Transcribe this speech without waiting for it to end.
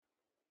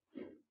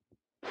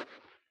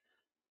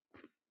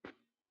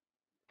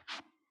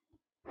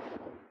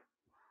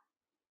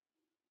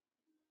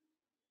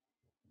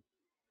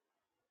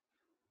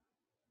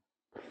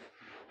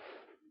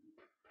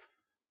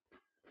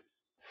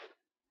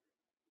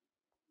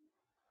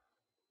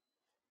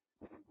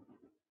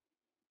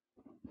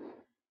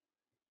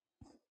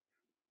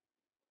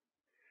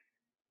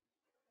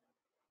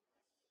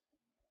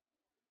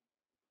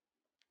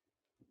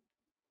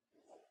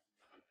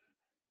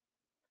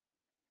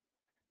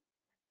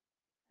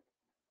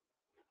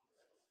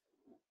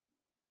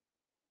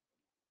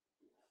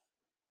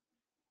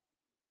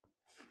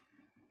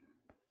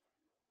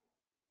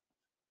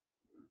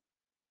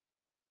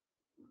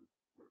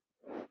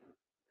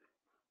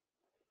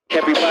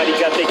Everybody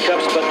got their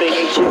cups, but they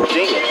ain't your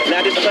deal.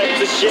 Now this type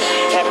of shit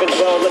happens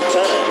all the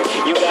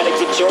time. You gotta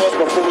get yours,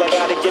 but fool, I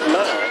gotta get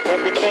mine.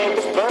 Everything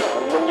is fine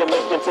when you're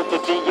listening to the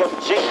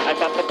DOG. I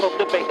got the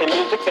cultivating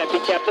music that be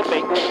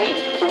captivating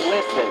me. Who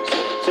listens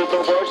to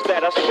the words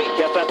that I speak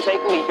as I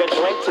take me a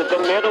drink to the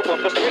middle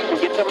of the street and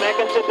get to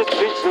mackin' to this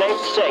bitch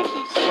named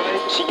Shady.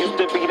 She used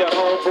to be the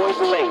homeboy's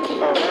lady.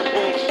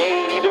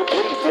 80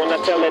 degrees when I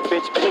tell that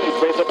bitch, please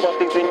raise up off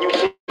these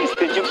NUTs.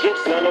 Did you get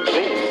none of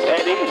these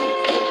at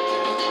ease?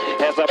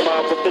 As I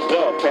bob with the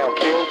dog pound,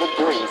 filled with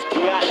breeze.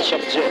 Biatch,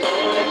 I'm just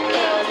rolling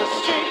down the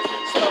street,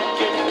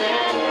 smoking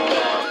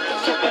random,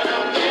 sipping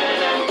on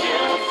gin and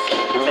gills.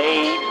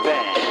 Laid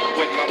back,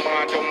 with my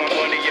mind on my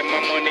money and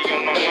my money on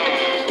my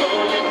mind.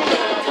 Rolling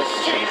down the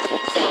street,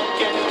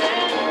 smoking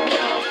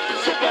random,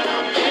 sipping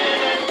on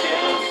gin and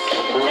gills.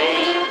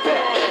 Laid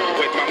back,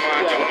 with my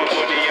mind on my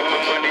money and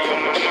my money on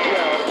my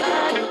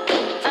mind.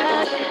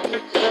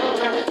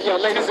 Yo,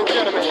 ladies and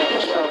gentlemen.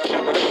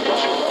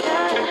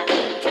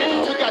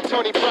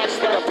 Tony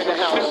Braxton up in the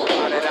house.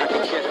 Oh, that I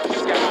can get the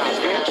skies,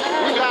 man.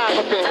 We live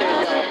up in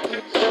here,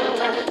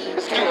 y'all.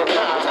 It's getting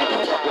live.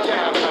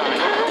 Yeah,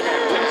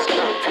 let's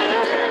go.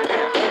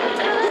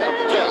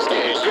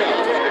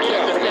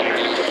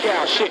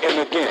 Cow shitting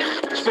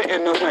again,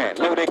 spitting the wind,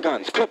 loaded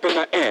guns, clipping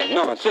the end.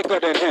 No, I'm sicker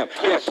than him.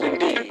 Yes,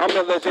 indeed. I'm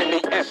Miller's in the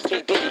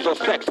STDs or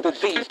sex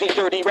disease. These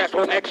dirty rats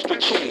want extra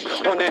cheese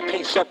on that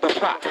piece of the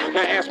pot.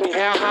 Now ask me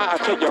how high, I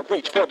tell you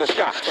reach for the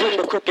sky. Sling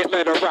the crooked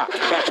letter rock.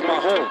 That's my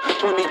home.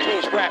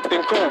 23's wrapped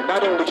in chrome.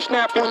 Not only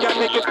snap on y'all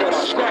niggas, but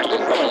I snap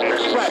and bone.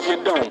 Slap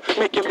your dome,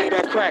 make you leave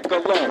that crack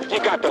alone. You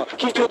got the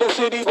key to the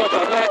city, but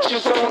the latch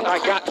is on. I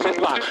got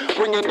it locked.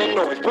 Bringing the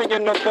noise,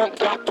 bringing the funk,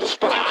 drop the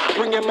spot.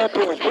 Bringing my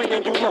boys,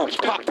 bringing you lumps,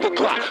 pop the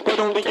clock. But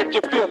only if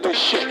you feel this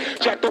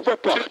shit. Jack the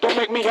Ripper, don't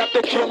make me have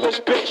to kill this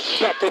bitch.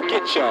 Got to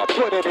get ya,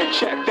 put it in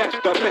check. That's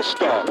the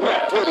mister.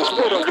 Rap with a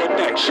spit on your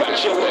neck,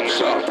 shut your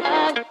lips up.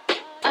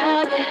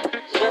 I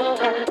get so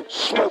hurt.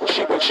 Smoke,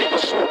 cheaper,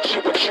 smoke,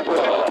 cheaper.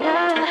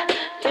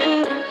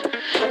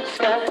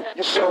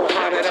 You're so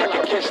hot that I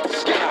can kiss the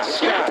sky.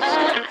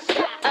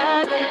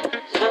 I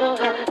get so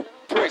hot.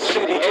 Brick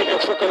City, ain't no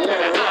trickle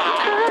letter.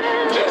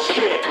 Just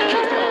get.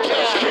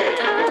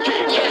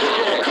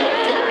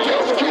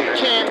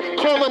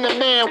 Calling a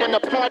man when the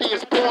party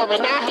is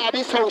boring. I have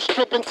these hoes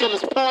stripping till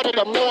it's part of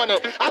the morning.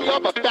 I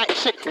love a fat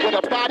chick with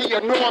a body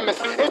enormous.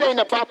 It ain't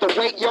about the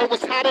weight, yo,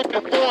 it's how they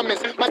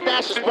performance. My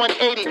dash is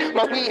 180,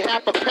 my weed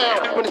half a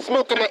pound. When it's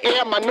smoke in the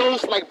air, my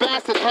nose like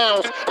basset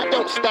hounds. I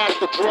don't stash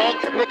the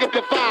drug, nigga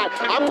divide.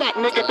 I'm not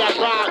nigga that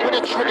ride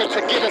with a trigger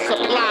to get a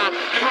supply.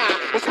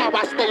 Ha, it's how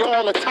I stay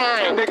all the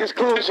time. Niggas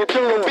close your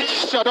door,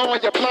 bitch, shut all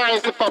your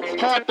blinds. If I'm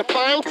hard to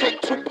find,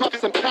 take 2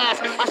 puffs and pass.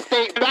 I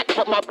stayed back,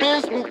 but my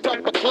biz moved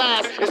up a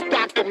class. It's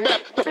Dr.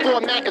 Meth, the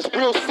format is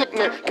real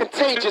sickening,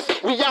 contagious.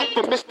 We out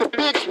for Mr.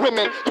 Big's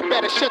women. You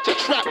better shut your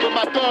trap when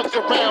my dog's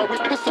around. We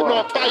pissing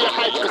on fire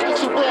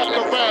hydrants, so walk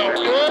around,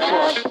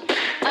 bitch.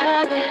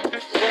 I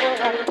get so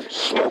hot.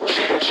 Smoke,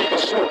 cheaper,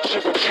 smoke,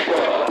 cheaper.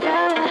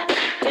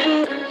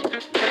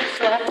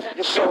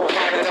 You're so hot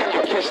that I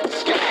can kiss the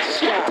sky.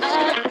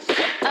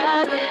 I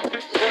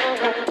get so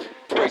hot.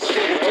 Break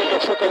city, take a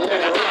trickle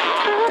letter.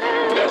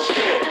 Let's get.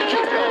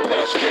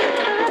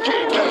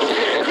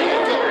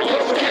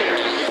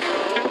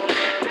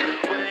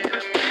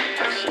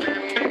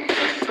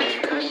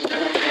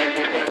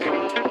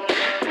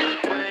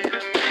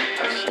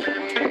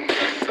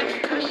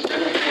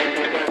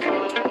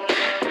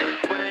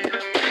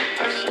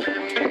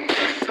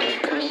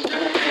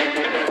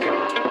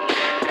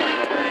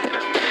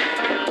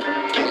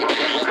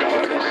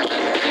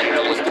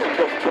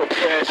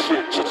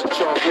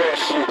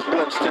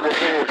 To the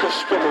head,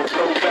 push pillows,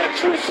 no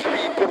mattress.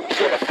 No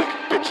traffic,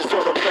 bitches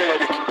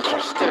automatic.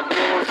 Cross that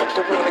road, fuck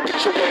around and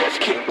get your ass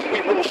kicked. We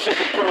roll shit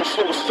and burn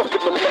slow, stuck in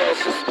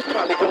molasses.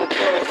 Probably gon'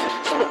 pass it,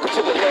 smoking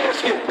to the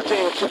last hit.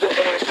 Damn to the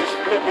ashes,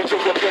 memories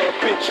of your bad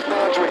bitch.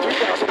 Andre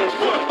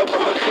 3001 of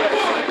my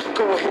classic.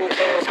 Go ahead,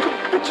 ask them,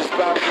 bitches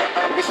about how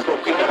I be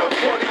smoking out.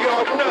 Party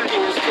all night,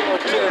 it's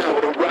going down.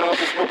 All around,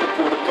 we smoking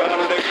for the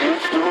bottle that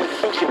goes through.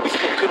 Okay, we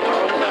smoking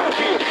all night.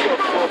 Here,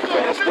 fuck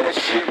fast, that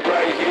shit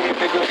right here.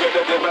 Nigga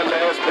better than my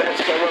last batch.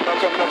 Caramel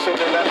concoction in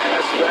the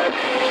ass back.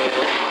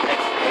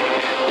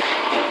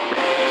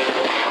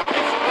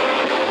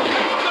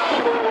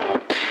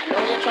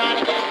 Know you're trying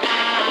to get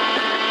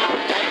high.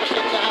 Type of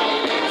shit to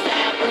hide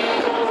inside me.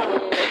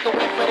 Take a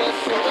whiff for this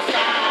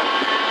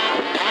suicide.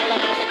 I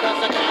love it because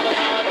I got it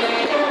all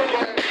day.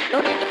 No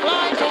need to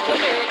fly to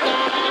Jamaica.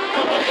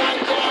 Come on,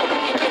 ganja, we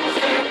can get the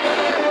same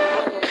thing.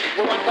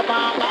 You want the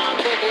bomb,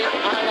 baby?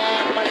 I'll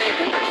have my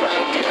lady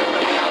right here.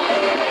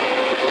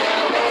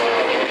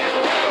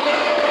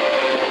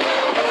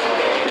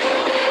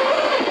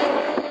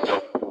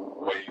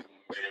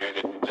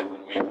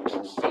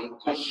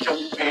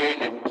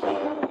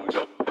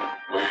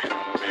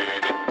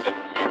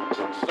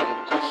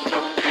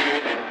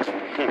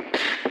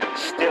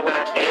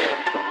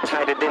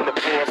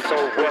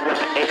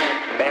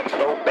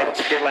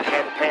 Still I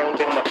had a pound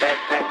in my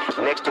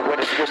backpack. Next to where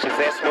the swishes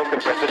ass smoking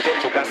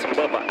presidential. Got some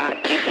rubber, I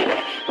give you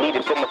that. Need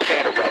it for my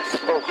cataracts.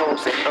 4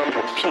 holes and I'm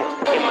a pimp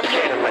in my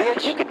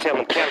Cadillac. You can tell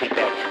them Cali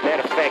that.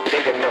 Matter of fact,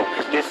 they don't know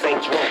this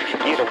ain't drunk.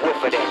 Get a whiff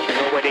of that.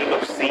 No, it ain't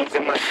no seeds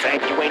in my sack.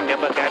 You ain't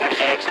never gotta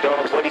ask,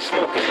 dog, what he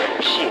smoking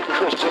on. Shit,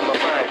 kush to my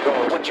mind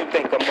gone. What you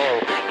think I'm on?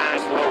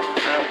 Eyes low,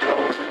 I'm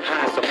low,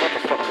 high as a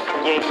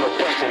motherfucker. You ain't no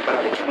question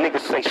about it.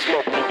 Niggas say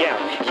smoke me out.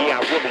 Yeah,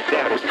 I really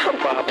doubt it. I'm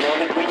Bob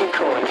Marley,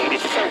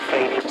 reincarnated, so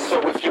faded. So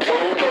if you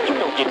want it, you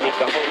know your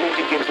nigga homie.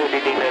 You can put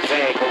it in a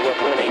bag or up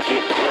when they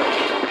get drunk.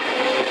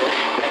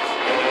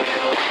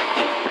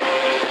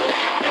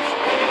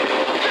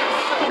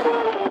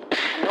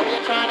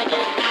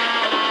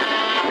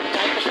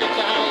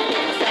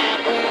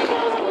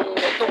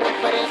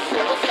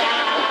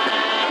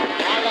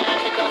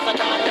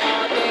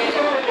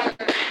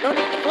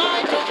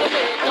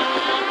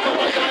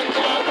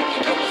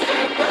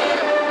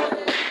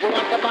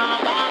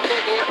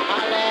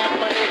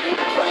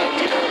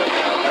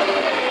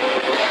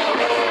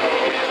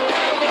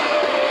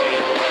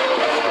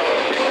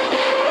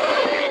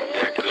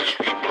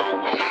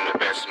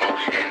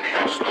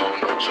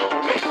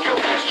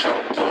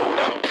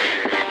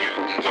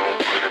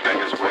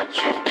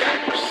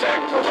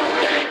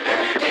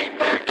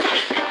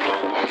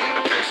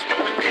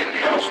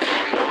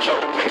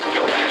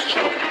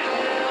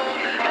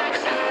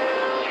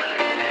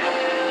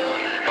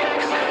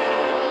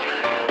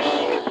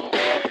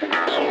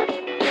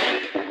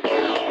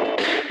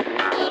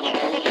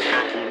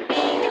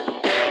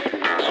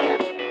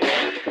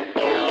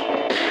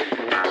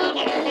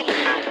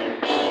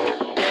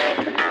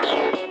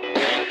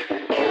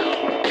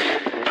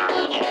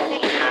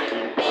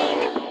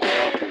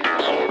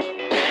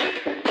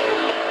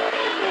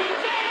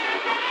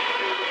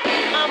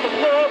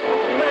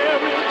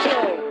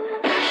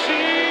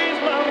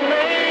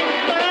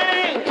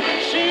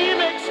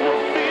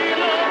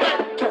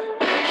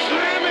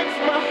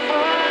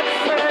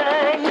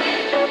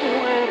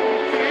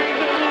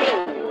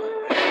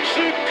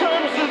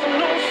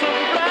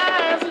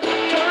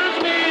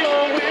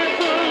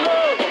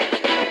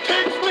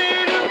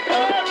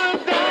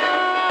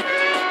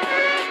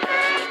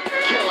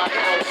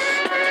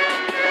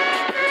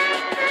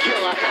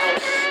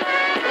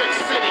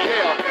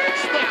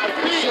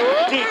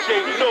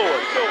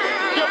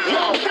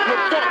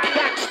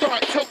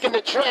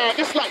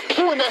 It's like,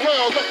 who in the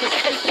hell let this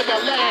ape in the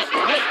lab?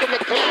 Making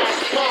the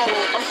glass fall.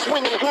 I'm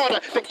swinging harder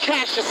than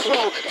cash is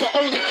slow. The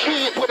only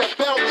kid with a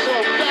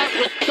Velcro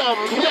fabric thumb.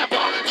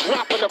 Never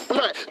dropping a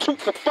blunt. 2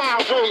 for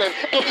 5 rolling.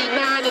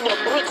 89 in the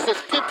bricks is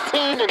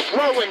 15 and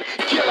growing.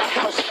 Killer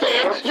house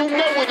fam, you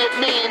know what it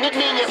mean. It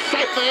mean your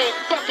cipher ain't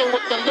fucking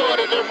with the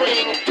Lord of the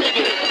Ring.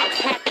 Dig it. I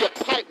pack your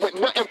pipe with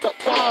nothing but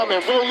bomb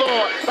and roll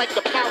on like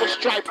the power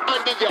stripe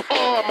under your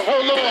arm.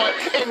 Hold on.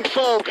 In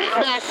vogue,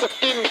 massive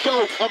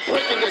endo. I'm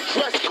breaking your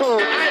dress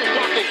code. I ain't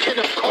rocking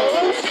Kenneth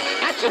Coles.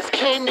 I just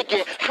came to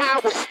get high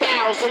with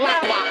styles.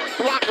 Lock my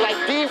block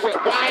like D with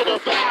wider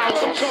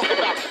vowels. I'm talking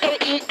about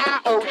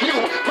A-E-I-O-U.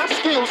 My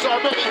skills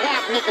already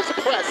have niggas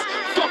pressed.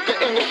 Fuck the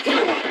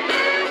interview.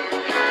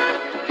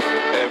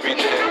 Every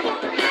day,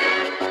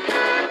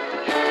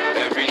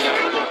 every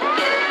night,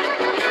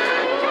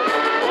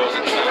 was a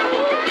time.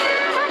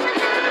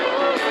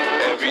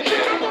 Every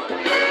day,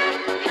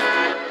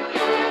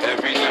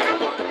 every night,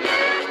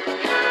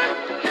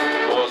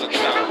 was a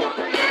time.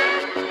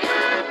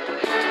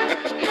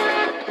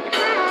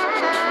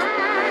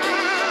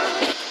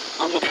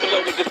 I'm a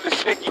blow with the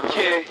sticky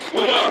kid.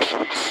 What up?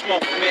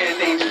 Smoke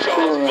mayonnaise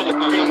jars full of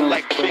cream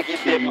like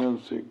Biggie did.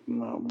 Music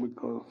now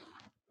because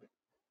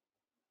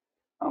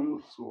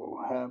I'm so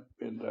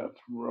happy that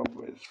Rob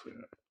is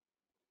here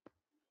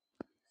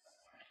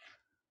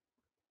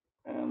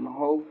and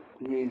hope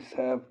he's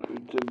happy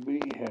to be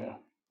here.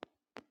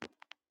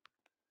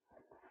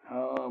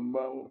 How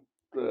about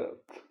that?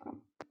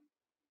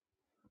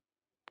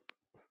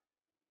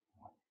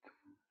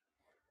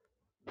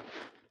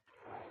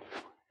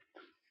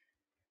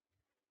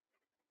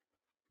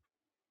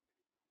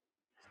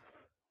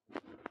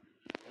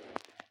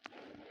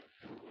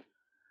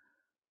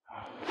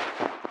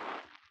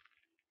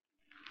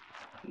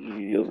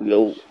 Yo,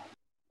 yo,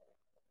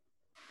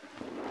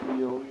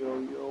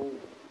 Yo.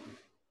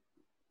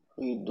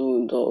 how you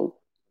doing, dog?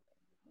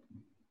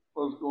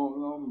 What's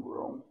going on,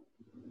 bro?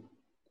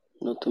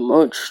 Nothing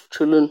much,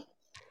 chilling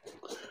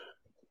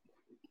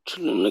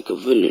like a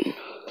villain.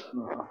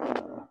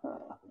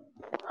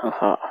 Ha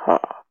ha ha.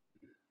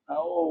 I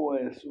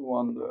always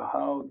wonder,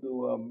 how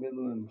do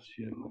villains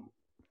chill?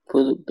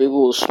 Put a big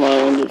old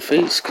smile on their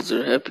face because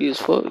they're happy as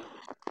fuck.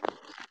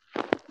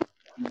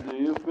 Do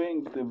you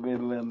think the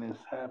villain is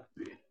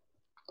happy?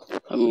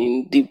 I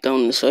mean, deep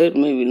down inside,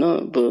 maybe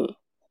not, but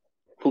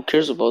who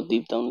cares about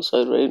deep down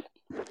inside, right?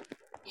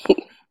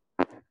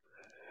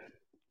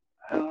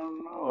 I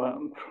don't know,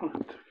 I'm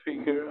trying to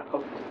figure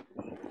out.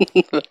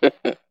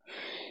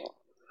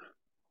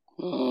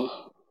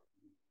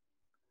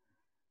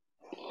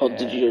 How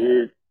did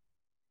your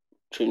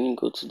training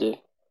go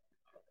today?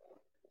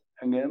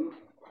 Again?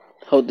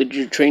 How did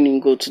your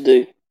training go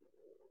today?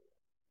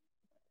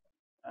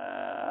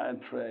 I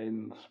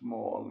train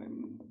small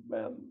in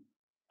bed.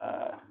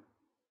 Uh,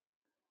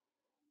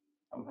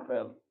 I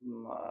felt,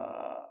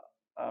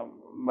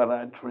 but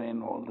I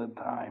train all the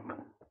time.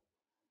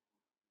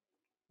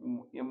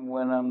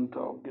 When I'm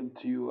talking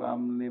to you,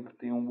 I'm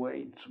lifting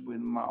weights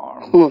with my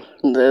arms.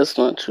 That's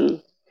not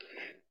true.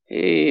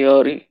 Hey,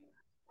 Audie.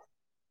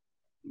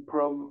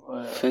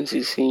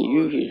 Fancy seeing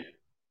you here.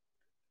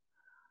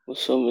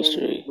 What's up,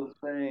 Mr. A? People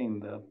saying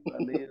that,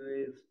 but it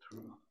is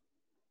true.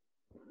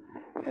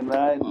 And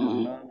I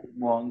do not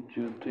want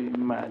you to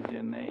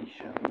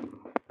imagination.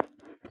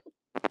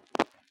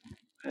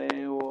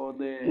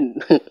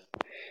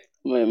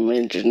 My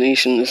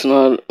imagination is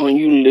not on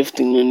you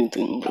lifting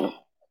anything, bro.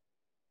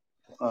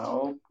 I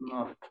hope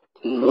not.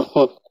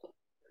 No.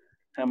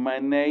 Am I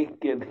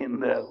naked in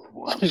that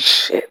one?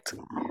 Shit.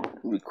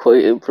 Be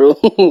quiet, bro.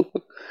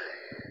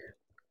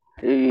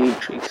 Hey,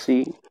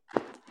 Trixie.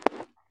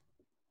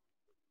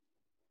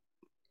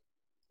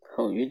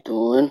 How you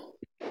doing?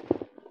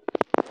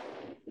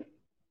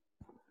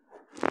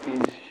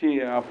 Is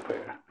she up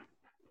here?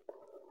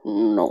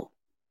 No.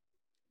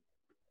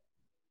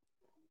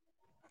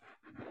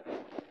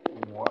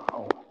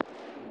 Wow.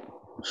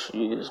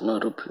 She is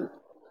not up here.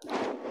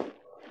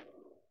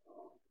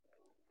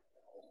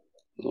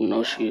 Oh,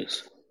 no, she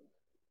is.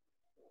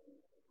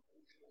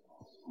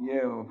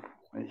 Yeah,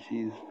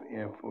 she's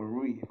here for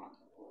real.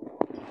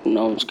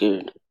 Now I'm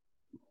scared.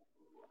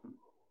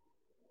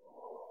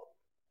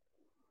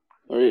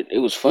 Alright, it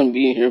was fun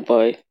being here.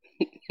 Bye.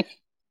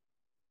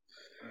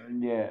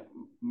 Yeah,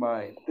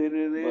 bye. Bye.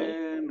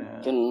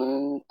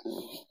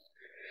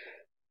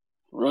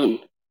 Run.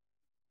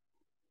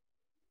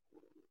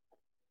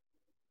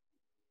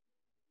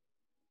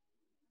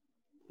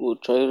 We'll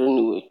try it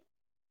anyway.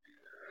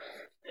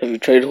 Have you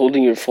tried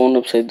holding your phone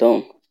upside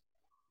down?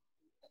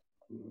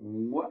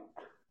 What?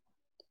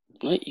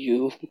 Not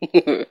you.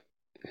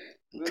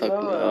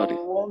 No,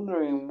 I'm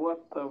wondering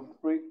what the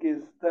freak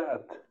is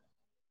that?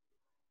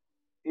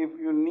 If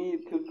you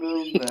need to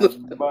do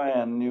that, buy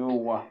a new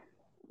one.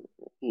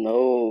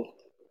 No.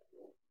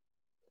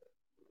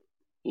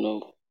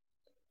 No.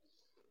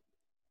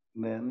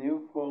 The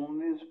new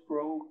phone is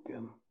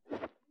broken.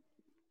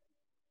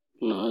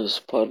 No, it's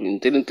probably.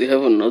 Didn't they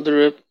have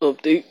another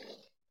update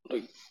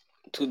like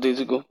 2 days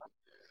ago?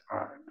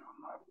 I do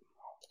not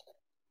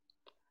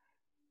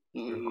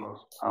know.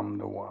 Because I'm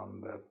the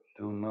one that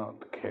do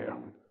not care.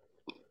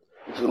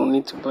 You don't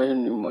need to buy a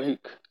new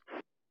mic.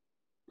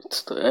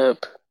 It's the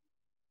app.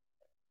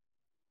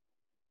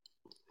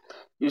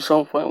 You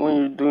sound fine when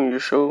you're doing your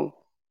show.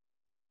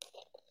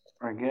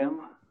 Again?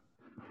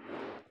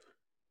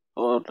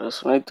 Oh,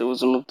 last night there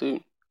was an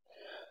update.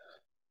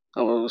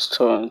 I was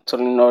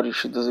telling Naughty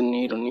she doesn't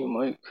need a new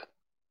mic.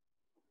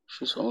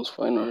 She sounds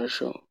fine on her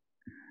show.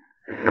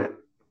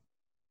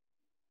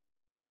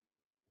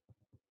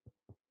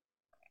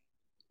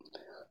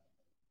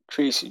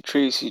 Tracy.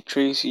 Canman.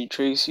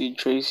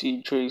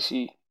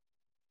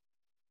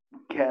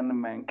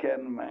 Tracy.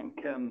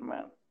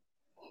 Canman.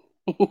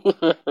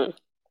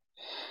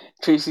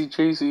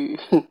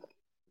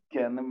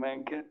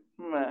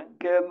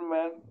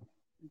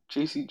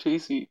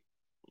 Tracy.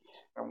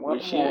 One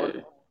more.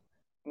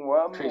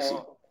 One Tracy.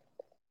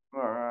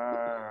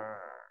 more.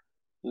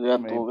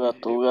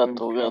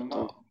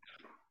 Gato.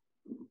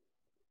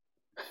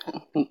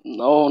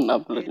 No,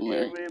 not Bloody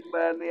Mary.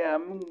 Everybody,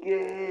 I'm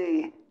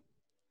gay.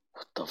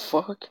 What the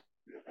fuck?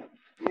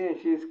 Yeah,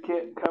 she's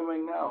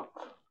coming out.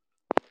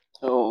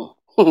 Oh,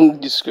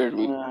 you scared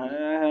me.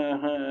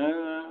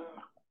 Uh-huh.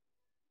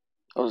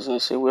 I was gonna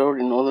say, we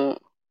already know that.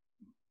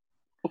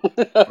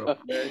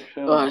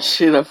 Professional. Oh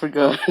shit, I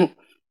forgot.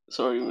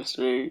 Sorry,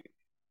 Mr. A.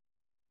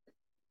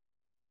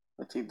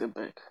 I take that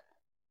back.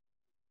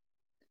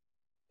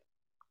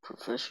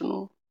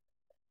 Professional?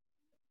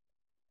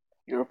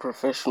 You're a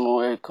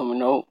professional at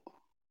coming out?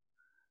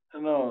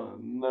 No,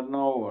 the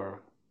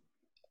knower.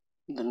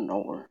 The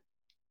knower.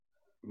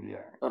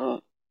 Yeah. I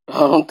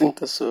don't think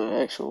that's an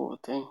actual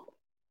thing.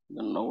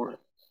 The knower.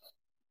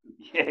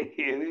 Yeah,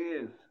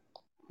 it is.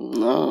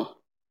 No.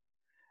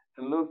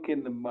 Look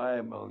in the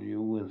Bible,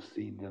 you will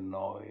see the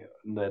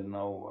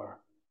knower.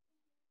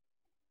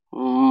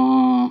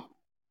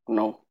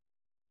 No.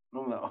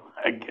 No,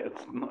 I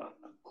guess not.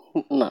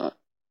 Nah.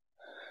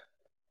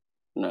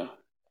 No.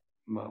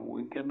 But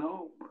we can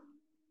hope.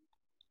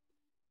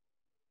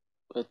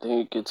 I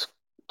think it gets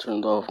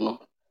turned off, no?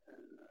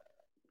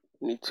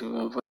 Need to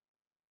invite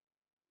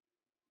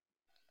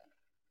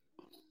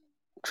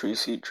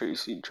Tracy.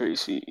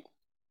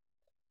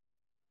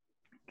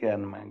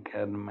 Canman.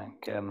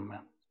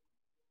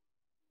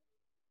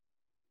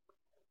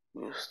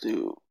 We're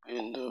still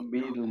in the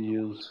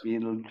Beetlejuice.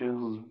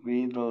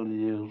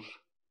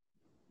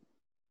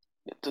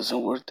 It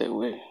doesn't work that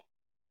way.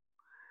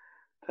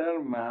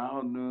 Tell me,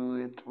 how do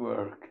it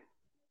work?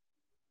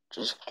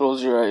 Just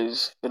close your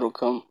eyes. It'll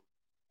come.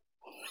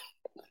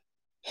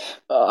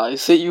 I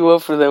set you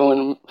up for that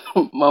one,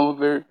 Mama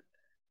Bear.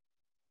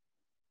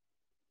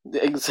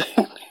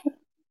 Exactly.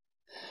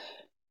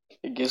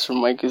 I guess her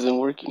mic isn't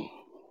working.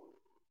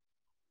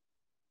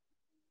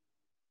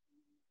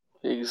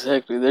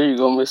 Exactly. There you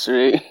go, Mr.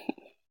 A.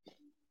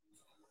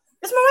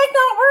 Is my mic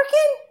not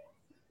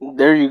working?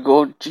 There you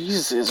go.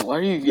 Jesus, why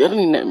are you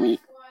yelling at me?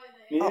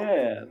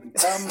 Yeah,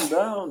 calm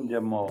down,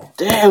 Jamal.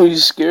 Damn, you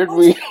scared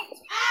me.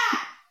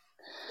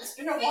 It's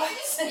been a while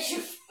since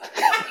you.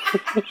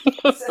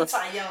 Since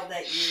I yelled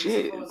at you,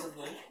 Shit.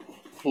 supposedly.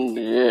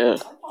 Yeah.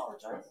 I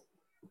apologize.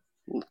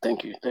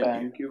 Thank you.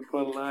 Thank you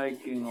for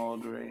liking,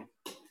 Audrey.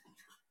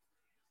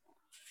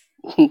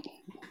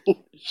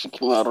 She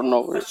came out of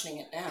nowhere. Questioning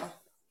it now.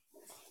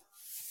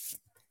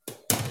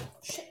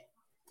 Shit.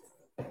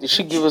 Did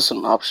she give us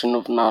an option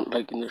of not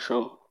liking the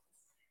show?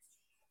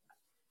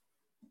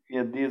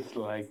 You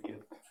dislike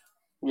it.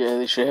 Yeah,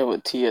 they should have a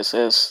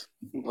TSS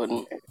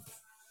button.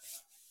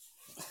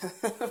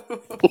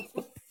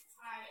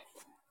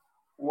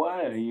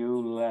 Why are you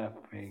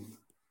laughing?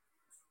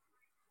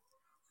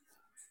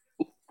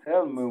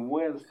 Tell me,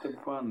 where's the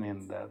fun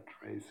in that,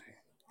 Tracy?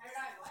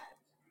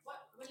 What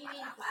do you mean?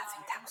 I'm not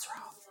laughing. That was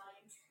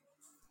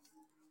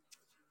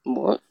wrong.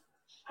 What?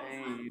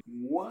 Say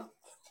what?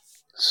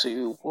 See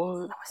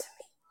what?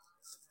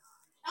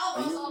 That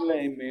wasn't me.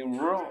 Are you blaming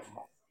Rob?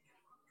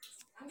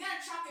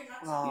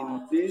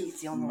 Well, In this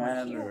he's the only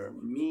one here. matter,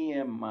 me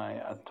and my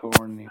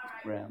attorney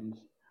friends,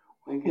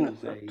 we can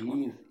say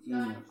he's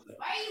innocent.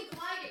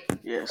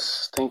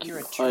 Yes, thank You're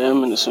you. a I am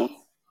true innocent.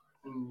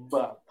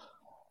 But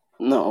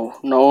No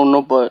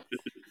but.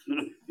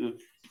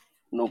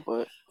 No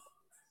but.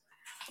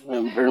 I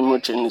am very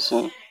much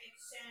innocent.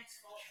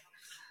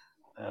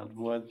 that's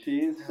what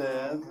she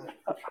said.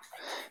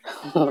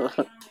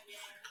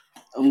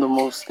 I'm the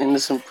most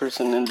innocent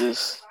person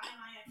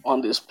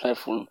on this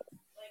platform.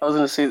 I was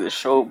gonna say the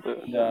show,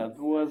 but That's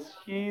what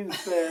she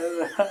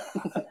said.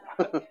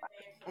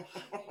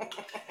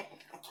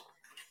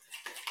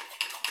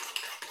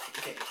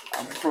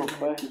 I'm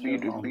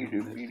professional. beat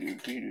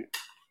it.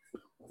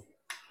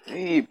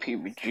 Hey,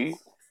 PBG.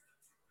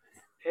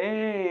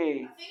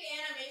 Hey,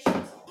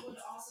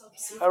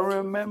 I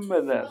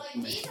remember that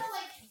name.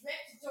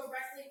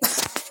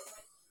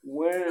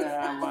 Where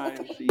have I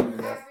seen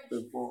that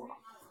before?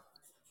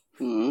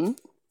 Hmm.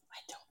 I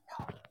don't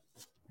know.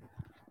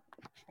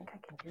 I think I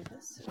can do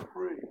this.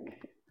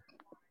 Freak.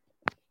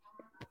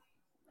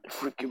 I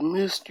freaking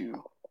missed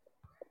you.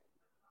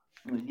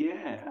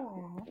 Yeah.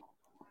 Aww.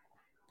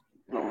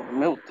 No,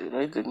 melted.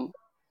 I didn't.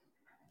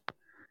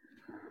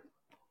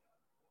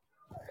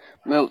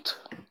 Melt.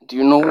 Do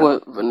you know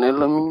what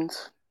vanilla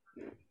means?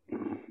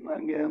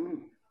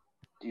 Again,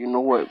 Do you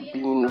know what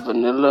being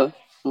vanilla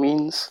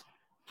means?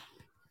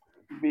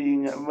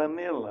 being a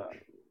vanilla.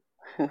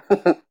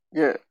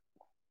 Yeah.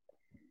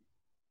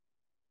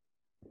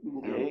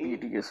 You're Gay.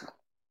 BDS.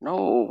 No,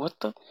 what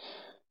the?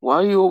 Why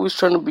are you always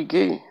trying to be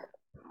gay?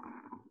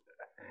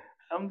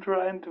 I'm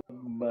trying to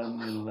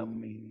vanilla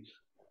means.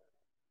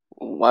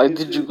 Why Is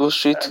did you it go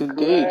straight a to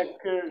gay?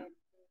 cracker?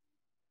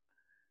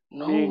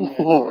 Being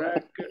a No.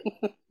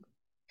 cracker?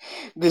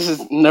 This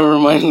is. Never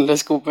mind.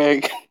 Let's go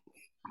back.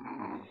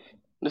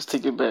 Let's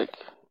take it back.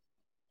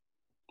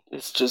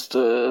 It's just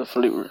a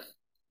flavor.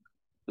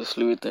 Let's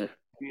leave it there.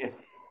 Yeah,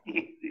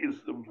 it is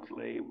some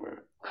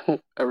flavor.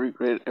 I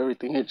regret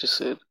everything I just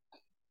said.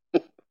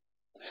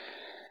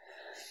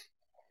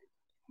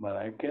 But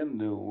I can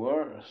do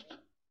worse.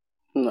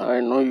 No,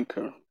 I know you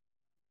can.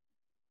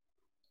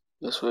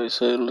 That's why I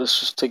said let's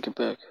just take it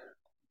back.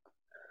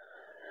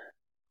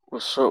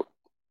 What's up,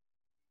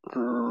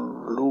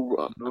 Lou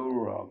Rock?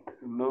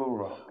 Lou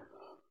Rock.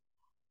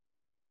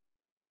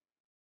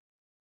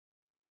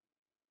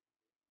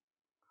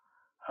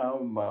 How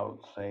about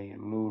say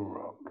Lou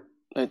Rock?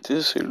 I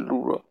did say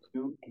Lou Rock.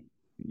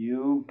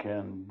 You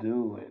can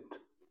do it.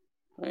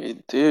 I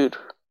did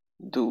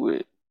do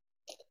it.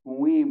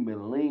 We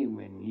believe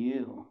in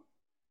you.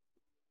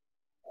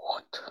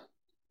 What?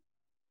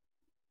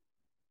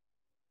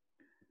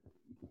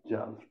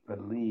 Just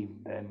believe,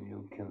 then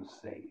you can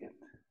say it.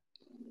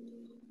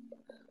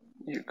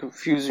 You're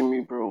confusing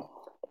me, bro.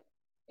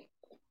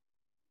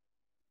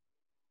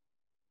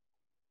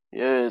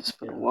 Yeah, it's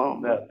been a while,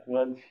 man. That's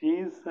what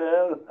she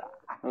said.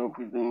 I hope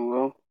you're doing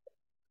well.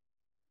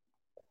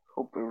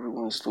 Hope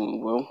everyone's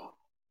doing well.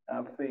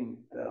 I think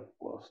that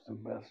was the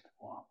best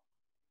one.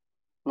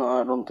 No,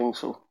 I don't think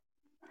so.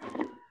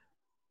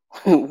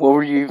 What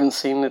were you even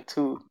saying it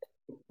to?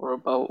 Or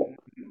about?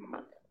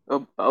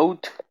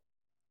 About?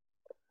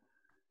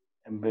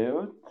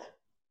 About?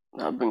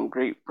 I've been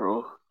great,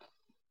 bro.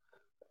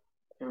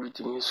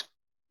 Everything is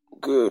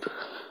good.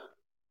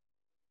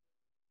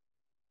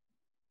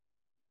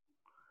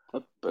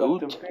 But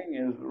About? the thing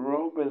is,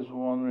 Rob is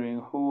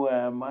wondering who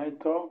am I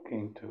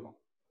talking to?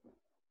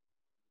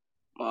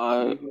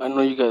 I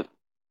know you got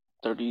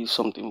 30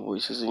 something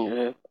voices in your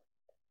head.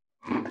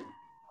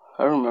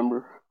 I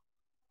remember.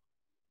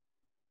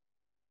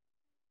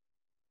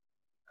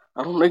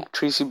 I don't like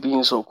Tracy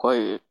being so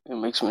quiet. It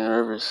makes me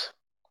nervous.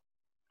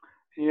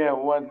 Yeah,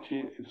 what she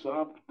is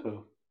up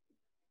to.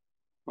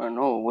 I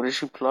know. What is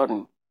she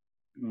plotting?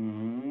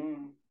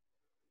 Mm-hmm.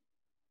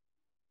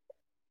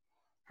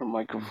 Her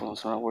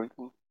microphone's not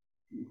working.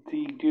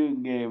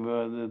 TQ gave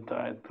her the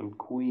title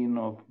Queen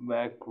of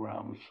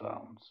Background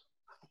Sounds.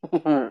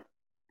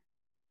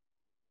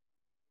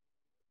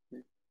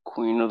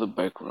 Queen of the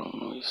background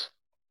noise.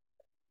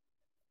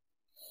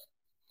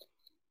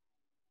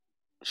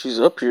 She's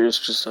up here, it's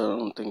just I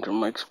don't think her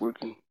mic's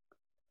working.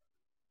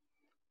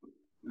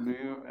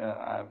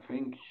 I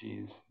think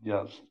she's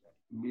just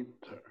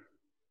bitter.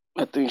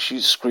 I think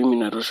she's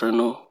screaming at us right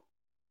now.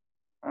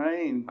 I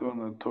ain't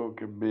gonna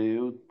talk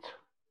about.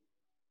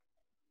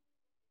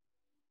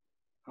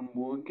 I'm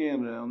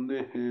walking around the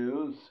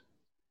house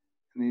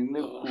and in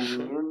the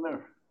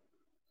corner.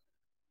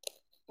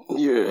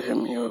 Yeah, hit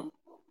me up.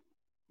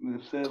 They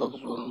said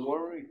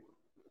sorry.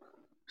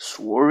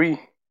 Sorry?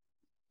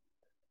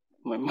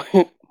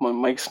 My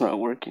mic's not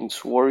working.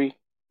 Sorry.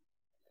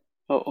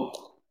 Uh-oh.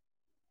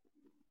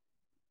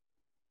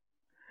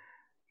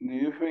 Do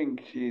you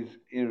think she's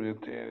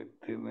irritated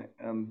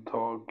and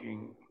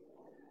talking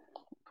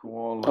to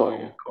all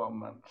our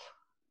comments?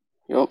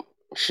 Yup,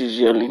 she's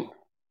yelling.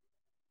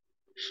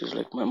 She's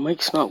like, my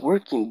mic's not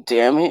working,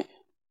 damn it.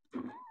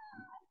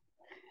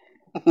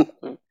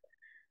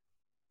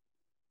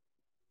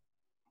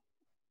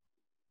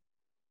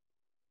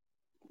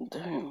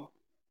 Damn.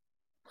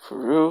 For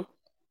real?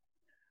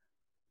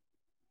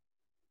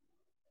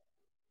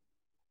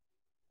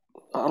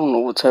 I don't know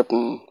what's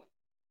happening.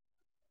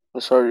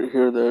 I'm sorry to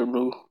hear that,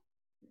 bro.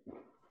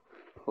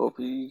 Hope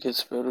he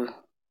gets better.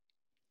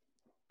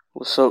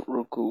 What's up,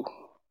 Roku?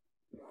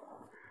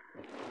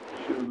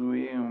 Should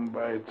we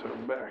invite her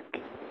back?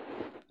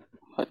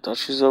 I thought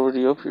she's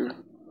already up here.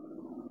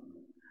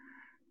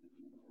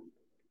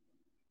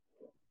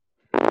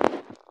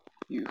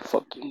 You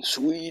fucking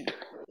Swede.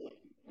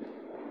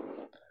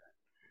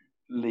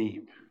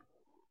 Leave.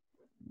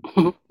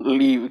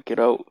 Leave, get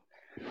out.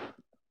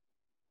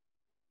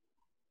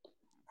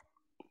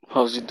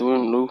 How's he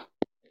doing, Lou?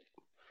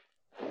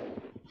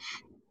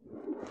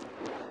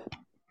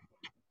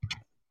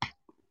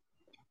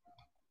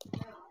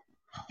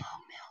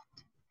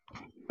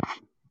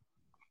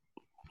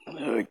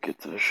 Yeah, I get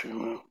that shit,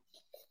 man.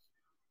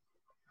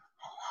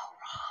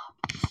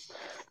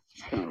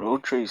 Hello,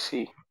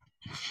 Tracy.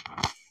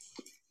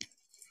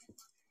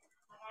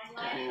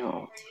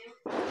 Damn.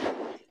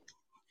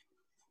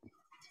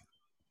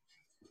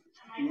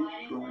 He's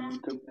trying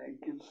to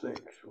make it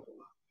sexual.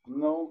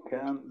 No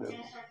candle.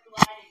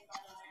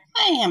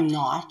 I am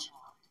not.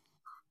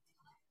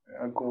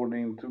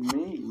 According to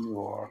me, you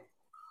are.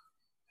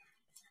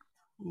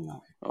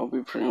 No. I'll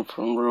be praying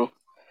for him, bro.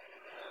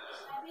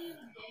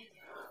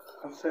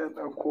 I said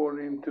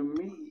according to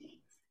me.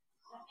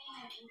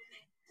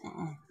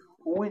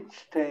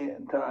 Which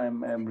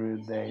time every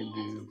day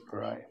do you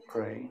pray?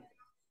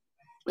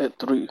 At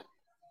 3.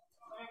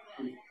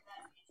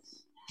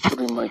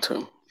 3 my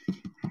time.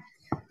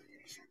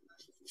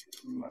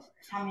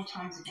 How many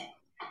times a day?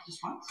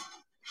 Just once?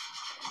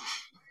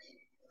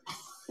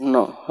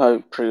 No,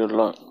 I pray a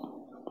lot.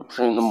 I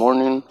pray in the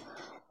morning.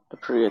 I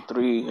pray at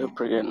 3. I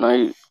pray at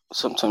night.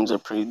 Sometimes I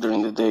pray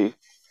during the day.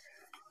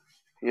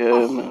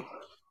 Yeah, man.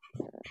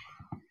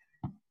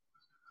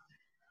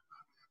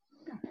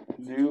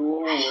 Do you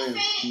always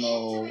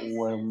know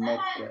where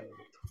Mecca is?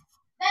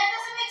 That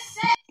doesn't make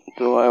sense.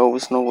 Do I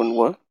always know when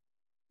what?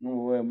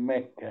 Where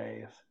Mecca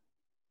is.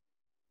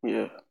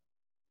 Yeah.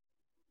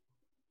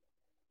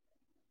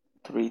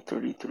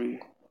 3:33.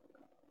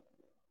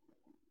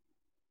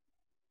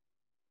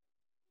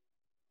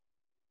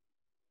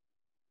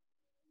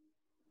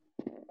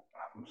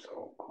 I'm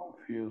so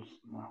confused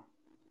now.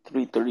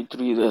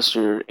 3:33. That's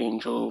your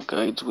angel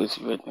guides with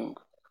you, I think.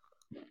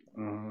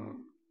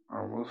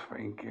 I was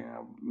thinking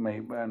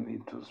maybe I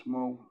need to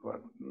smoke,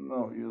 but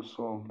no, you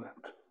solved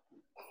it.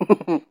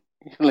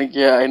 You're like,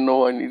 yeah, I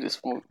know I need to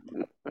smoke.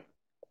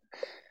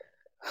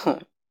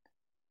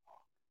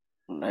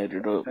 Light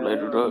it up, light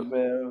it up.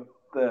 About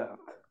that.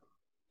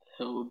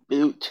 How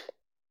about?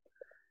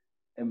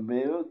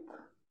 About?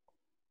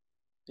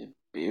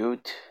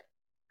 About?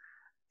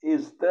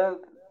 Is that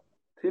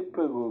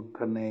typical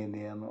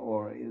Canadian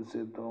or is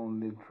it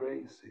only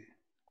Tracy?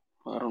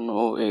 I don't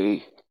know,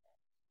 hey.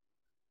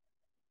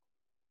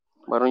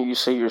 Why don't you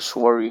say you're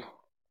sorry?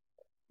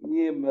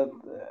 Yeah, but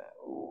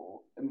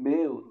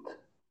about?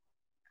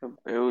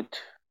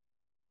 About?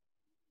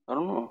 I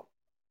don't know.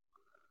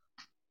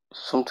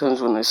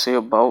 Sometimes when I say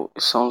about,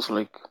 it sounds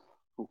like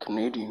I'm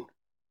Canadian.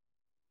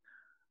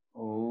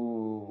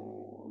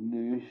 Oh, do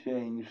you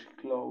change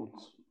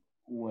clothes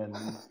when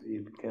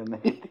you feel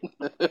Canadian?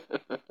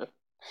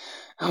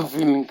 I'm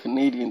feeling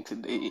Canadian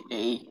today,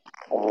 eh?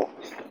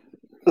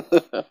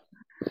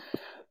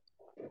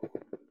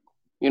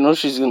 You know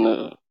she's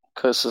gonna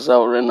cuss us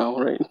out right now,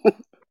 right?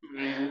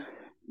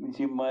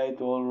 She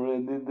might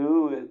already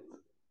do it.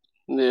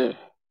 Yeah.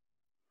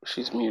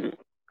 She's muted.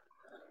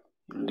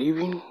 You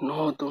leaving?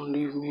 No, don't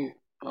leave me.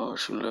 Oh,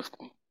 she left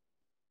me.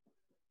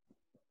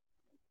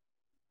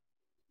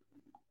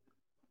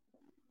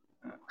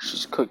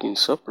 She's cooking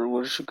supper.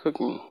 What is she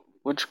cooking?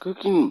 What you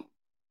cooking,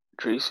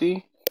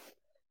 Tracy?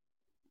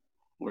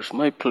 Where's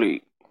my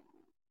plate?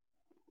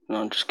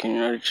 No, I'm just kidding.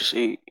 I just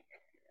ate.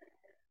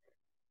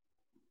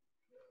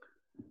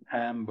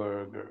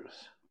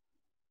 hamburgers.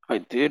 I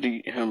did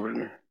eat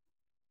hamburger.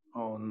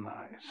 Oh,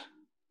 nice.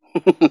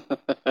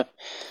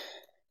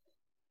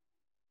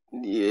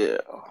 Yeah.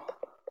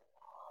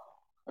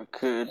 I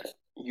could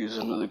use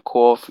another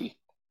coffee.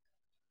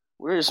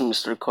 Where is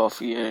Mr.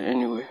 Coffee at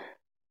anyway?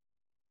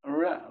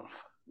 Ralph,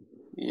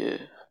 Yeah.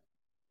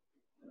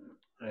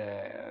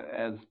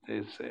 as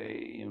they say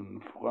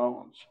in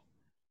France,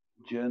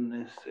 je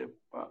ne sais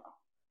pas.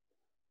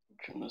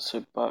 Yo no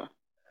sé pa.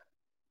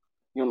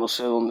 Yo no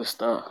sé dónde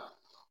está.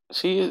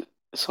 See, it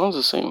sounds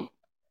the same.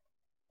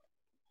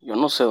 Yo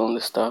no sé dónde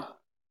está.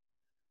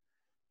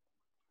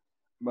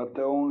 But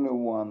the only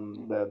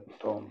one that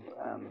don't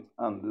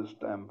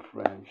understand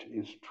French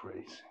is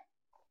Tracy.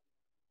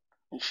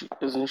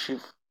 Isn't she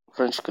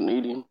French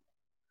Canadian?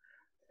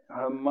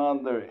 Her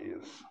mother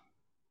is,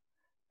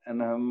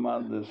 and her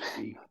mother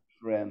speaks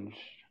French.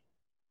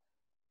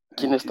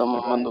 ¿Quién And está she's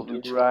mamando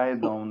trying to bicho?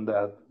 ride on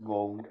that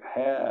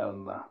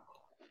vulgar.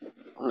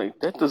 Like,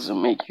 that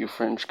doesn't make you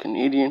French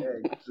Canadian.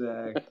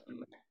 Exactly.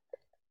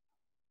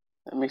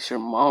 That makes your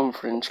mom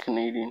French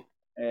Canadian.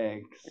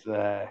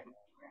 Exactly.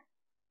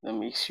 That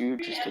makes you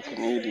just a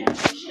Canadian.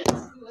 You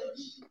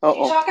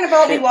talking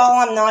about me while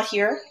I'm not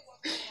here?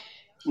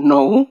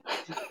 No.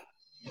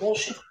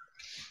 Bullshit.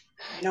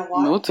 You know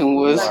why? Milton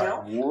was. I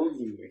know.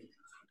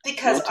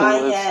 Because Milton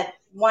I was. had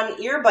one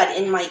earbud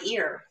in my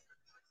ear.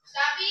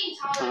 Stop being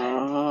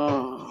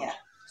tolerant. Yeah.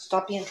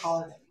 Stop being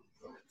tolerant.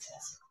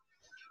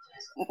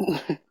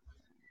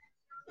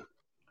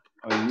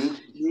 Are you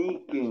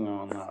sneaking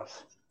on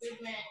us?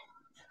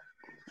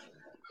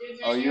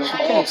 Are you You're all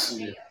right.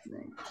 listening?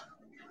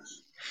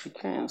 She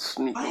can't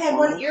sneak. I had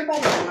one earbud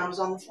in when I was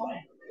on the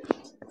phone.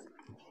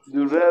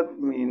 Do that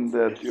mean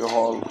that you're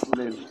half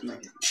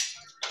listening?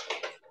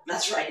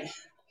 That's right.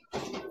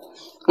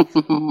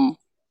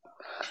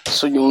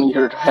 So you only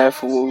heard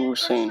half of what we were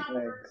saying.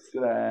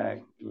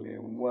 Exactly.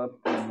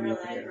 What did you Really,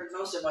 I hear? heard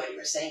most of what you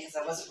were saying because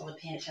I wasn't really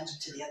paying attention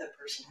to the other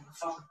person on the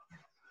phone.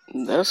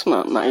 That's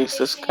not nice.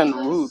 That's kind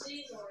of rude.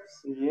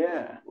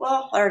 Yeah.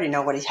 Well, I already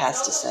know what he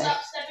has to say.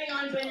 Stop stepping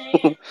on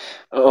bananas.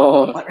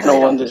 Oh, I really no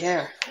don't wonder.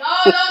 care.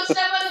 No, don't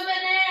step on the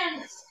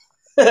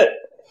bananas.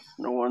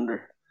 No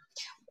wonder.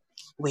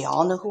 We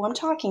all know who I'm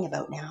talking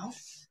about now.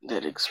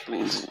 That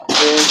explains it.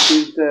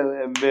 She said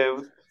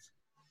about.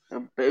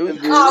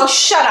 Oh,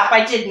 shut up.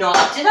 I did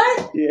not. Did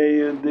I? Yeah,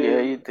 you did.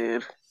 Yeah, you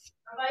did.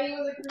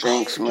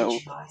 Jinx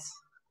milk. I'm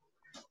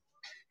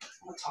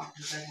not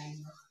talking about it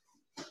anymore.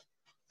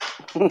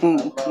 I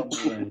love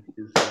when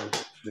she says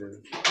this.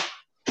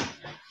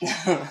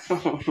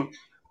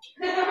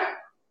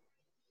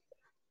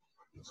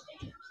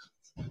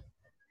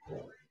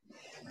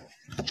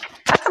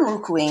 How come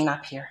Ruku ain't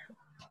up here?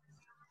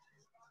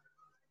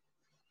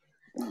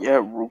 Yeah,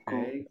 Ruku.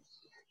 Okay.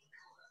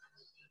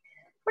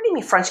 What do you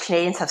mean French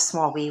Canadians have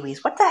small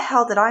wee-wees? What the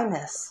hell did I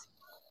miss?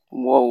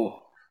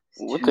 Whoa.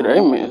 What did I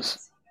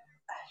miss?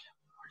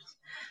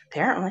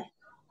 Apparently,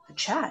 the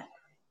chat.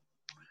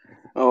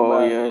 Oh,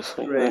 But yes,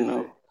 I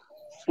know.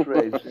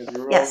 Tracy,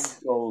 Rob Yes.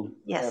 told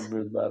Yes.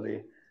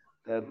 everybody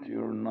that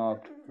you're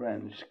not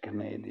French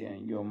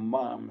Canadian. Your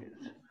mom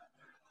is,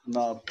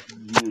 not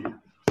you.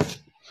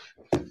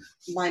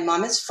 My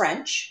mom is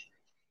French.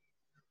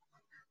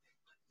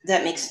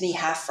 That makes me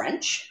half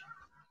French.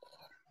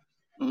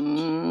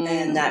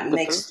 And that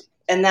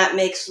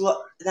makes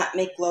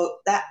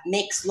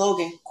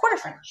Logan quarter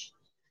French.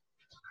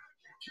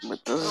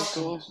 But does it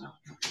though?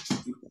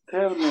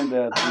 Tell me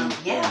that.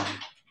 Yeah.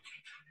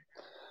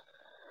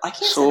 I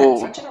can't say that in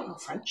French. I don't know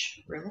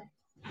French, really.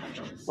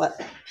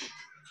 What?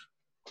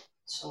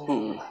 So,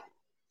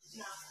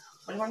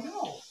 what do I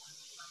know?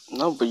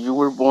 No, but you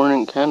were born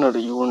in Canada.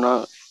 You were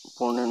not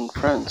born in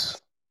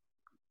France.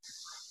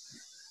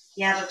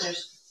 Yeah, but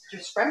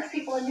there's French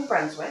people in New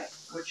Brunswick,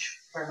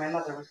 where my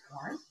mother was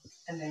born,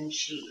 and then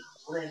she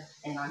lived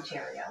in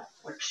Ontario,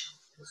 which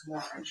was more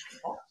French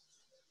people.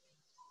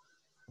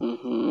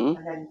 Mm-hmm.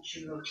 And then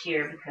she moved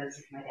here because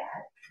my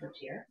dad lived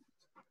here.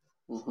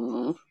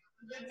 Mm-hmm.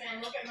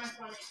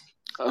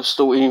 I'm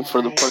still waiting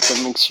for the part that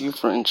makes you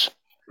French.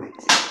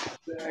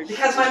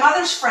 Because my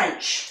mother's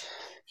French.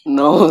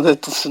 No,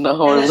 that's not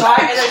how and there's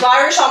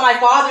Irish on my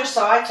father's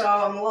side, so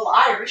I'm a little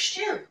Irish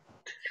too.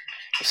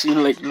 See,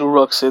 like Lou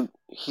Rock said,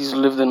 he's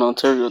lived in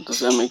Ontario. Does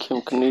that make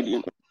him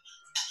Canadian?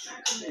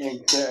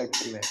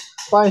 Exactly.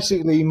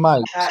 Basically,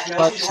 mate, Tracy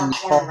half a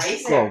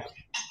frog.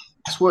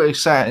 That's what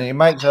he's saying. He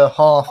makes her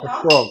half a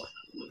frog.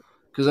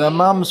 Because her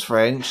mum's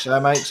French, so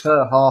it makes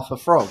her half a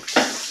frog.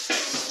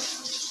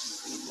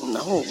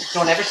 No.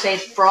 Don't ever say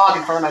frog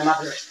in front of my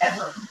mother,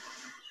 ever.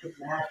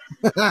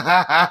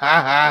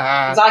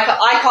 I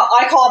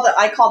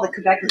call the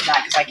Quebecers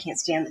that because I can't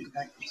stand the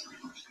Quebecers.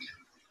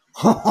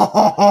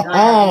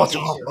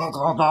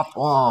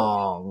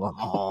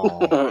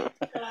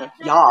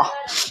 Yeah.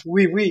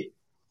 Oui, oui.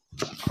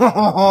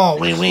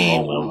 Oui, oui.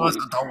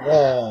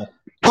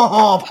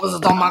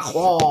 Président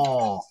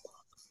Macron.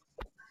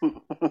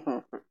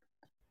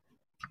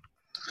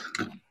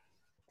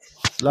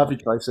 Love you,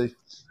 Tracy.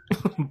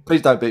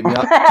 Please don't beat me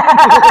up.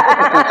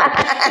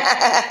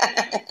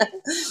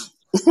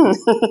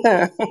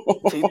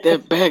 Take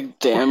that back,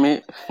 damn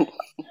it.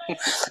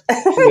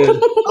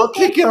 I'll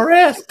kick your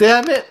ass,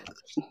 damn it.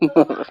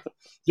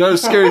 You know, the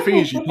scary thing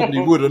is you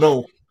probably would and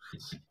all.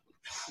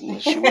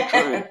 She would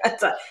try.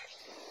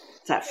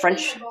 That's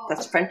French.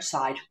 That's French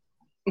side.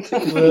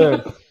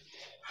 Yeah.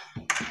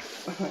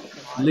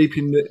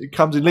 It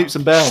comes in leaps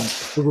and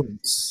bounds.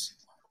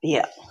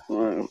 Yeah.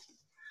 Right.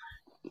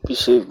 Be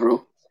safe,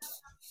 bro.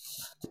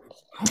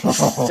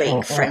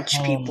 Fake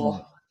French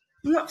people.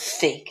 I'm not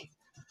fake.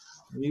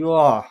 You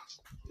are.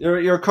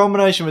 You're a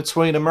combination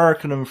between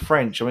American and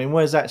French. I mean,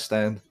 where's that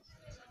stand?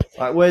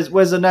 Like, where's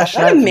the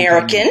national I'm anthem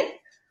American.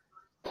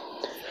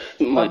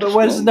 But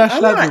where's the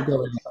national anthem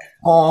going?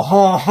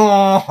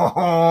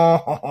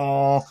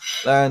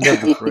 Land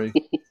of the free.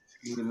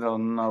 You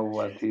don't know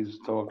what he's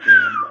talking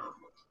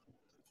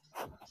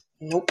about.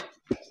 Nope.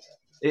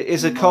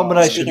 It's a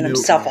combination. Digging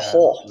himself a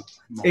hole.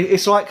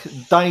 It's like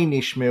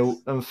Danish milk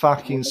and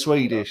fucking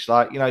Swedish.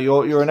 Like, you know,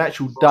 you're an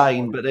actual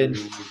Dane, but then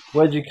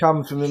where do you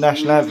come from the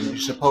national anthem? You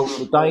support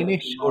the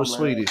Danish or the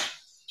Swedish?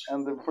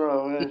 And the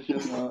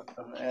professional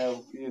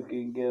help, you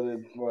can get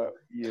it what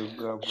you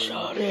got.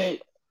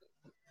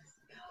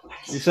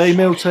 You see,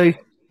 Milty?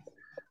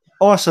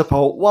 I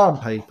support one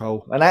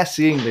people, and that's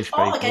the English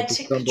people.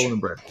 Just born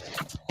and bred.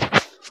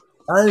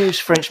 None of this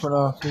French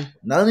monarchy,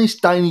 none of this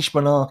Danish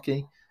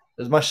monarchy.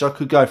 As much as I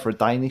could go for a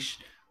Danish,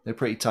 they're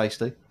pretty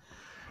tasty.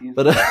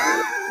 But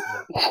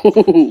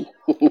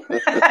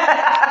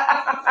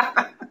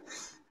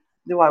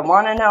do I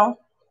want to know?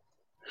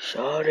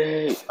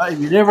 Sorry. Hey,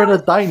 you never had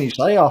a Danish?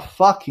 They are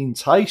fucking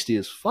tasty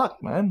as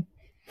fuck, man.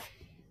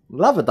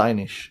 Love a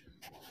Danish.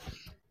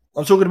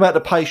 I'm talking about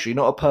the pastry,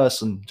 not a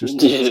person. Just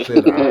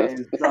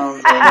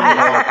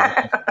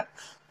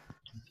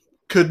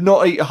could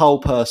not eat a whole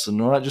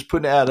person. All right, just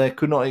putting it out there.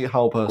 Could not eat a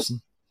whole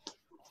person.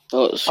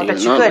 Oh, so you're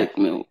not like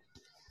milk.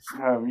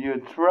 Have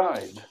you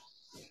tried?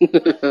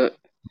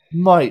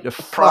 Mate,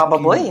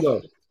 probably.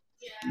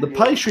 The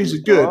pastries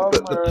are good,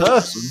 but the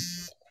person,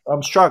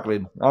 I'm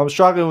struggling. I'm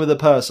struggling with the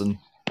person.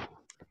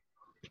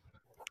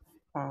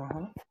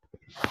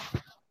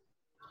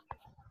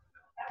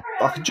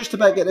 I can just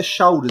about get the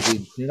shoulders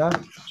in, you know?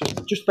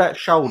 Just about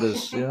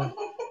shoulders, you know?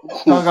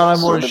 Can't go no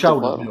more than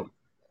shoulders.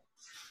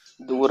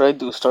 Do what I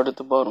do, start at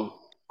the bottom.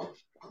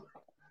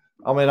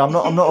 I mean, I'm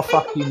not a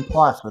fucking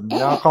python, you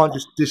know? I can't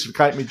just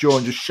dislocate my jaw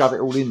and just shove it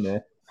all in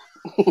there.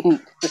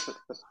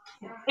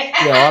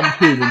 Yeah, I'm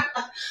human.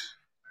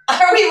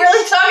 Are we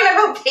really talking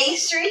about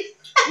pastry?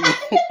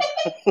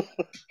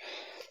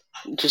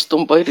 Just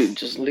don't bite it,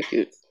 just lick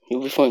it.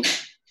 You'll be fine.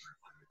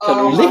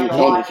 Calories don't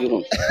count if you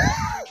don't.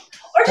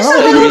 Or just a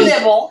little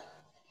nibble.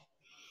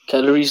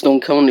 Calories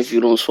don't count if you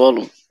don't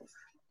swallow.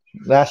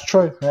 That's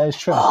true. That is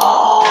true.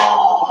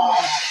 Oh.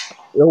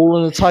 All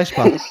in the taste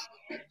buds.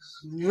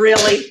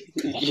 Really?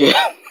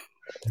 Yeah.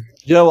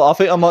 You know what? I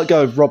think I might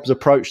go with Rob's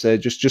approach there.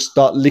 Just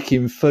start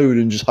licking food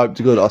and just hope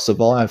to God I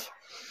survive.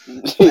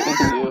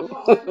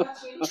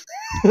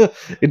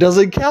 It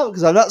doesn't count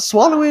because I'm not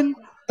swallowing.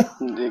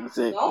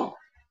 Exactly. No.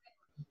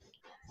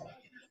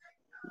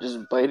 Just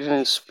bite it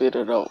and spit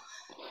it out.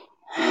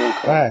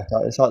 Yeah,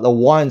 it's like the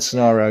wine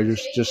scenario.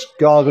 Just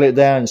gargle it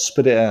down and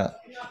spit it out.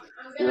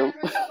 Yep.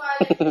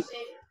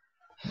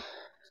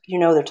 You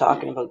know they're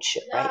talking about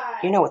shit, right?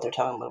 You know what they're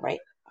talking about, right?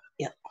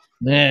 Yep.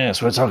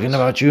 Yes, we're talking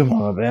about you,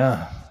 Mama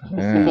Bear.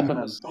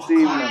 Yeah.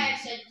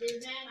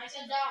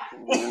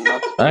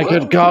 I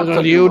could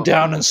gargle you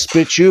down and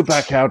spit you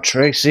back out,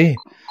 Tracy.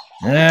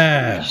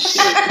 Yes.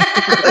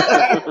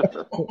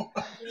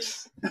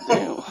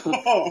 No,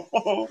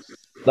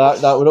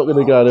 we're not going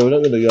to go there. We're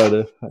not going to go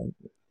there.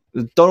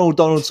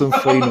 Donaldson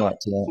free night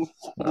tonight.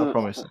 I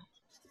promise.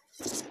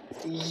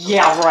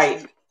 Yeah,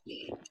 right.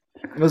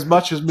 As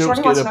much as Milk's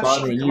getting a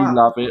boner and you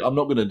love it, I'm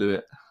not going to do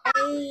it.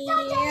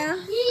 Yeah.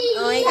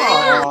 Oh my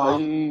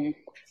God.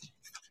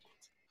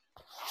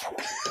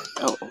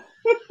 Oh.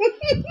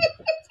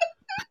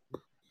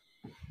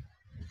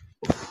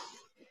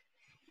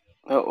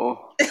 Uh-oh.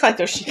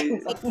 There she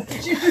goes.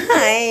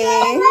 Hi.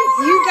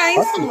 You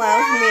guys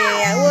love me.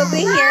 I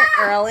wasn't here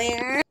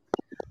earlier.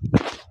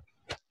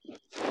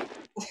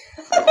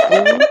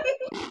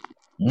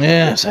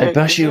 Yes, I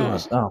bet you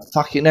was. Oh,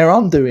 fuck it. Now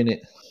I'm doing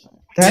it.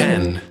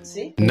 10,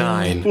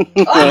 9,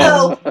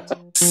 oh,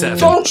 7,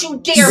 don't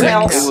you dare,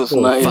 Mel. It was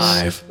nice.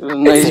 5, it was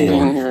nice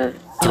being here.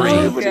 3,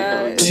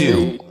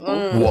 2,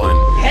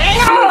 1. Hang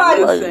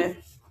on! Listen,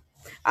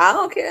 I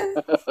don't care.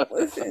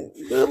 Listen,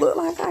 do it look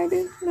like I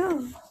didn't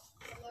know?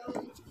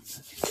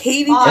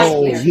 Katie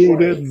you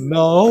didn't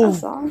know?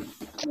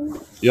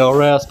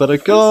 Your ass better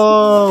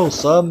go,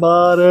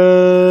 somebody.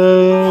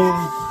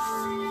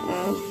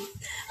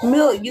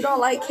 Milk, you don't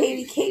like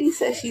Katie. Katie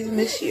says she's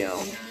missed you.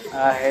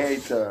 I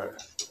hate her.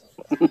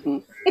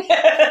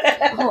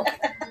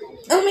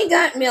 Oh my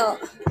God, Milk.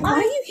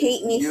 Why do you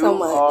hate me so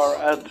much? You are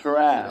a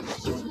tramp.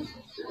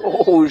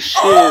 Oh,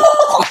 shit.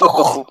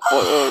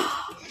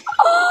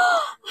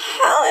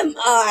 How am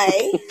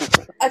I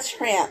a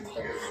tramp?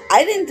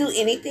 I didn't do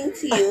anything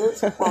to you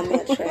to call me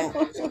a tramp.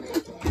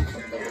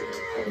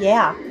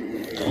 Yeah.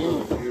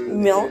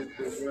 Milk.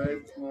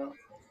 Right now.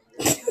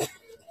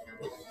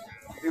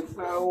 If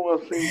I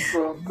was in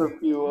front of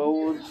you, I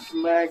would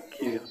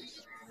smack you.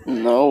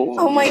 No.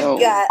 Oh my no.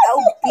 god,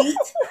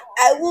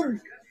 I will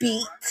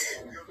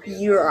beat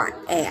your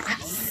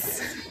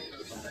ass.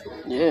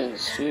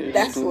 Yes.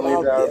 That's do what it. I'll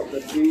Without do.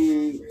 the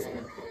being.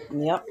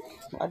 Yep.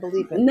 I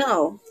believe it.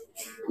 No.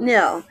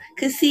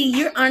 Cause see,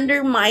 you're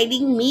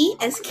undermining me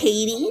as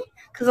Katie.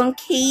 Cause I'm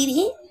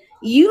Katie.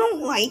 You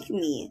don't like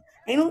me.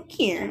 I don't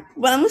care.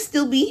 But I'm gonna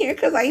still be here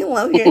because I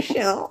love your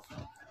show.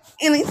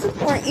 And I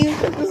support you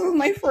because this was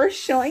my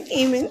first show I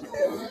came in.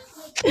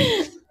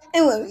 I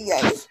love you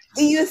guys.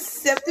 And you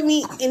accepted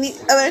me any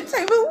other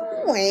type of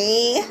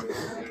way.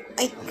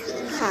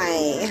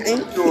 Hi,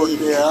 I'm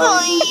Katie. How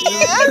did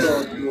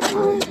you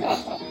start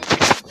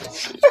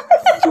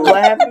your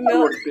What happened,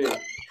 Milk?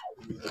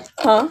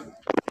 Huh?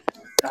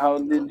 How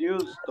did you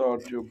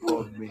start your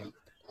Podbean?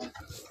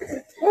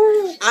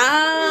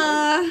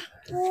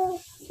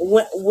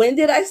 When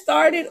did I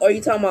start it? Or are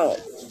you talking about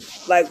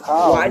like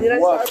why did I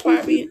What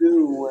start did you Podbean?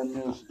 do when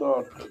you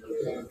started?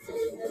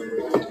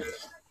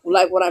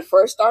 Like when I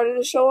first started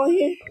the show on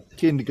here?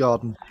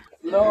 Kindergarten.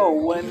 No,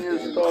 when you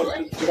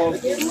started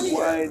Podbean,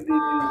 why did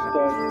you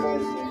start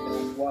Podbean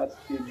and what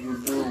did you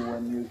do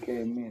when you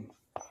came in?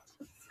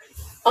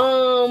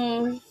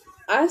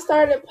 I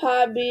started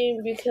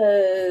Podbean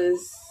because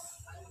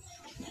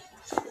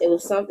it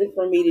was something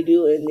for me to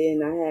do, and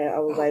then I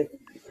was like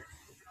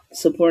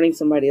supporting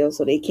somebody else,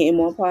 so they came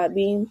on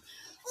Podbean.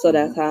 So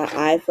that's how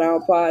I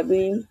found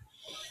Podbean.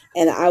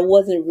 And I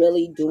wasn't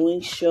really doing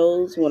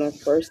shows when I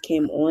first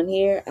came on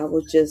here. I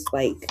was just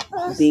like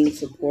being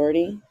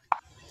supporting.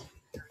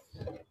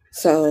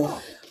 So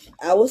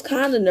I was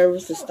kind of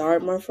nervous to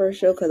start my first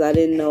show because I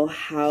didn't know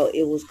how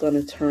it was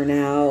gonna turn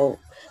out.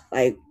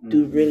 Like,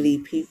 do really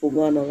people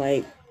gonna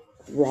like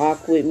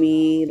rock with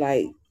me?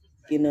 Like,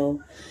 you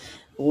know,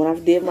 when I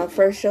did my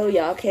first show,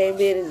 y'all came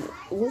in and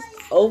it was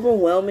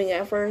overwhelming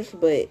at first,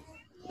 but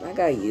I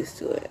got used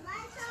to it.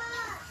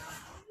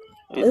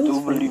 I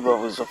do believe I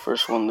was the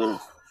first one there.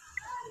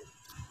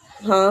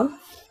 Huh?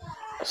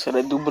 I said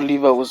I do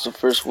believe I was the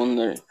first one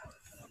there.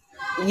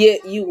 Yeah,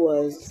 you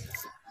was.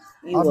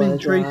 I'm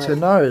intrigued to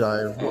know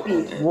though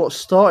what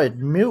started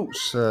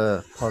Milt's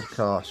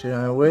podcast. You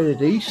know, where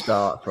did he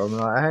start from?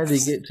 Like, how did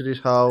he get to this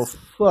whole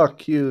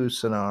 "fuck you"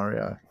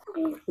 scenario?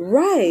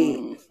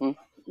 Right,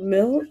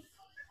 Milt.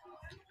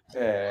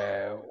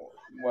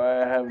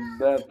 Why I have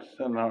that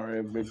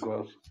scenario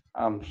because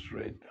I'm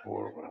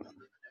straightforward.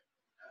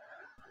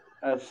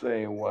 I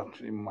say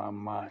what's in my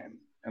mind,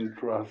 and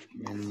trust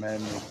me,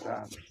 many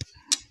times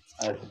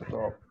I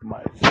stop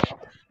myself.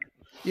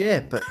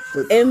 Yeah, but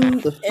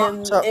the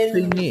fucked up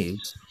thing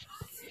is,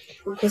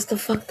 what's the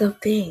fucked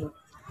up thing?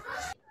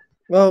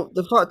 Well,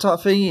 the fucked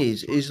up thing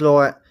is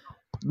like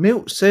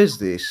Milt says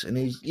this, and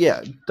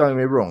don't get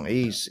me wrong,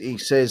 he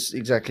says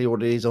exactly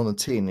what it is on the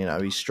tin. You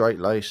know, he's straight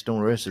laced and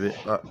all the rest of it,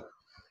 but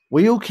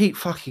we all keep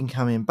fucking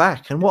coming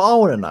back. And what I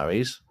want to know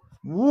is,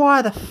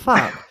 why the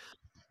fuck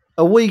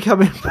are we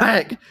coming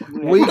back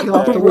week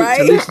after week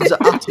to listen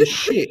to utter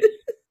shit,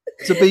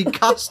 to be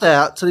cussed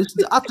out, to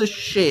listen to utter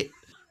shit?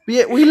 But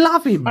yet we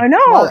love him. I know.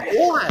 Like,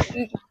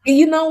 why?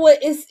 You know what?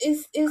 It's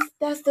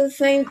that's the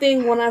same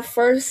thing. When I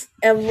first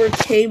ever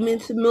came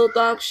into Milk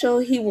Dog Show,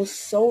 he was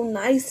so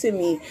nice to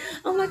me.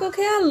 I'm like,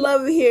 okay, I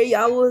love it here.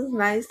 Y'all was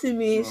nice to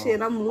me and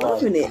shit. I'm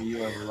loving it.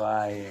 You're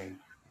lying.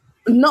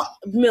 No,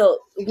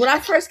 Milk. When I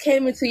first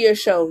came into your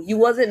show, you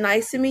wasn't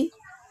nice to me.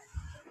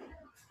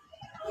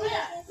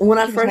 When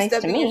I first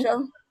stepped in your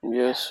show.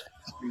 Yes.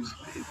 It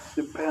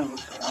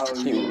depends how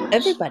you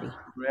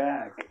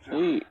react.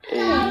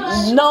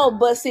 No,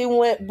 but see,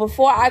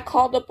 before I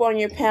called up on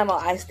your panel,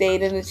 I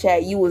stayed in the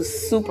chat. You was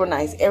super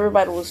nice.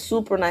 Everybody was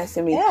super nice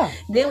to me. Yeah.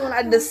 Then when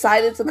I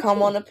decided to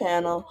come on the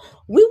panel,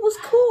 we was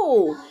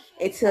cool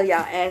until y'all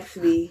asked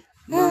me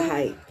my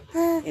height,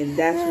 and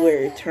that's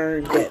where it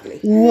turned deadly.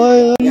 Why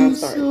are Y'all you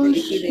started so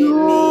thinking at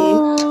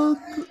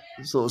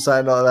me. Sort of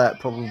saying like that,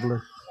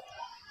 probably.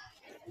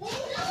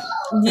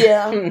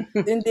 Yeah,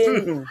 and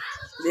then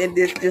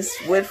it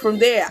just went from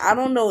there. I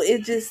don't know.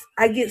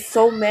 I get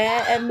so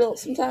mad at Milk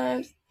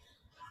sometimes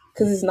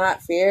because it's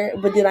not fair.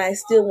 But then I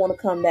still want to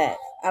come back.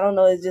 I don't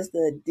know. It's just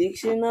the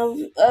addiction of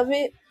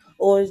it,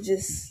 or it's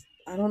just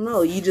I don't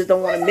know. You just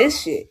don't want to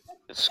miss shit.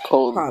 It's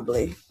called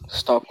probably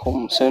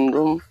Stockholm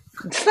Syndrome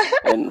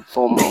and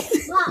FOMO.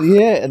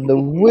 Yeah, and the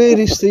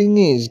weirdest thing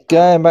is,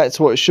 going back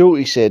to what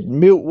Shorty said,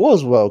 Milt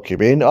was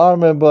welcoming. I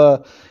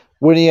remember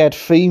when he had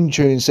theme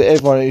tunes that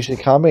everyone used to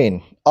come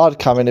in, I'd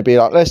come in and be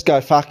like, let's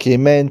go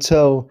fucking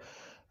mental.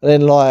 And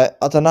then, like,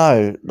 I don't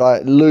know,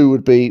 like, Lou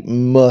would be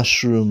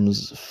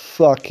mushrooms,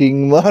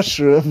 fucking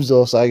mushrooms,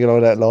 or something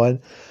along that line.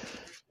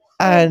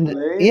 And,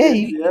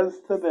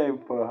 yesterday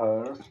for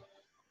her.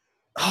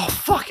 Oh,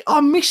 fuck,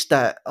 I missed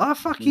that. I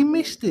fucking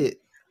missed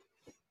it.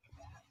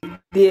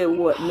 Did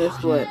what?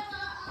 Missed what?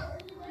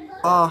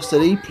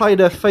 bastard. He played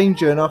her theme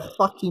tune and I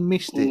fucking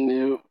missed it.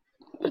 Yeah,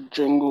 the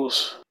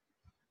jingles.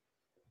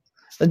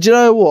 And do you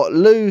know what?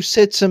 Lou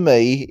said to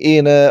me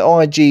in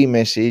an IG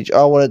message,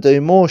 I want to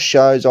do more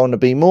shows, I want to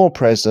be more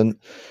present.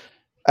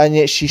 And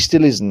yet she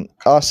still isn't.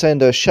 I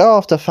send her show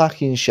after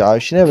fucking show.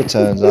 She never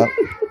turns up.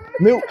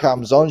 Milk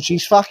comes on.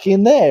 She's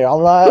fucking there.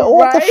 I'm like,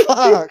 what the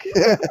fuck?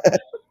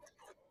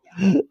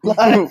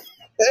 Like,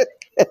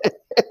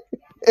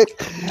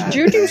 Did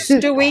you do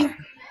Stewie?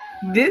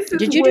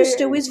 Did you do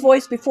Stewie's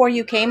voice before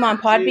you came on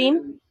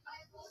Podbean?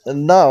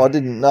 No, I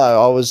didn't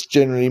know. I was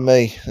generally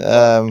me.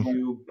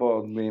 You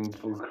Podbean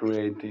for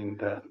creating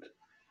that.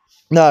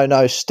 No,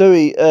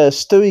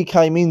 Stewie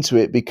came into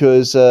it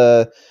because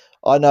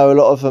I know a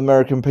lot of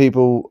American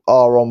people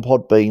are on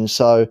Podbean,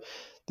 so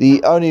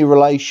the only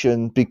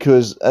relation,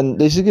 because, and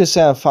this is going to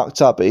sound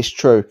fucked up, but it's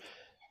true.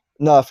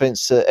 No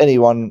offense to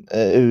anyone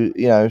who,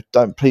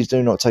 please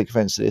do not take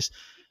offense to this.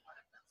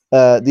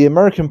 The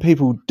American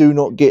people do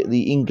not get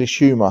the English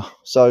humour.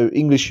 So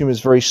English humour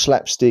is very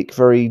slapstick,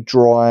 very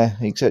dry,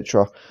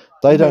 etc.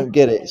 They don't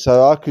get it.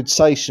 So I could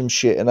say some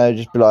shit and they'd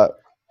just be like,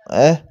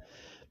 eh?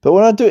 But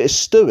when I do it as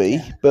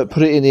Stewie, but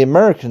put it in the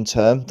American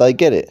term, they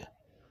get it.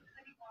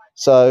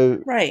 So,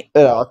 right.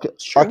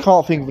 I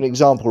can't think of an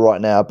example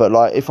right now, but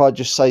like if I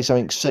just say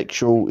something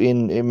sexual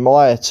in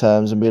my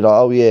terms and be like,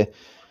 oh yeah,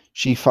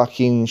 she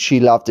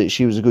loved it,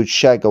 she was a good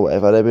shag or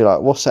whatever, they'd be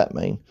like, what's that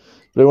mean?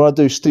 But when I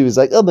do Stewie, it's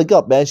like, oh my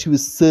god, man, she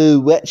was so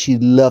wet, she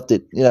loved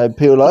it.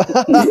 People are like,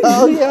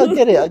 oh yeah,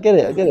 I get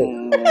it.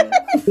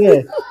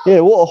 Yeah,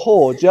 what a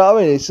whore. Do you know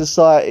what I mean? It's just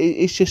like,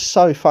 it's just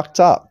so fucked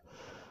up.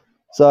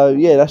 So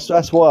yeah,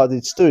 that's why I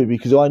did Stewie,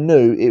 because I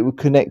knew it would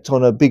connect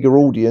on a bigger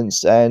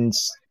audience and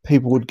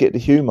people would get the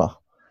humour.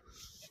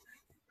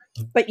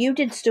 But you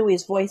did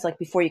Stewie's voice like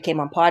before you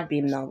came on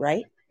Podbean, though,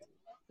 right?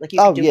 Like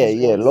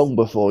long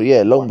before,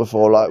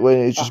 like when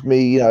it's just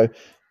me,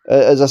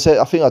 as I said,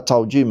 I think I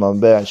told you, Mum,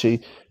 but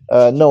actually,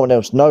 no one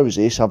else knows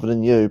this other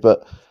than you,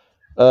 but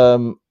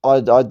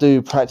I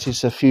do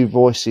practice a few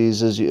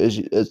voices as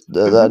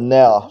that are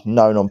now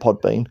known on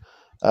Podbean.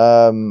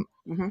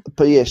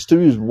 But yeah, Stu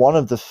was one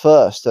of the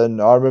first,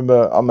 and I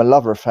remember I'm a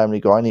lover of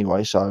Family Guy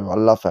anyway, so I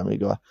love Family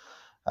Guy.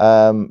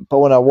 But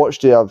when I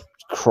watched it, I was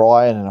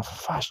crying, and I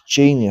thought, that's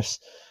genius.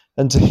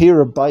 And to hear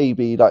a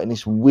baby like in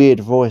this weird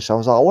voice, I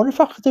was like, I wonder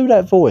if I could do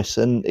that voice.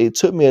 And it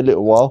took me a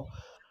little while,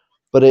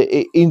 but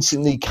it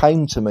instantly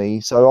came to me.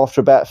 So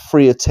after about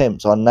 3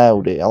 attempts, I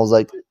nailed it. I was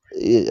like,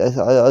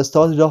 I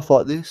started off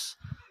like this,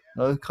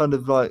 kind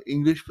of like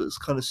English, but it's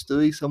kind of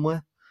Stewie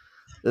somewhere.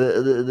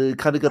 The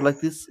kind of got like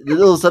this.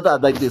 All of a sudden,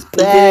 I'm like this.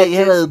 Hey,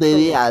 hello,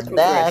 baby, I'm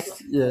back.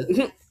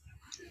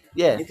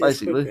 Yeah,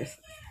 basically.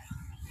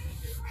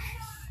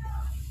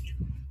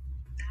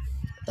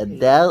 And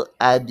now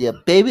I'm your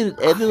baby that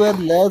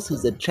everyone loves,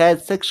 who's a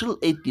transsexual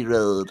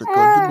 8-year-old.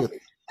 No,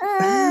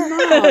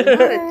 not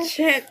a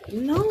chick.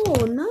 No.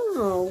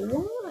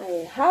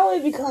 Why? How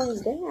it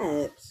becomes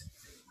that?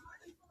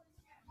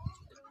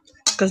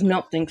 Because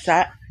Milk thinks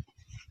that.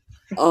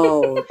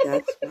 Oh,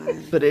 that's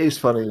fine. But it is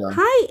funny, though.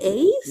 Hi,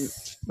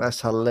 Ace. That's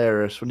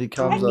hilarious. When he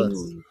comes up,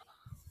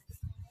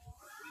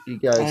 he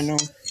goes, I know.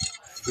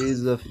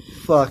 He's a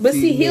fucking. But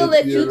see, he'll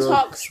let you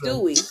talk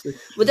Stewie.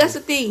 But that's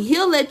the thing.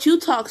 He'll let you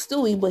talk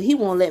Stewie, but he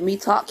won't let me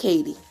talk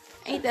Katie.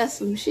 Ain't that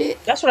some shit?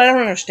 That's what I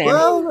don't understand.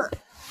 Well,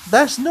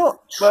 that's not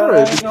true. But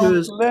I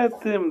because don't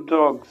let him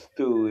talk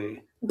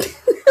Stewie.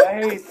 I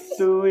hate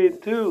Stewie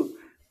too.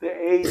 The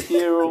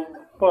 8-year-old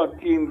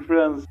fucking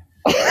trans.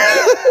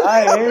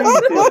 I hate him.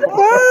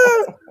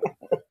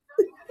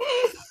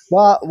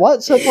 But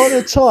once upon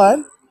a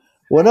time,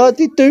 when I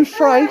did do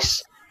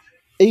Thrace,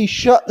 he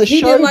shut the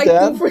show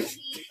down.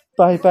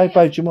 Babe,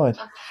 do you mind?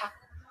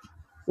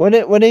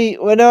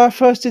 When I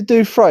first did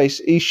do Thrace,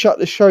 he shut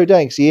the show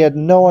down because he had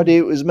no idea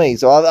it was me.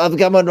 So I've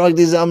come on like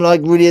this. I'm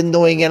like really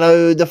annoying.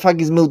 Hello, the fuck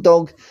is Milk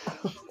Dog?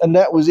 And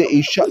that was it.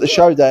 He shut the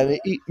show down.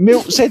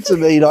 Milk said to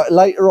me like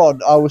later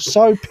on, I was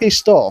so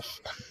pissed off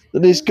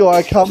that this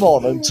guy come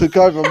on and took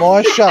over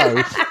my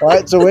show. I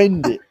had to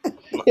end it.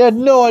 He had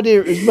no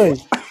idea it was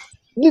me.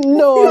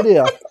 No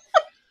idea.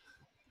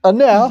 And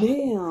now,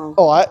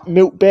 all right,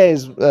 Milk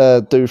Bears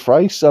do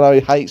Thrace. I know he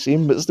hates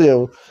him, but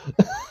still.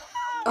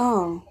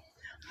 Oh.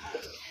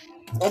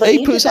 Well,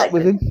 he puts up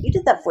with him. You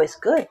did that voice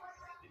good.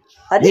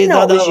 I didn't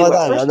know it was you at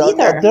first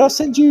either. Did I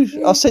send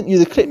you? I sent you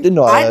the clip, didn't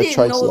I? I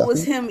didn't know it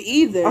was him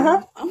either.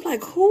 I'm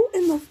like, who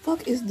in the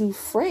fuck is Do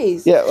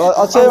Phrase? Yeah,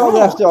 I'll tell you what I'm going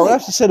to have to do. I'm going to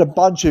have to send a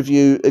bunch of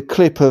you a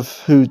clip of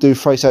who Do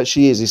Phrase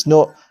actually is. It's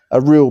not a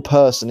real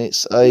person.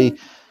 It's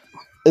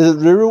the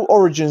real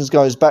origins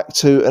goes back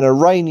to an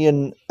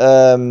Iranian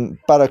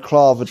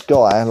balaclavaed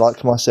guy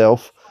like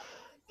myself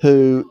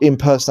who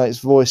impersonates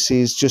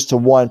voices just to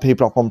wind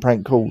people up on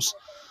prank calls.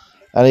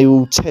 And he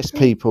will test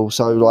people.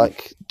 So,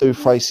 like, do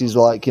phrases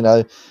like,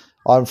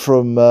 I'm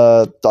from,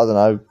 I don't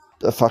know,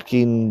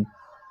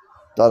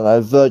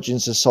 Virgin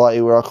Society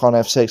where I can't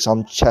have sex.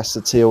 I'm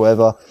chastity or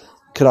whatever.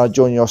 Can I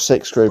join your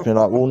sex group? And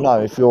like, well,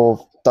 no, if you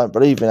don't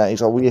believe in that.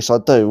 He's like, well, yes, I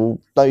do.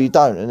 Well, no, you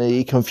don't. And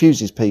he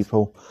confuses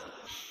people.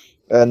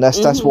 And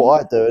that's what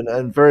I do.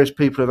 And various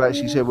people have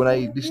actually said when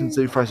they listen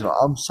to phrases like,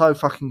 I'm so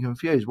fucking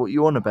confused. What are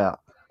you on about?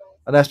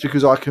 And that's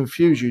because I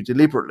confuse you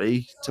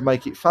deliberately to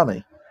make it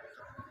funny.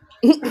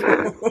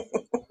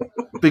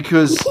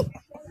 Because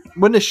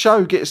when the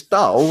show gets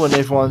dull and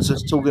everyone's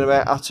just talking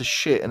about utter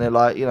shit and they're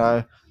like, you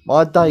know,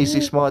 my day's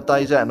this, my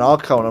day's that, and I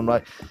come and I'm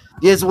like,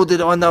 yes, what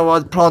did I know?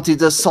 I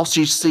planted a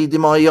sausage seed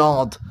in my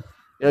yard.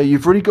 You know,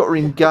 you've really got to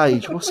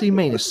engage. What's he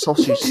mean, a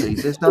sausage seed?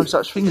 There's no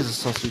such thing as a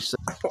sausage seed.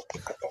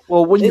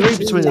 Well, when you read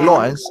between the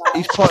lines,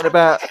 he's planting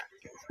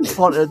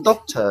a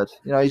dog turd.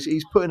 You know,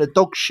 he's putting a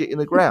dog shit in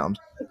the ground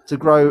to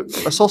grow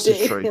a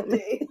sausage tree.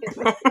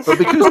 But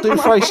because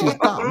Doofface is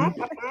dumb,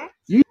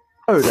 you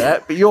know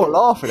that, but you're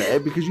laughing at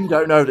it because you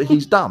don't know that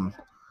he's dumb.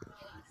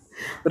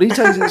 But he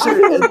takes it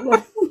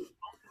seriously.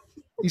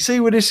 You see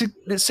where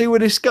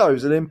this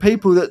goes, and then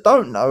people that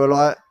don't know are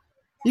like,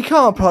 you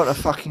can't plant a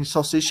fucking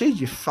sausage seed,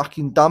 you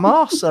fucking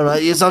dumbass. And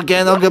like, yes, I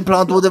can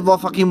plant whatever I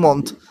fucking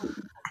want.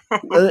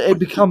 And it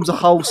becomes a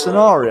whole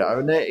scenario,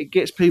 and it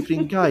gets people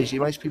engaged. It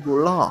makes people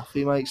laugh.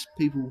 It makes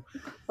people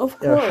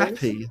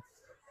happy,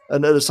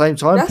 and at the same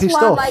time pissed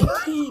off. That's why I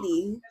like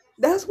Katie.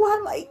 That's why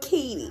I like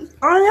Katie.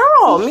 I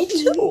know, me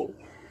too.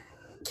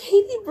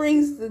 Katie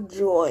brings the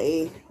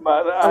joy,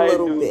 but a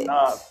little bit.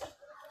 Not.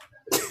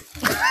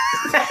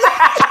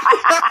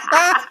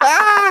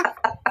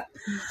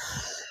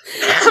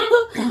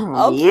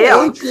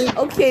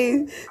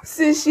 Okay.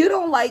 Since you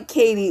don't like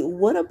Katie,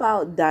 what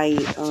about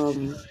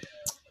Diane?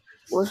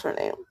 What's her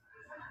name?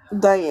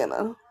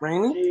 Diana.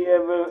 Rainy?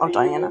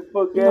 Diana.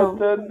 Forget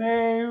the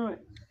name.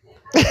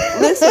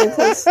 Listen,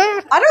 because I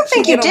don't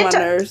think you did.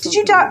 Did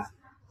you?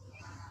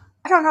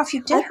 I don't know if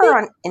you did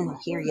her in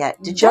here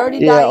yet. Did you?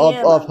 Yeah,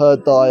 I've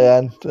heard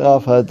Diane. No,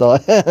 but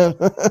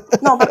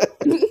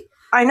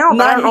I know,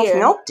 but I don't know if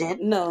Milk did.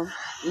 No,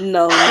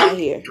 not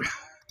here.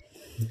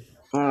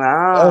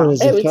 Wow.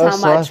 Every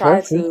time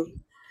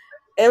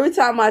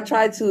I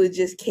try to, it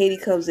just Katie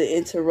comes and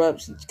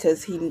interrupts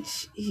because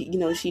she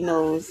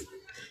knows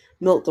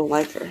Milk don't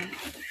like her.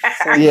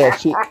 So. Yeah,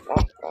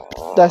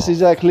 that's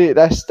exactly it.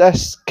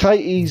 That's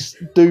Katie's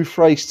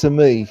Doofface to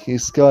me.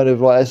 It's kind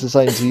of like it's the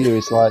same to you.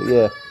 It's like,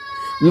 yeah,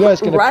 you know,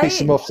 it's going to piss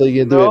him off, so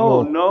you can do it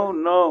more.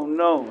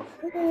 No.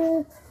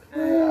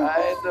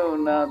 I do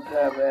not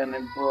have any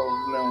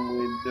problem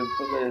with the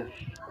flesh,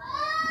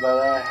 but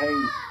I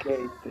hate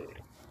Katie.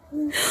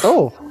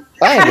 Oh,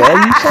 hang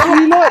on, you say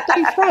you like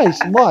Doofface?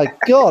 My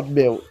God,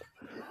 Milt.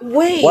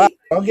 Wait, wow,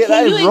 I'll get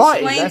can that you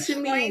right.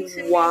 Explain to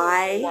me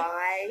why?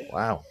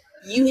 Wow.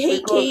 You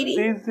hate Katie?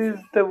 This is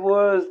the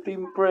worst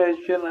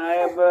impression I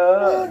ever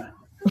heard.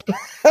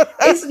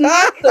 It's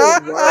not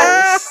the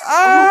worst.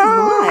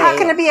 Oh my. How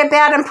can it be a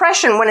bad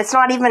impression when it's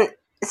not even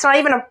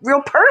a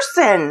real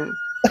person?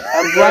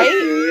 Right? It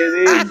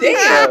is.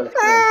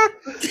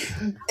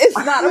 It's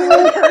not a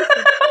real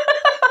person.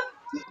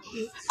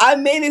 I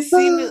made it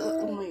seem.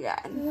 Oh my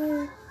God.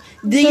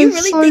 Do you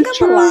really think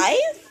I'm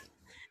alive?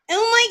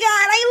 Oh my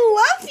God, I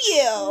love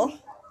you.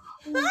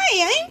 Hi,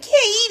 I'm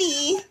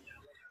Katie.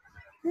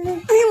 I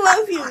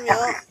love you,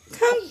 Milk.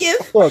 Come give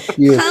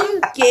me a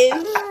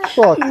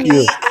hug. Oh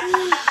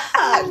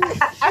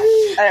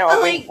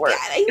my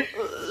God, I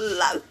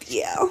love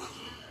you.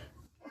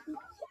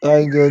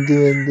 I'm going to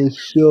end the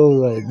show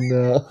right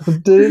now.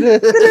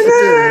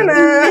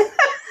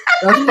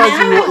 That's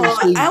basically what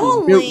you see.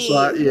 Milk's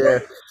like, yeah,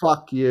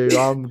 fuck you.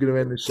 I'm going to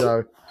end the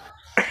show.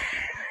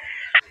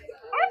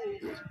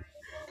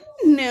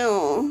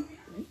 No,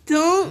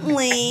 don't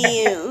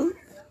leave.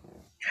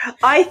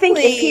 I think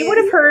if he would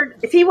have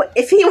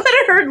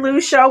heard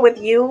Lou's show with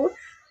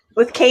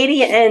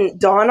Katie and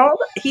Donald,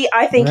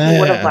 I think he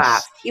would have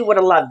laughed. He would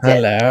have loved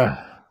it. Hello.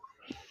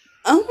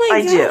 Oh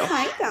my God! Do.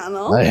 Hi,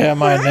 Donald. I hear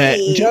my name.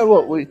 Do you know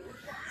what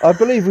I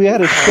believe we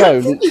had a show.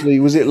 Literally,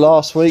 was it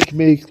last week?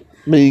 Me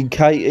and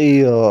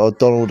Katie, or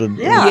Donald and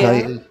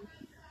Katie.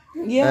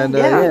 Yeah, and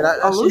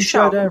that seemed to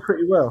go down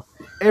pretty well.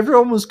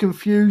 Everyone was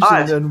confused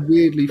and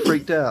weirdly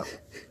freaked out.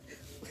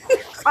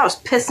 I was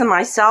pissing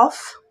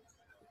myself.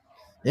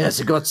 Yes,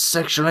 it got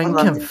sexual and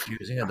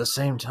confusing at the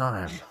same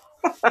time.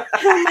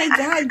 Oh my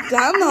God,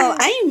 Donald,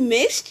 I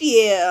missed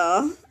you.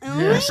 Oh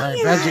yes, I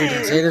bet you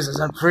can see this as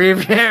a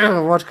preview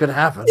of what could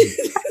happen.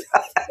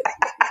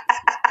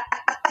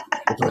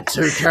 Put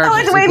two characters I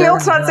like the way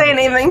Milk's not saying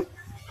anything.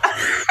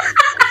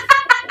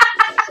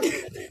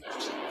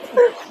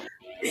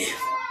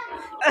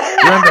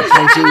 Remember,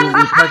 Katie, when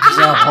we practiced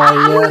our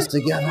high years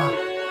together?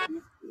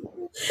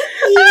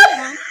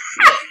 Yeah.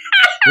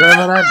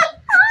 Remember that?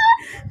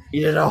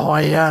 You did a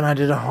high year and I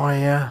did a high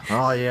year.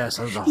 Oh, yes,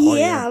 that was a high year.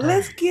 Yeah,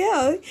 let's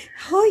go.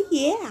 Oh,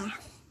 yeah.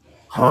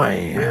 High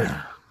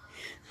year.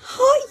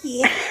 Oh,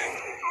 yeah.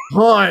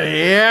 Oh,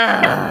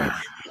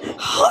 yeah.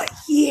 Oh,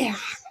 yeah.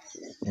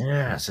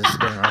 Yes, this is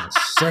getting rather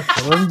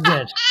sexual, isn't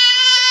it?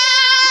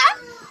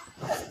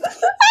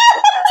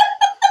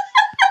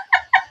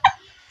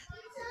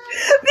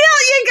 Bill,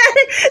 you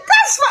gotta.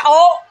 That's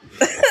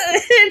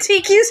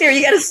TQ's here.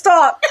 You gotta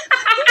stop.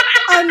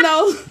 I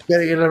know.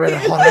 Gotta get a little bit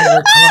hot in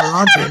the corner,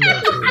 aren't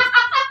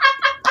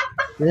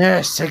you?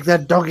 Yes, take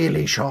that doggy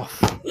leash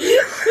off.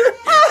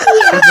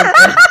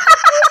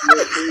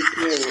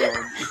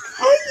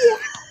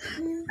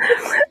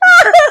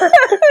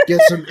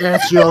 Get some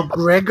Ezio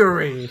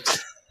Gregory.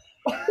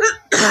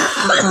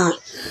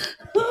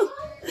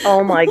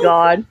 Oh my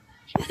god.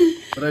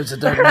 For those that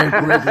don't know,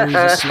 Gregory's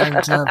a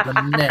slang term for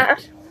neck.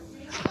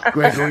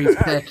 Gregory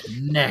Peck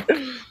neck.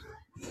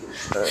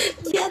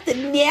 Yeah, the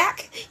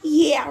neck.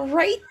 Yeah,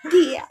 right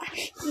there.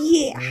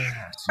 Yeah.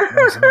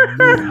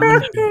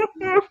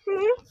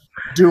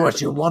 Do what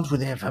you want with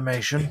the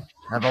information.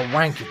 Have a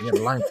wank if you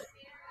like.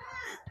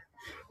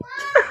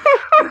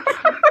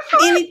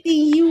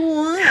 Anything you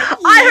want.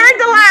 I heard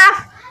the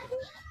laugh.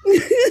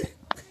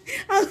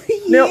 Oh,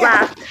 Milt yeah.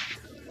 laughed.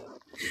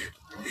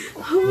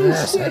 Oh,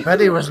 Yes, I bet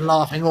he was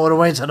laughing all the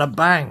way to the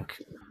bank.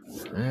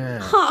 Yeah.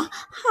 Ha,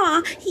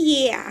 ha,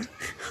 yeah.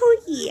 Oh,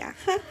 yeah.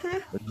 Ha, ha.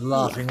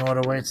 Laughing all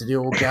the way to the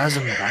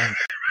orgasm bank.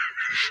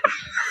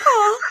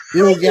 Ha, The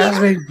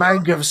orgasmic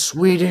bank of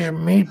Swedish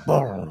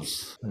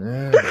meatballs.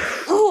 Yeah.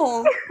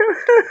 oh.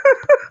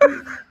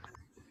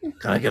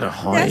 Can I get a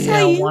high That's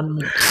how you- one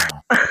meatball?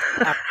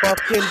 I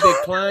fucking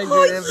declined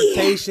your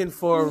invitation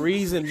for a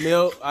reason,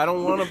 Milt. I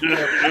don't want to be a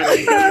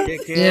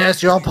dickhead.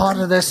 Yes, you're part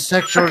of this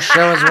sexual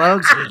show as well,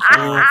 TQ.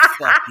 Oh,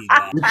 fuck you,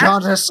 guys. You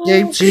can't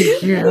escape,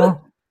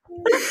 TQ.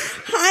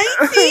 Hi,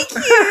 thank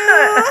you.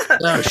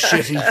 Oh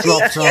shit, he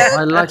dropped off.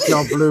 I like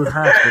your blue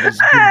hat, but it's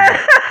blue.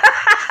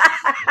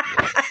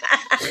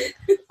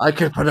 I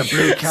could put a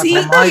blue cap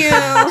on my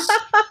pants.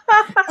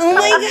 Oh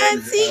my god,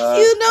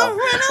 TQ, don't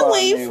run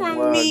away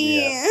from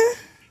me.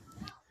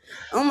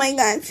 Oh my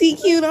god,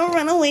 TQ, don't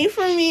run away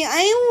from me.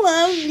 I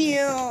love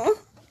you.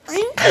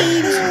 I'm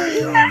Katie.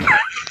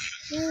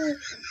 He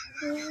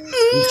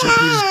took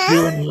his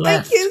cue and My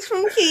left. kiss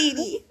from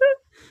Katie.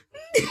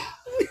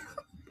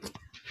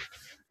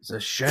 It's a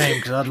shame,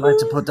 because I'd like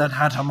to put that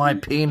hat on my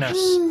penis.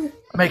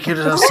 Make it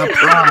a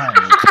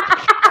surprise.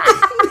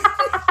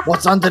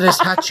 What's under this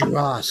hat, you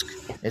ask?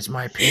 It's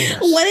my penis.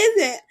 What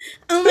is it?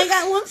 Oh my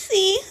god,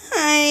 whoopsie.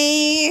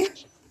 Hi.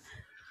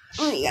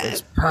 Oh my god.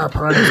 It's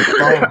purple and it's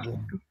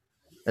bulging.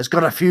 It's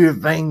got a few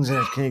veins in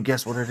it. Can you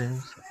guess what it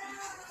is?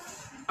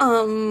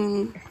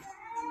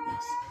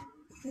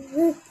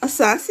 A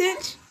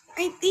sausage?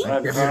 I think.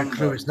 I'll give you a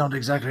clue. It's not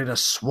exactly the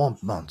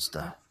swamp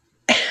monster.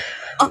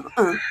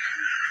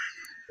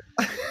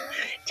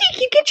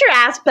 You get your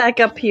ass back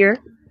up here.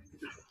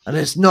 And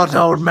it's not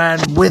Old Man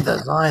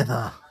Withers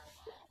either.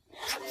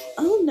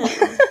 Oh no.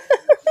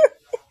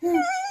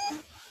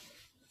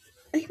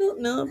 I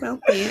don't know about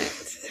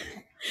that.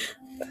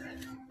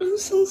 I'm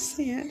so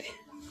sad.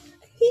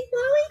 He got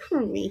away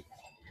from me.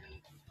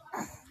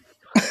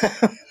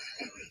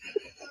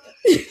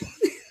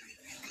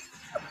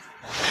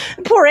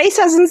 Poor Ace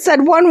hasn't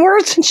said one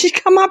word since she's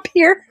come up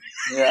here.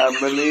 Yeah, I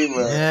believe it.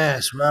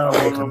 Yes, well,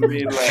 I wanna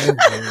be like.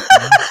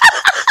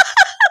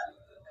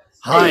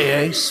 Hi,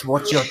 Ace.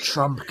 What's your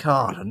trump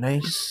card, an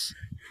ace?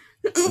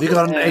 Have you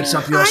got an ace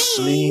up your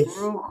sleeve?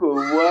 Ruku,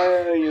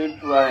 why are you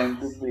trying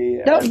to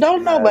be? Don't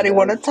nobody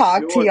want to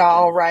talk to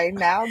y'all right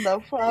now. The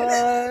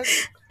fuck?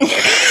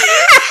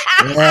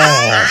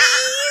 Yes.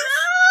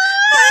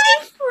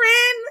 Hi,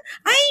 friend.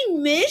 I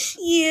miss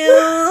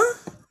you.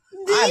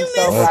 Do I'm you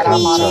so miss glad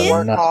I'm on a me?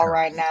 work call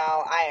right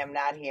now. I am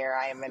not here.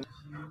 I am in.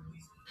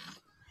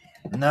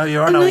 No,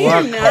 you're on a No, work you're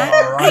call, not.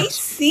 all right? I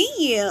see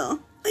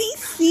you. I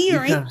see you You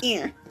right can-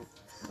 here.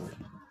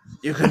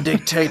 You can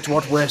dictate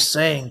what we're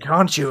saying,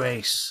 can't you,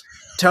 Ace?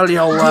 Tell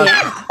your work,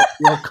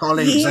 your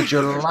colleagues that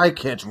you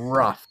like it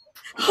rough.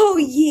 Oh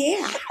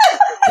yeah.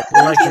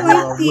 Like you it with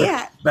a like whip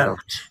that? belt.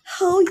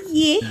 Oh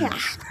yeah.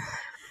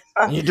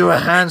 And you do a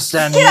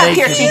handstand Get up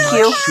naked here, in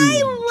TQ. my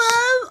shoes.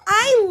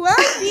 I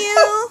love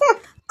you.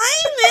 I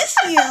miss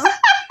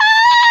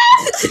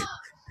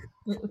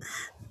you.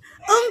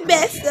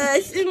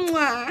 Bestas.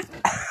 Mwah.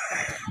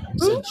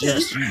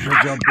 Suggest you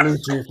put your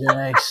Bluetooth in,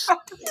 Ace.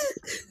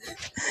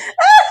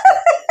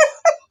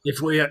 If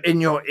we are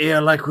in your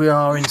ear like we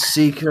are in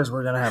Seekers,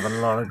 we're going to have a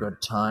lot of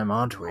good time,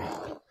 aren't we?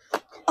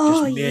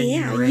 Oh me and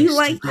yeah. you, You Ace,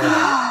 like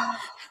together.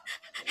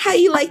 how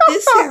you like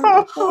this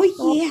sound? Oh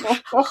yeah. Do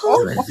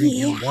Oh anything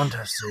yeah. you want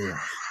us to.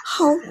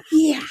 Oh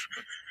yeah.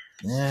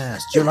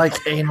 Yes. Do you like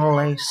anal,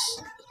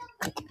 Ace?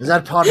 Is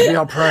that part of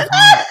your profile?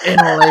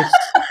 Anal, Ace?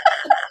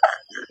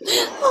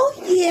 Oh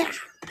yeah.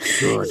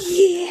 Good.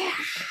 Yeah.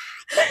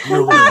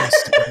 Glue the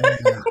rest of it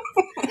in there.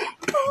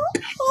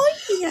 Oh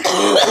yeah.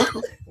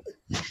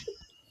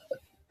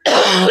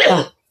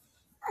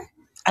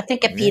 I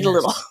think I peed a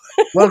little.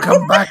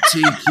 Welcome back,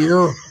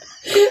 TQ.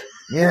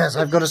 Yes,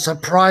 I've got a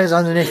surprise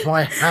underneath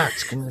my hat.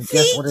 Can you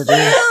guess what it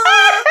is?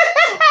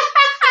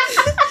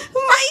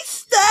 My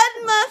stud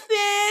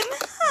muffin.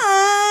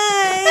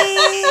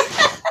 Hi.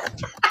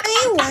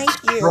 I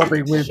like you.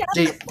 Throbbing with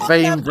deep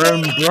vein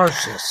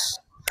thrombosis.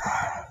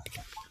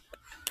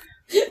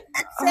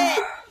 That's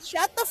it.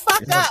 Shut the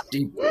fuck up.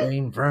 Deep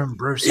vein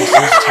thrombosis is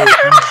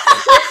taken.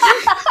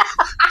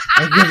 I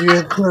give you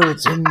a clue,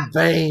 it's in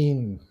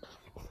vain.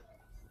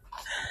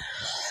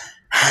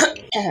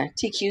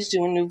 TQ's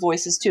doing new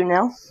voices too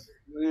now.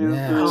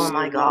 Oh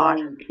my god.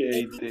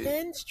 It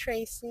depends,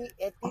 Tracy.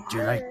 It depends. Do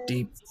you like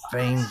deep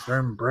vein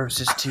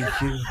thrombosis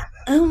TQ?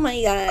 Oh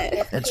my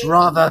god. It's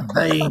rather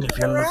vain if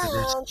you look at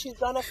it. She's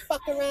gonna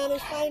fuck around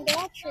and find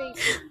out,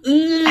 Tracy.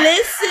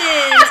 Listen,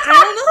 I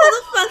don't know who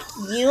the fuck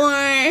you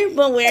are,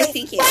 but we're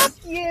TQ. Fuck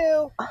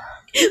you.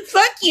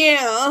 Fuck you.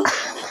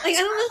 Like,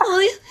 I don't know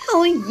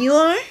who you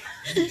are,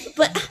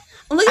 but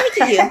I'm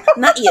looking at you,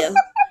 not you.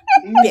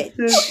 Bitch.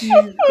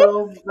 She's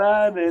so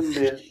bad in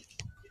this.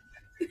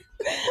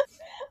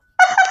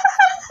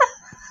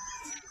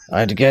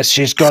 I'd guess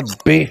she's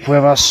got beef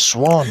with a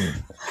swan.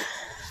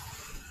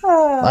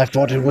 I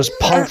thought it was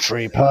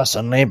poultry,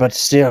 personally, but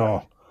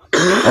still.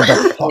 What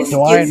the fuck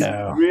do I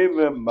know?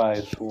 Driven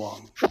by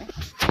swan.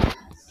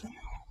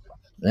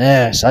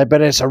 Yes, I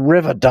bet it's a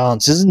river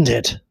dance, isn't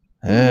it?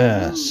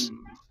 Yes.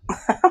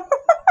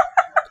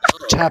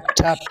 Tap,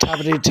 tap,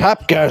 tappity,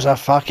 tap goes a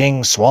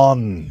fucking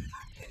swan.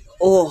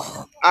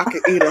 Oh, I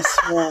could eat a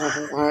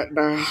swan right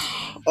now.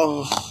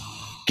 Oh.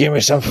 Give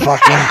me some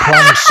fucking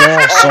plum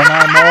sauce and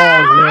I'm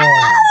all yours.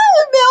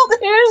 Milt,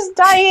 here's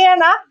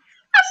Diana.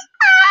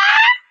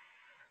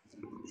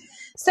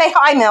 Say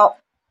hi, Milt.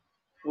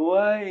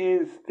 Why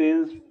is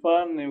this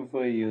funny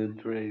for you,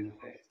 Tracy?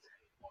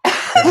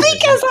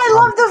 Because I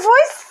love the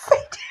voice.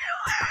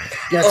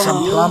 Get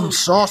some plum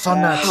sauce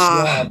on that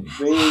swan.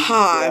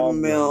 Hi,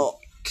 Milt.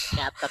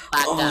 Shut the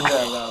fuck up,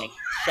 Patrick.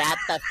 Shut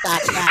the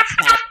fuck up,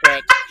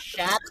 Patrick.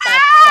 Shut the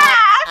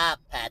fuck up,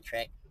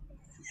 Patrick.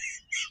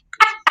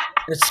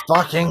 It's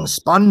fucking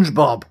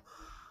SpongeBob.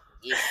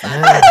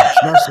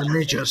 Nice to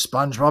meet you,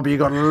 SpongeBob. You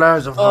got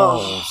loads of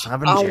holes,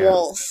 haven't you? I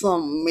want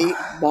some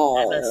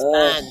meatballs. I'm a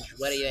sponge.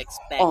 What do you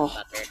expect,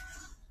 fucker?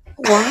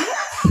 What?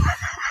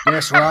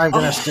 Guess where I'm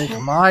gonna stick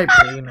my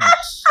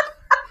peanuts.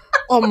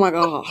 Oh my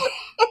god.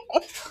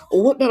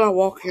 What did I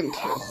walk into?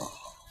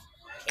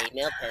 Hey,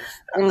 Milton.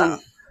 Mm.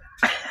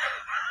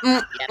 You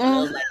have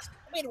those like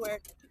Squidward.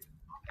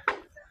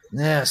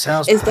 Yes,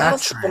 how's Is that a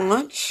Patrick?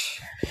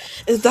 sponge?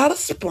 Is that a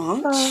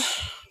sponge?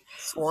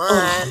 Swan.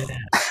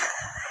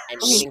 Oh.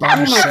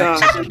 Sponge my sex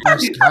god. is the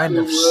best kind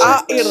of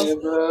I'll sex. eat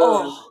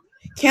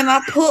can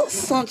I put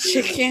some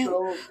chicken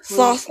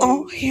sauce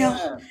on him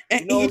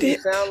and You know eat what you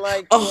it? sound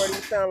like, Shorty?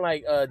 You sound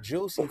like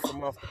Juicy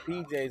from off the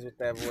PJs with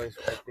that voice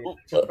right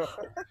there.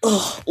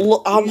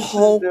 Look, I'm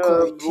hungry,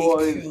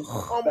 TQ.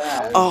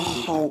 I'm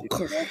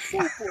hungry.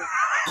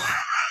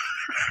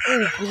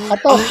 At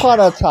this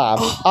point in time,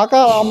 I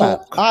gotta admit,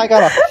 I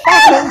got a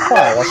fucking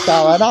clue what's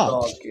going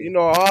on. You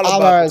know all I've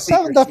about heard the 7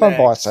 secret different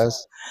snacks.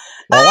 voices.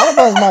 Now, one of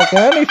them's making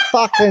any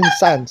fucking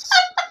sense.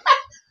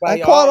 Like,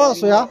 And quite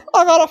honestly, I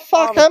got a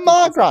fucking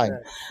migraine.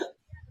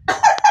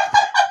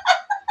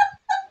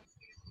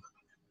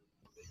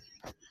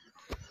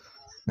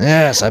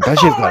 Yes, I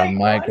bet you've got a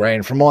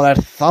migraine from all that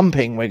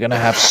thumping we're gonna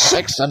have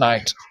sex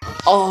tonight.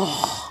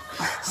 Oh,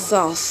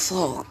 sounds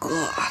so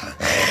good.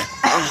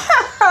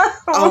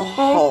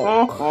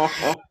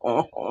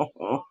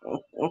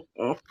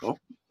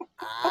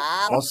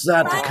 What's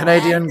that? The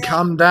Canadian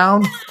come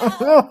down?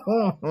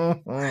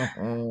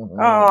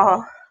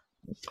 Oh.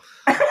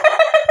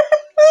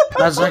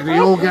 That's like the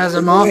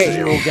orgasm after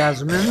the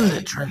orgasm, isn't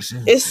it, Tracy?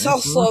 It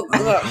sounds so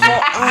good.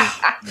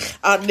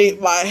 I need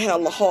my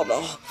hell. Hold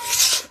on.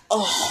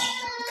 Oh,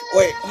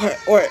 wait.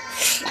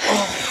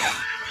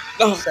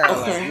 Oh, Sound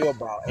okay. like you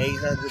about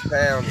 800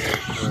 pounds.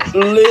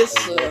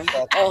 Listen,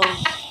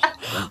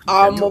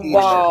 I'm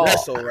about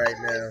wrestle right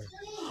now.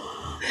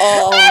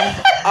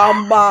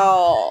 I'm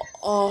about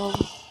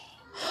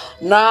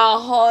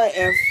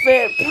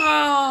 950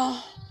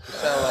 pounds.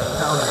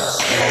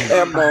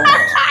 Sound like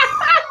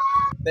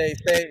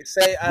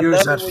Say, I Use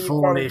love that it when you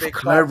full call me leaf Big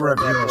clover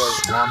Papa of in that yours,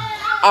 voice. Swan.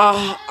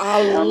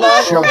 I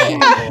love it.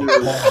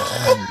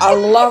 I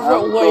love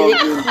it when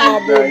you call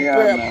me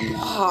Big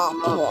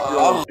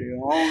Papa. The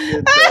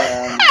only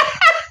time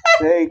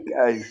take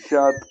a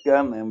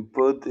shotgun and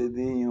put it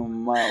in your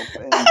mouth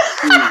and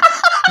shoot.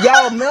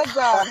 Yo, Milk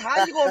Dog,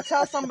 how you gonna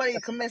tell somebody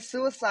to commit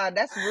suicide?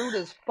 That's rude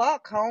as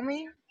fuck,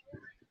 homie.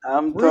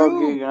 I'm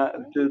talking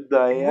to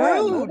Diana.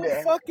 Who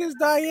the fuck is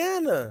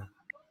Diana?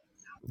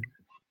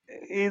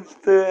 It's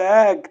the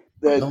act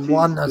that The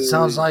one that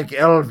sounds like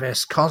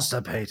Elvis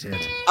constipated.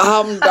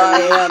 I'm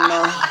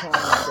Diana.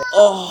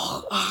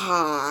 Oh,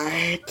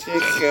 hi,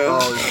 Tika.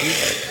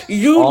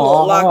 You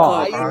look like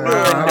How you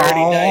doing,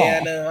 Dirty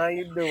Diana? How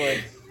you doing?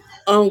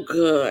 I'm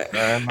good.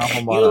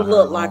 You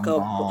look like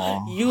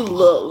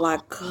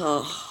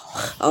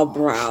a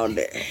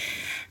brownie.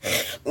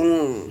 Yes,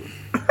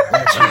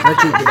 I bet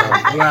you get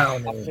a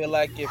brownie. I feel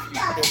like if you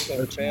tripped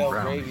and fell,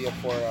 gravy will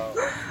pour out.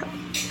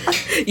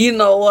 You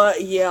know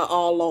what? Yeah,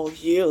 all on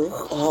you.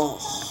 Oh,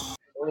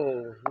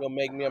 you gonna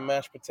make me a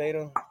mashed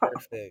potato?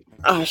 Perfect.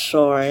 I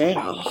sure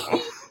am.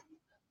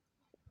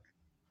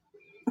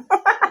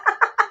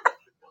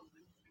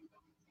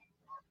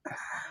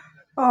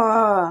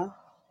 I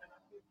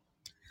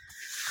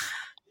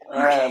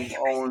have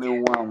only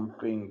one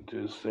thing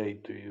to say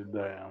to you,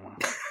 Diana.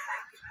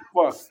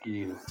 Fuck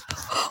you.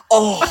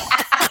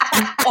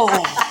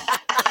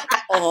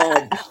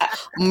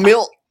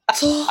 Milk.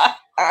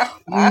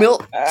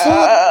 milk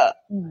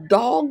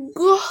dog,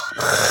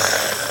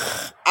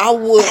 I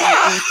wouldn't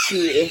eat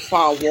you if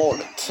I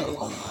wanted to.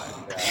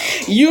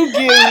 You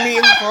give me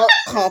heart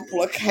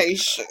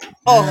complication.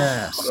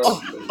 Yes.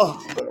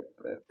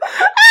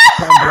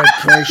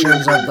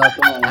 Complications of the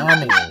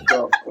canny.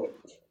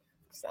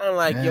 Sound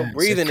like your Yes,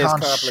 breathing it is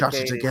can't shut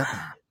it complicated. together.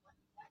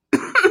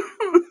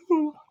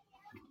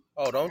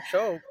 Oh, don't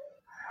choke.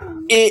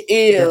 It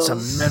Get is.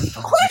 some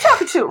menthol. Who are you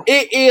talking to?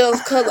 It is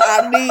because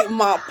I need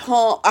my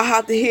palm. I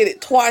have to hit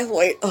it twice.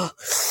 Wait.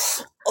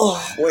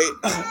 Wait.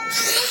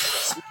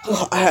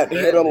 I had to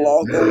hit a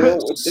longer one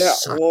with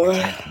that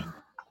one.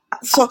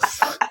 So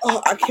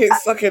I can't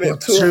suck it in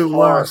Got too two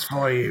hard. words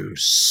for you.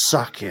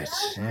 Suck it.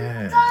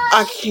 Yeah.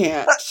 I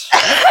can't.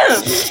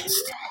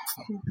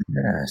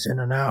 Yes, in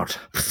and out.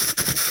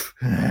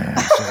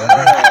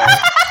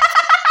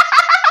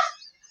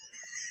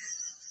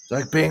 It's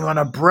like being on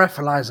a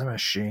breathalyzer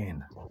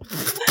machine.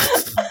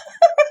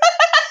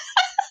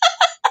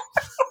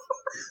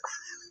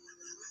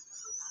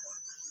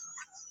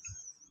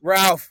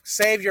 Ralph,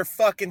 save your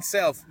fucking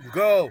self.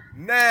 Go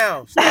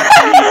now.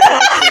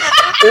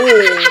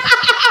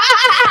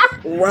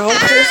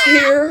 Ralph is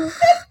here.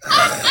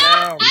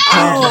 Now. You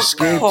can't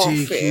escape,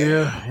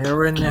 TQ.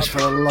 You're in this for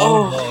the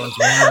long haul as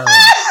well.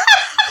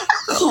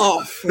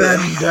 Coffee.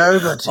 Bend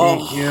over,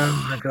 TQ.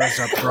 I got a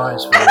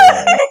surprise for you.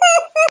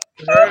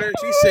 You heard her?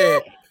 She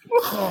said,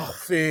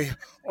 coffee.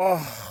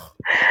 Oh.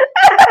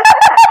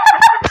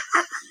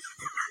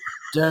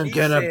 Don't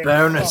get a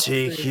boner,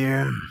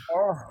 TQ.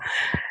 Oh.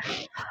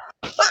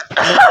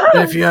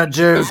 If you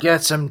do,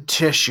 get some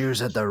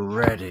tissues at the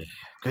ready,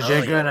 because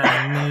you're gonna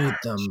need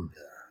them.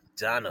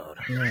 Donald.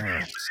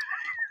 Yes.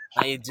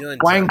 How you doing,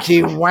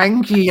 Wanky,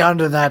 wanky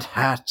under that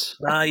hat.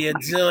 How you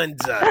doing,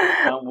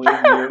 Donald?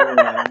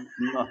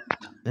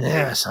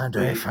 Yes, I'm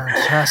doing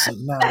fantastic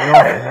now.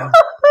 You're here.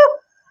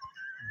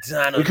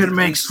 Donald, We could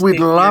make sweet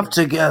love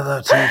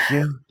together,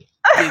 TQ.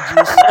 Did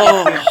you stick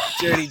your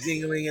dirty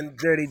dingling and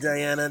dirty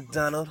Diana,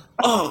 Donald?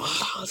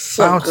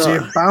 So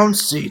bouncy,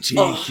 bouncy,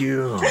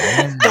 TQ.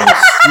 Yes.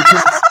 You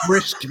can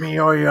frisk me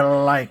all you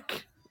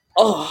like.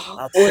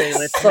 I'll say,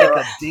 let's make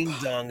a ding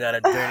dong out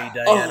of dirty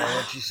Diana.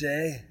 What you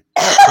say?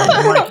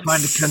 You might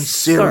find a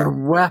concealed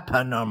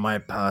weapon on my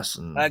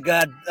person. I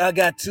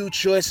got two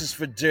choices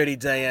for dirty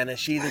Diana.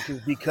 She either can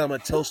become a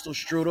toaster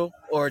strudel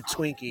or a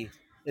Twinkie.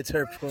 It's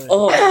her point.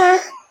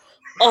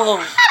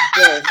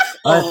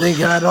 I think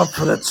I'd opt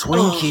for the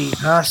Twinkie,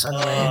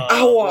 personally.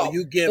 Well,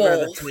 you give her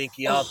the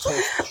Twinkie. I'll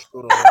toast the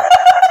strudel.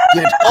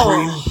 Get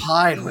cream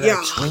pied with a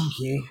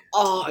Twinkie.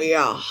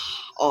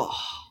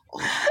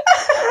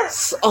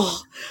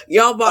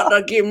 Y'all about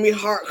to give me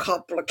heart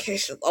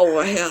complications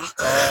over here.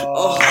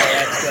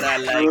 That's what I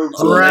like.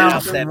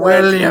 Ralph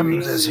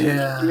Williams is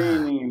here.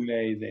 Cleaning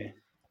lady.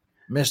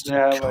 Mr.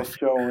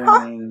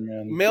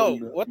 Mill,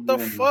 what the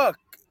fuck?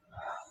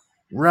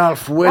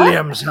 Ralph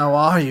Williams, how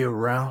are you,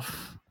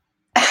 Ralph?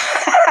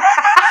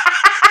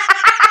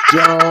 Do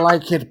you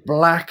like it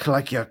black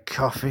like your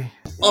coffee?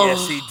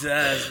 Yes, he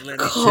does. Let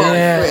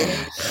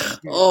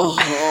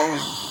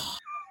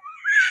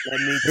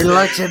me He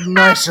likes it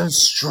nice and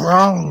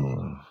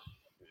strong.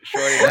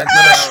 Shorty, Put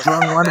a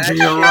strong one to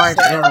your right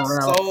here, Ralph.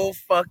 Ralph. So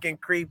fucking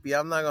creepy.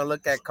 I'm not gonna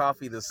look at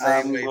coffee the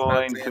same way.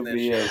 I'm going to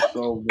be a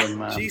sober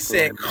man. She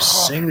said,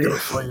 Single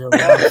for you,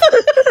 Ralph.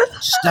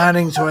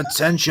 Standing to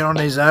attention on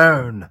his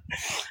own.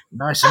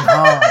 Nice and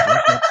hard,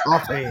 like a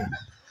coffee.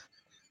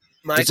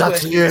 It's up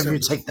to you if you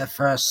take the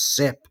first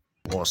sip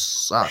or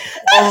suck.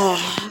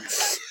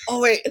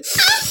 Wait.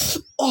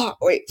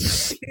 He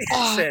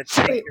said,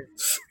 take your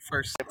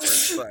first sip or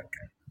suck.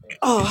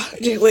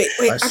 Wait.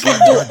 I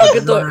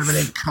can do have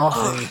any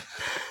coffee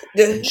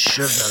and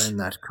sugar in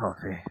that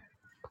coffee.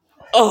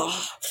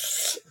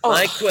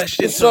 My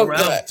question to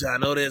Ralph,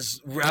 Donald, is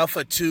Ralph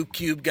a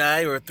 2-cube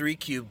guy or a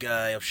 3-cube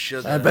guy of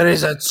sugar? I bet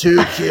he's a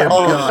 2-cube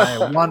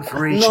guy, one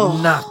for each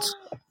nut.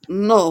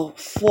 No,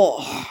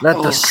 4.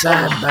 Let the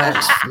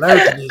sandbags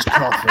float in his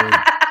coffee.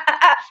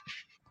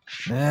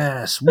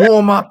 Yes,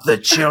 warm up the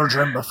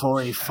children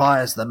before he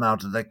fires them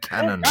out of the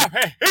cannon.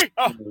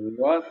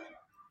 What?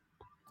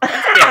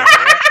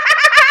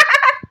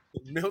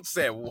 Milt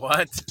said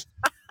what?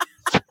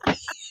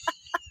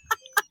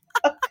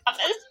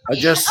 I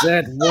just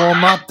said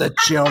warm up the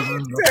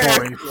children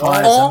before he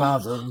fires them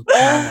out of the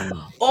cannon.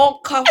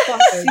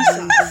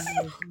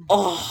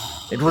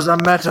 It was a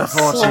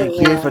metaphor,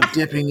 TQ, for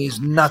dipping his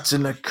nuts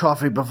in the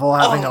coffee before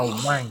having a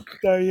wank.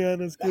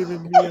 Diana's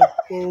giving me a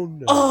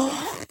phone.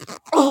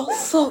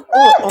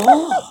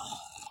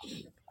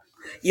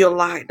 You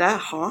like that,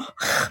 huh?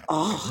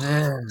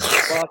 Yes.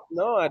 Fuck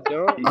no, I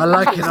don't. I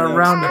like it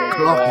around the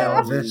clock,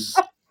 Elvis.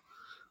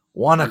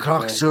 1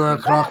 o'clock, 2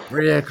 o'clock,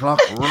 3 o'clock,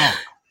 rock.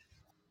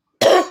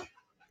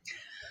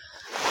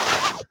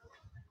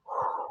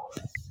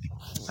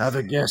 Have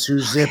a guess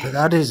whose zipper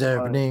that is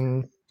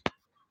opening,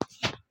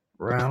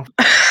 Ralph.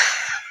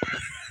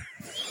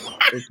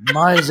 It's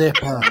my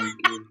zipper.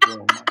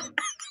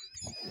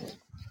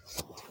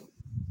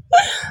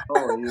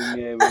 Oh, you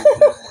gave it.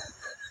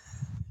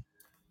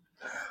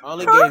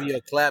 only gave you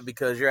a clap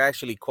because you're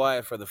actually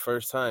quiet for the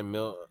first time,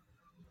 Milt.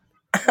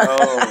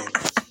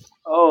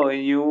 Oh,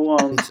 you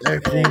want It's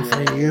opening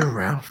for you,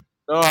 Ralph.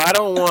 No, I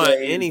don't want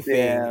say anything.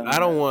 then I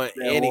don't want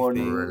the anything.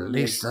 only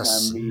Release the English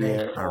can be snake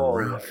here for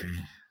always. Ralphie.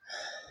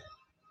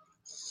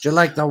 Do you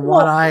like the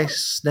one-eye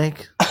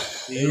snake?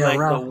 Do you like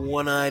the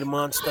one-eyed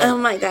monster? Oh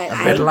my god, A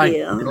I bit like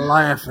do.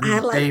 Goliath and I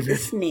like David. the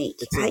snake.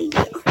 I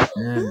do.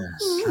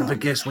 Yes. Have a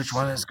guess which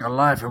one is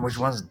Goliath and which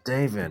one's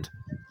David.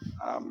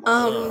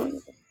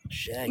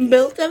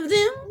 Both of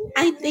them?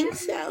 I think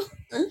so.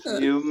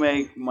 You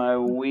make my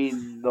weed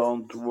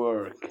don't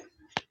work.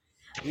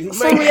 You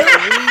For real?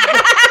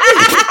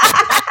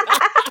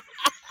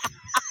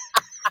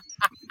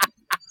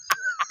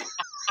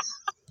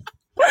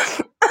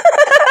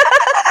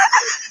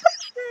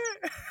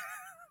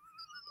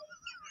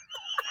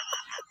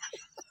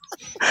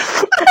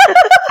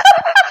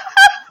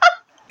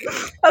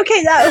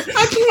 Okay, now I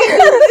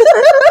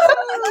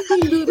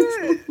can't do this.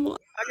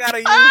 I gotta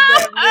use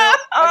that, Milt.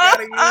 I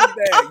gotta use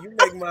that. You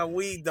make my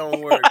weed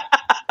don't work.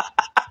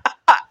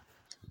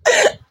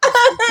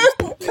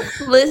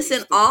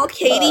 Listen, all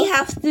Katie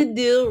has to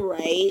do,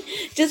 right?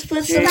 Just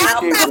put some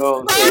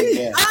alcohol.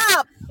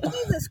 Up!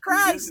 Jesus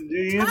Christ!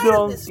 You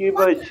don't give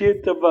a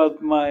shit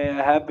about my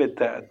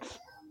habitats.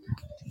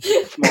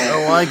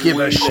 Oh, I give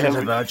a shit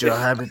about your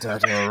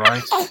habitat,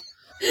 alright?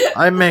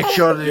 I make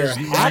sure that it's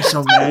nice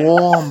and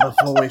warm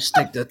before we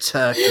stick the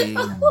turkey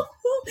in.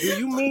 Do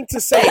you mean to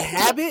say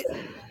habit?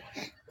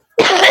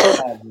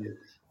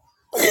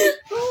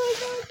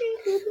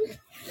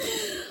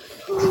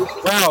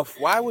 Ralph,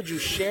 why would you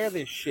share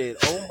this shit?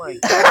 Oh my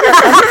god.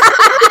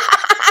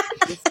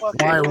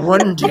 Why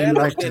wouldn't he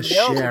like to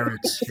share it?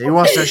 He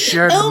wants to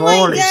share it with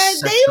all his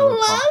They sexual love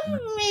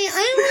partners. me.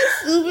 I'm a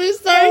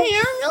superstar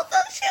here.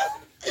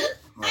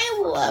 I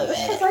love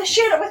it. I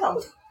shared it with them.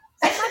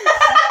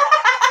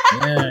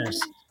 Yes.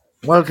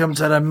 Welcome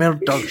to the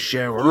Milk Dog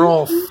Show. We're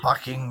all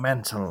fucking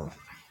mental.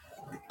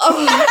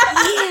 Oh,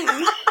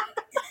 yeah.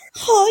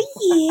 Oh,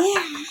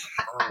 yeah.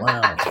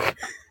 Well,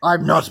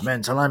 I'm not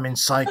mental. I'm in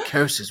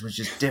psychosis, which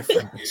is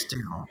different, but still.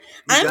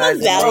 I'm a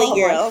valley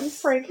girl.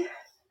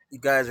 You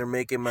guys are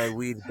making my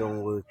weed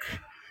don't work.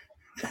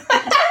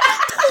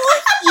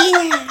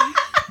 Yeah.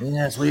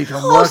 Yes, well, you can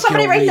Oh, work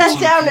somebody your write that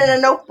weed down in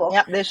a notebook.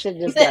 Yep, this shit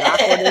just got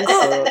awkward as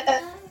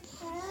fuck.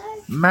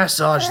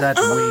 Massage that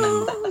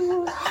weed.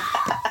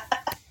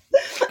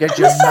 Get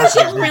your knuckles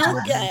into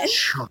it and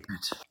chop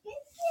it.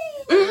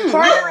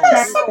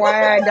 That's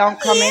why I don't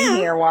come in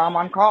here while I'm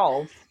on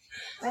calls.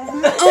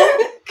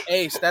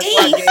 Ace, that's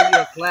why I gave you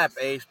a clap,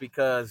 Ace,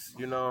 because,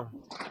 you know,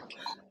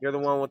 you're the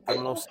one with the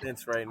most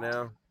sense right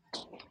now.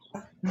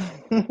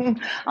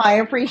 I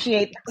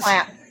appreciate the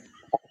clap.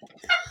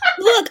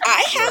 Look,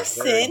 I have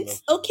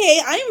sense.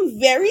 Okay, I'm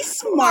very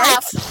smart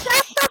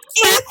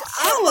and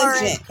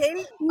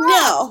intelligent.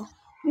 No.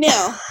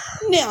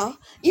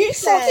 You're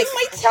insulting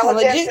my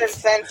Intelligence and intelligence.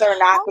 sense are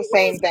not the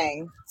same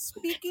thing.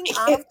 Speaking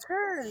out of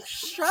turn.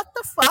 Shut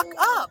the fuck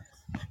up.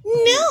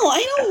 No,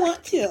 I don't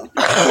want to.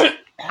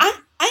 I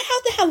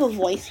have to have a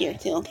voice here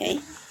too, okay?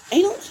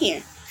 I don't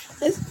care.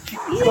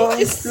 You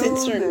just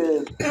censor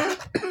me.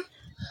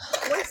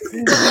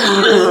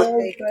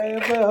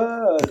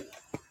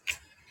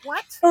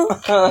 What?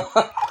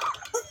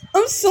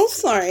 I'm so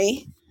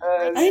sorry.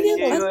 I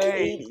didn't like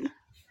Katie.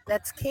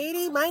 That's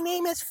Katie. My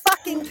name is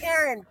fucking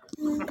Ķaren.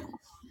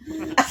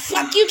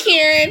 Fuck you,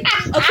 Ķaren.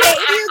 Okay,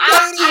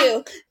 fuck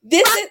you.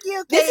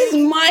 This is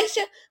my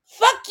show.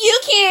 Fuck you,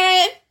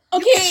 Ķaren.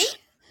 Okay.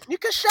 You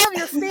can shove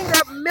your finger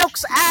up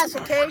Milk's ass,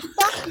 okay?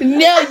 Fuck you.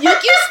 No, you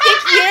can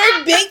stick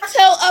your big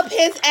toe up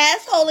his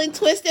asshole and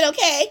twist it,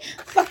 okay?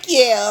 Fuck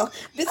you.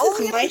 This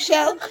is my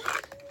show.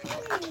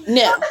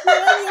 No.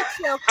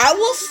 I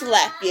will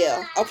slap you,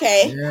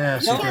 okay?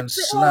 Yes, Don't you can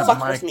slap fuck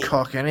my with me.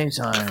 cock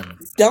anytime.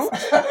 Don't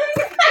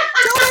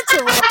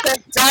interrupt them,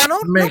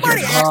 Donald. Make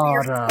Nobody it asked me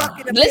your harder.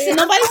 fucking Listen, opinion.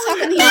 nobody's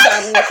talking to you,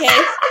 Donald,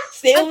 okay?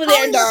 Stay over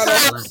there,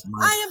 Donald.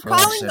 I am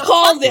calling the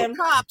Call fucking them.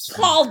 cops.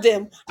 Call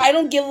them. I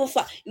don't give a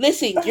fuck.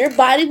 Listen, your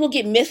body will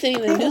get missing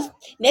in the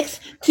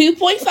next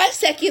 2.5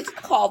 seconds.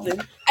 Call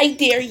them. I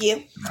dare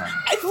you.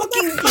 I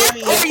fucking dare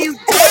you. Are you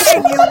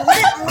daring, you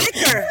lit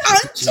liquor?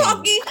 I'm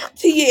talking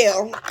to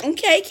you.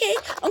 Okay, Kate?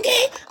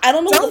 Okay? I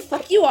don't know who the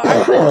fuck you are,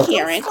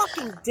 Ķaren. Don't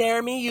fucking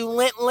dare me, you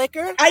lit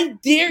liquor. I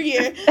dare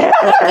you.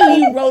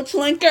 You roach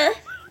linker.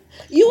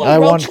 You a I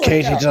roach want linker.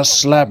 Katie to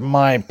slap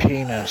my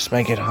penis.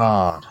 Make it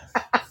hard.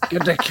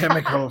 Get the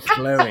chemical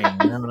flowing.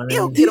 You know what I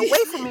Ew, mean? get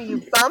away from me,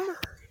 you bum.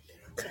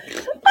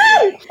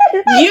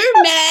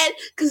 You're mad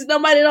because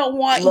nobody don't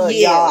want Look,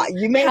 you. y'all,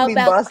 you made How me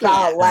about bust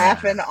that? out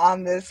laughing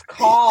on this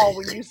call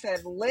when you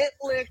said lit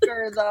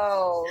liquor,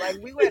 though. Like,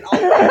 we went all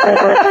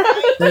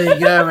the There you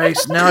go,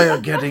 Ace. Now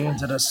you're getting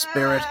into the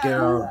spirit,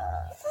 girl.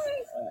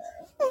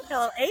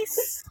 Hello,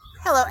 Ace.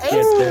 Hello, Get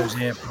Ace. those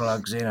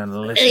earplugs in and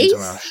listen to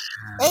our show.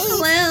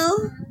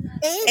 Hello.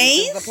 Ace.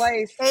 This is the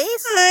place.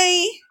 Ace.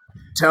 Hi.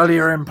 Tell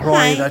your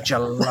employee Hi. that you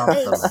love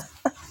them.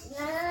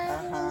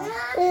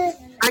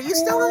 Are you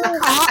still on the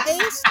call,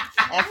 Ace?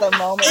 At the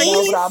moment,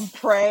 no, but I'm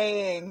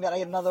praying that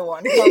another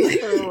one comes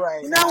through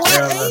right now.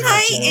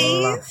 Hi,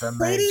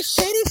 Ace.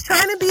 Katie's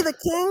trying to be the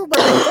king, but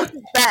the Ace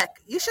is back.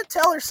 You should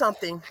tell her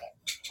something.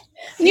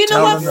 You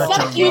know what? them that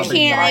Fuck you're you, rubbing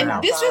Karen.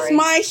 down. This is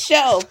my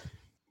show.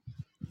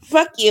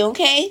 Fuck you,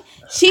 okay?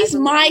 She's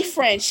my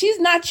friend. She's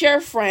not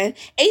your friend.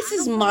 Ace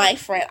is my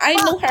friend. I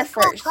know her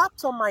first.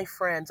 Cops on my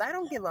friends. I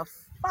don't give a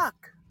fuck.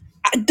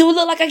 Do it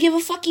look like I give a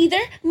fuck either?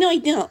 No, I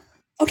don't.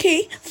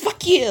 Okay?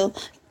 Fuck you.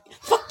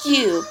 Fuck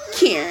you,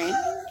 Karen.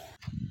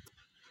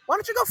 Why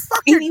don't you go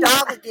fuck your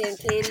dog again,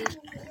 Katie?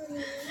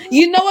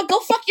 You know what? Go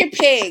fuck your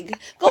pig.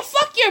 Go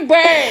fuck your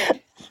bird.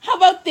 How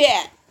about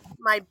that?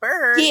 My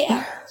bird?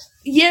 Yeah.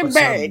 Your What's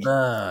bird. a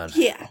bird?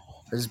 Yeah.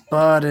 His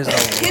bird is a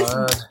His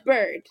word.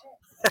 bird.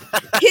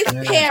 His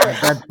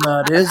parrot. That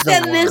bird is the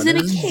That word. lives in a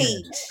isn't it?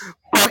 cage.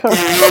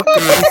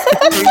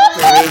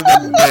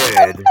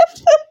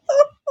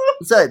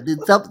 Sorry, did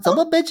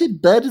someone mention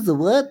bird is a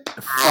word?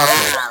 Fuck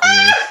it.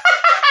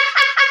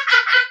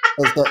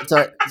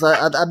 Sorry,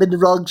 I'm in the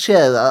wrong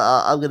chair.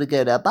 I'm gonna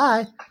go now.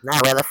 Bye. Now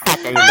where the fuck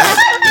are you going?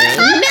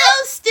 No,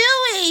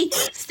 Stewie!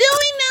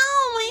 Stewie, no,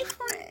 my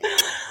friend.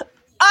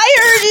 I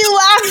heard you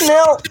laugh,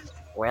 Milt.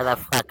 Where the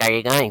fuck are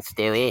you going,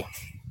 Stewie?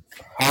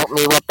 Help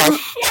me with the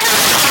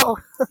show!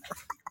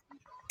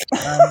 I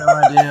have no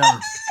idea.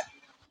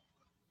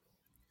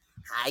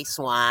 Hi,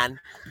 Swan.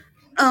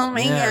 Oh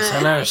my Yes, god.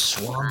 hello,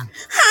 Swan.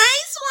 Hi,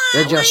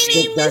 Swan. Did you My stick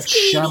name that is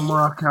Katie.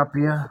 shamrock up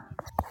here?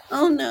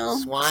 Oh no.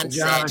 Swan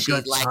You had said a she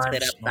good likes time,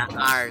 it up Swan. the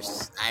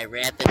arse. I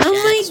read the chat, Oh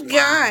my Swan.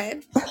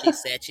 god. She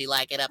said she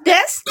liked it up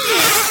That's the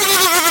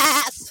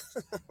ass.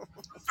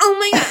 Oh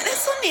my god,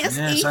 that's so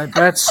nasty. Yes, I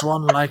bet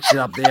Swan likes it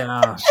up the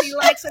ass. She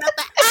likes it up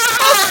the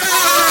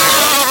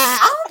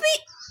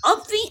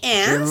Up the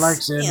ass. She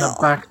likes it in the Ew.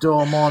 back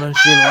door more than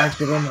she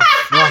likes it in the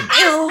front.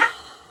 Ew.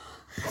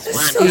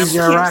 Swan, So Easier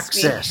scares me.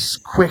 access,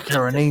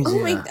 quicker and easier.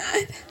 Oh my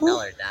god. Tell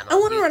her, Donald. I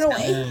want to run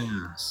away.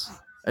 Yes.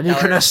 And you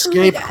Tell can her.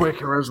 escape Oh my God.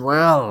 quicker as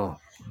well.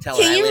 Tell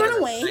her Can I you live run in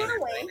the away?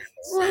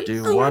 Run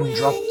Do away. one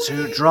drop,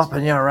 two drop,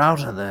 and you're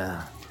out of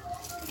there.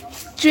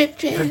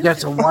 Drip, You drip. forget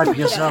to wipe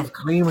yourself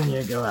clean when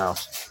you go out.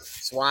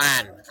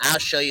 Swan, I'll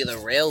show you the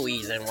real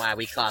reason why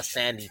we call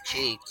Sandy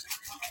cheeks.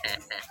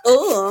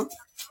 Oh,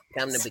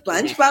 Come to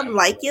Bikini. SpongeBob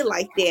like it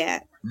like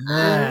that.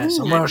 Yes,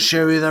 and we'll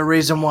show you the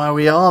reason why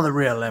we are the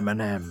real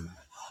M&M.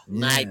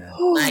 My Yeah.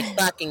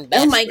 fucking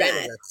best Oh my friend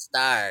God. is a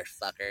star,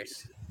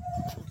 fuckers.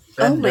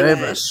 Bend my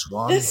over, God.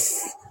 Swan.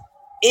 This.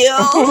 Ew. I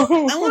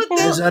want to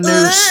There's go. a new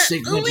Oh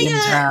signet my in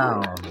god.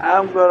 town.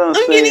 I'm gonna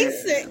I'm getting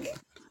say, sick.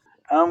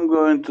 I'm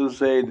going to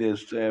say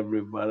this to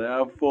everybody.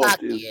 I thought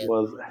Fuck it you.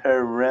 was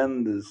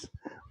horrendous,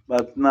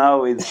 but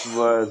now it's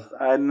worse.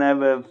 I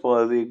never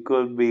thought it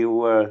could be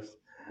worse.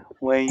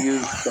 When you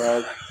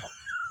start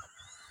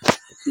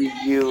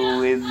you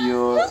with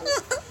your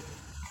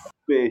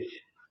fish,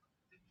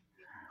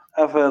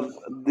 I felt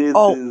this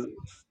is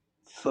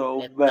so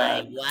With my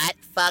bad. what,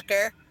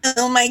 fucker?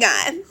 Oh my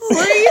god. Who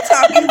are you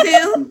talking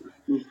to?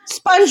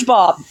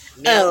 SpongeBob.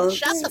 Oh,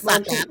 Shut the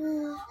fuck up.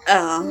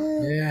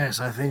 Oh. Yes,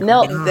 I think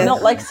Milt, we know.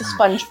 Milt likes the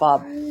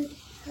SpongeBob.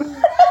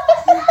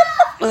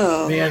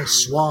 Oh. Me and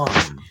Swan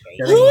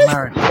Who getting is-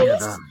 married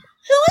together.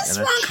 Who is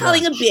In a Swan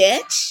calling a church.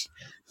 bitch?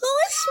 Who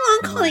is Swan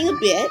calling a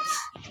bitch?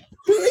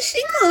 Who is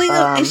she calling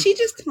a? Is she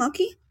just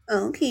talking?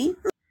 Oh, okay.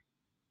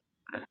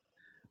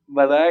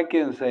 But I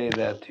can say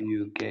that to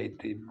you,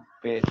 Katie,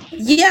 bitch.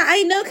 Yeah,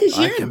 I know, because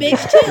I you're a can be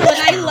bitch too, and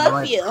I for the love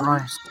right you.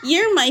 price.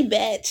 You're my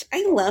bitch.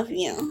 I love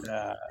you.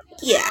 Yeah.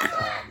 Yeah.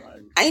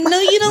 I know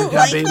you You don't can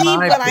like be me,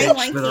 my but I bitch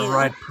like for the you.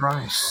 right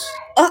price.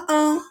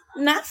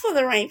 Not for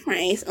the right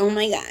price. Oh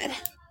my god.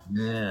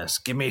 Yes,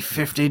 give me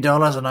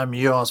 $50 and I'm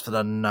yours for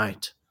the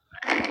night.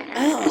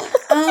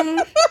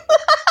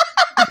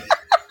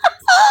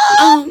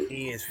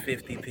 He is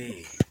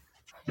 50p.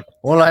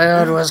 All I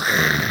heard was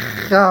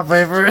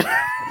coffee for it.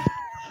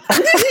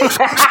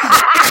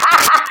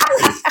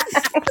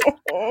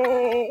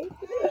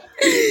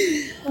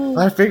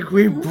 I think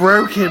we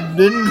broke him,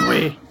 didn't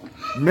we?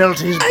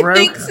 Milty's I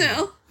broken. think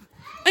so.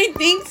 I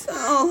think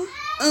so.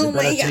 Oh We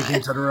better my take him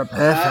god. to the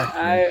repair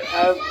factory.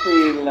 I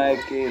feel like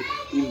it's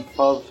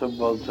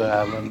impossible to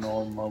have a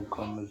normal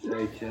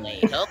conversation. Hey,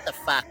 hold the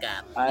fuck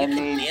up. I You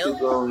can need deal? to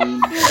go in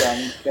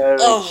some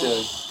character.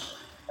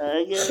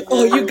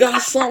 Oh, you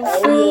got some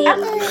food?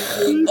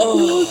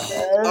 Oh,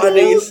 I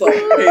need some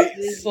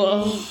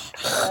pizza.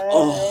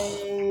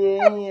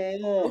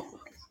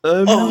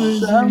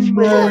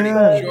 Somebody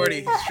got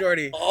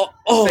Shorty.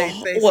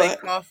 Say what?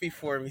 coffee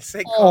for me.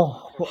 Say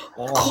coffee.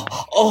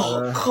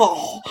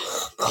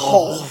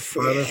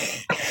 Coffee.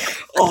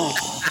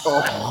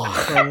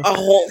 I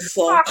want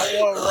some. I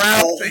want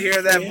Ralph to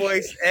hear that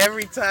voice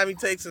every time he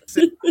takes a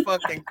sip of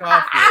fucking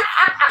coffee.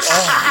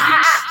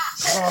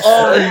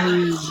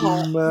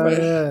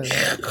 Man.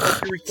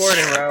 Hope you're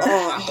recording, Ralph.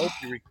 I hope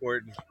you're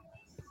recording.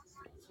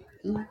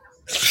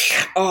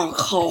 Oh,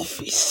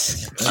 coffee.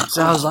 It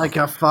sounds like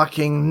a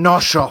fucking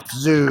nosh-off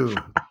zoo.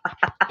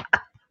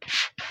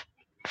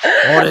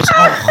 What is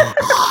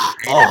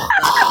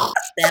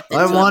stepped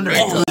I'm into a wondering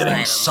mental who's getting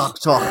asylum.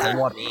 sucked off at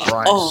what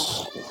price.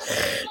 Oh,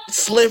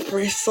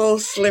 slippery, so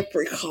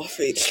slippery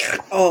coffee.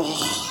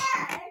 Oh,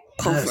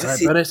 Yes, I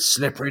coffee. bet it's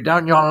slippery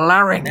down your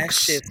larynx. That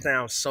shit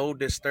sounds so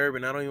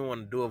disturbing. I don't even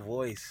want to do a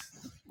voice.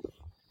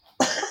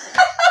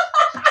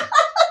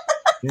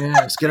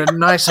 Yes, get it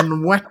nice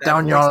and wet That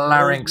down voice your throws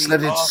larynx. me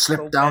Let it off slip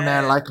so down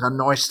there bad. like an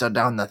oyster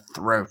down the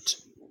throat.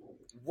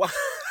 What?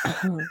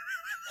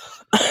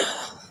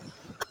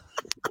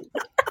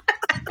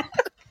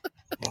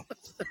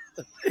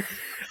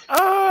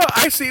 Oh,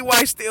 I see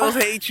why Stills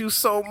hate you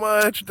so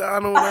much,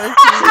 Donald.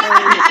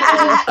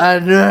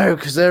 I know,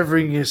 because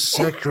everything is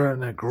sexual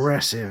and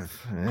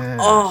aggressive. Yeah.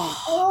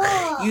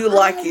 Oh, you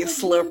like it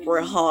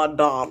slippery, huh,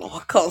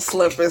 Donald? Cause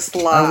slippery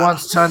slide. I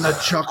once turned a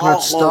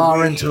chocolate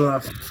star into a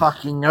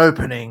fucking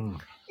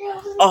opening.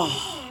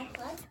 Oh,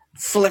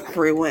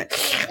 slippery wet.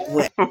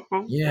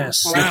 Yes,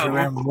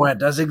 slippery and wet.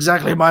 That's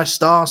exactly my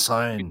star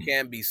sign. You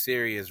can't be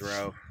serious,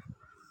 bro.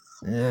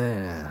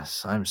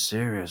 Yes, I'm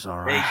serious,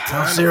 alright. Hey,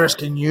 How serious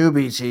can you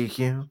be,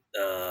 TQ?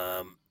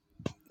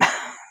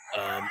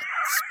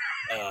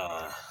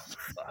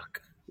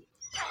 Fuck.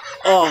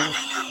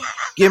 Oh.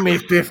 Give me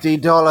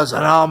 $50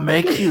 and I'll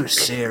make you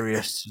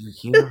serious,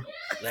 TQ.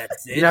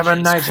 That's it. You'd have a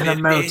just night in a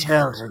 50?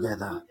 motel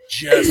together.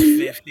 Just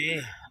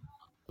 50.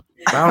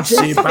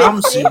 Bouncy,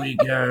 bouncy we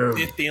go.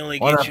 50 only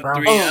What gets a you bounce.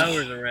 3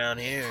 hours around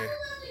here.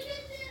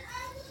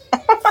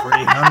 300?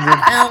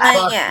 Oh my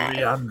Fuck god.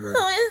 300.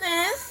 Who is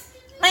this?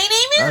 My name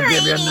is I'll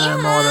give you Rainy. no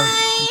more than...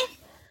 Hi.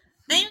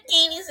 I'm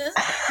Katie's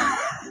sister.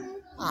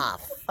 Oh,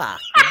 fuck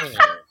you.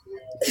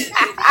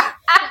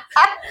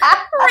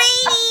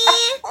 Rainy.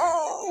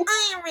 I'm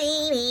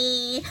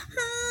Rainy.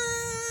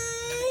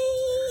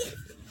 Hi.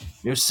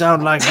 You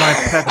sound like my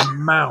pet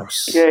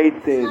mouse.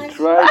 Katie,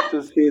 try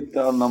to sit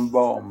on a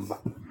bomb.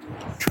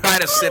 Try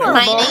to sit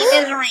My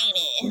name is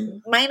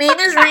Rainy. My name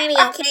is Rainy,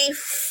 okay?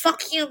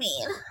 Fuck you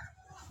mean.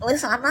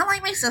 Listen, I'm not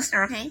like my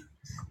sister, okay?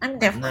 I'm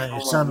different. No,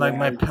 you sound like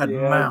my pet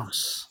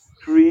mouse.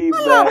 3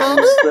 bad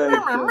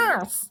impressions. I'm a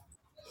mouse.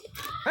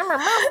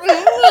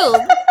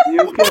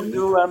 You can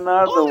do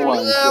another one,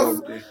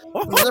 Katie.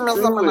 Give me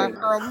some of that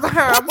girl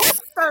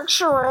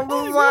sexual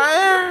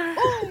desire.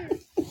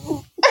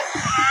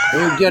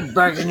 You get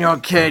back in your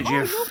cage,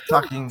 you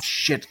fucking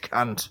shit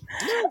cunt.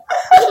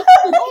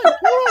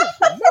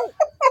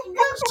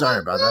 Sorry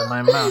about that,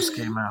 my mouse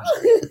came out.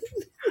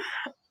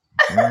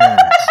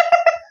 Yes.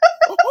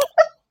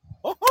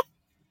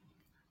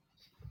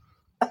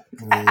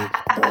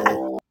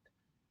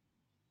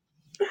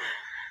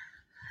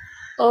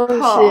 Oh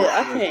shit,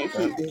 I can't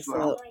keep this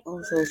up.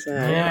 I'm so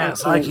sad.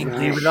 Yes, I can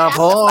keep it up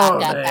all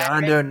day. I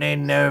don't need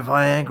no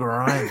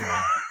Viagra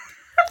either.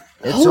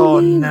 It's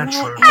all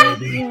natural,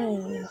 baby.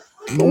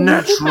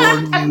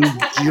 Natural New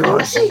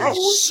Jersey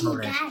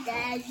solid.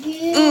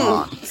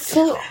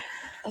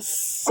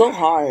 So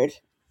hard.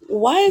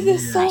 Why is it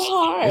so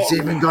hard? It's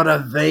even got a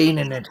vein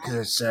in it because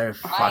it's so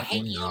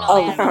fucking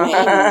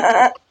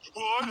hard.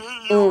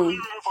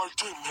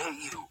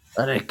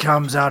 And it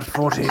comes out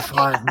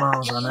 45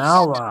 miles an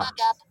hour.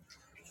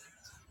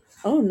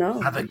 Oh no.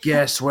 Have a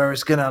guess where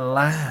it's gonna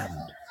land.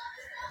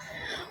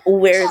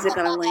 Where is it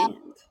gonna land?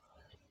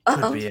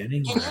 Could be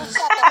anywhere.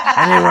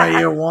 Anywhere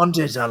you want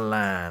it to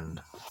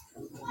land.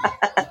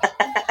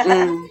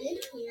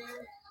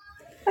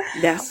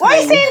 That's Why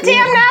are you saying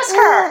damn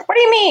NASCAR? What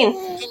do you mean?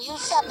 Can you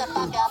shut the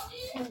fuck up?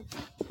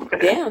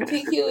 Damn,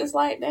 TQ is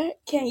like that.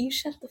 Can you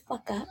shut the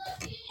fuck up?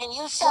 Can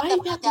you shut the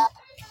fuck up?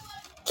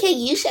 Can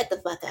you shut the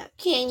fuck up?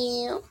 Can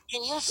you?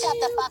 Can you shut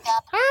the fuck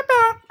up?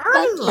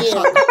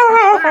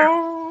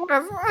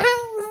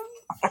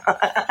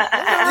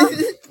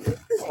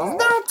 There's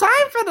no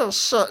time for this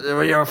shit.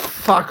 You're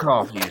fuck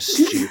off, you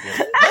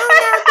stupid.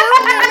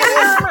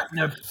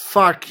 No,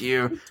 fuck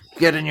you.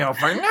 Get in your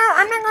fucking... No,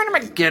 I'm not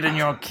going to get in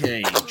your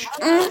cage.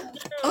 Hey,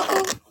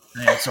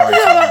 sorry. I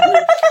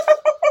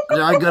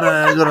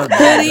gotta...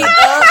 Hoodie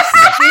up,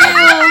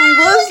 Skills.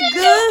 What's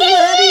good,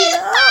 hoodie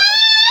up?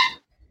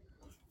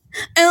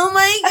 Oh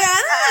my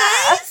god,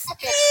 hi,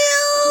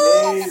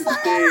 Skills.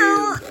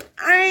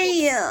 How are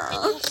you?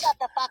 Can you shut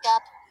the fuck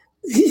up?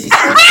 That's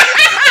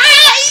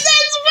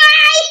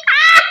right.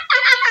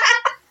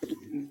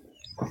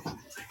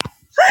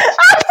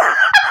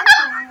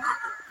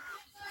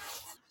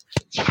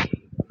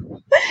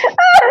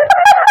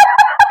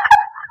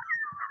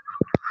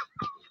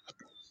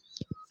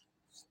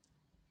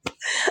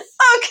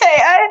 Okay,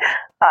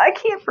 I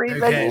can't breathe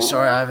Okay, anymore.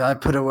 sorry, I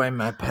put away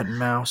my pet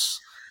mouse.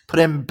 Put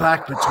him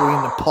back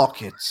between the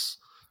pockets.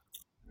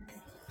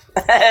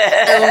 Oh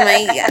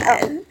my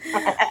god.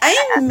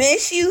 I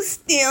miss you,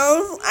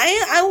 Stills.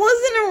 I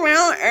wasn't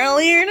around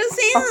earlier to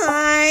say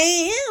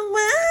hi.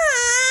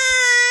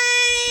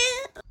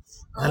 Bye.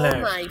 Hello,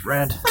 Oh my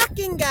Red.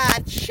 fucking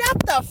god, shut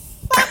the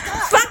fuck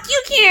up. Fuck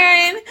you,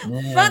 Ķaren.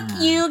 Yeah. Fuck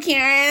you,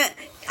 Ķaren.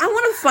 I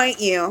want to fight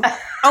you.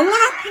 I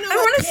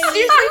want to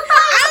seriously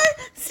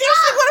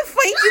want to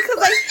fight you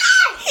because I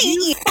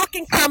hate you.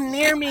 Fucking come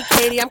near me,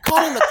 Katie. I'm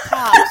calling the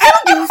cops. I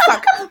don't give a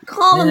fuck.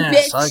 Call him,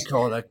 Yes, bitch. I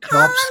call the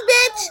Call cops. him,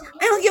 bitch.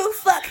 I don't give a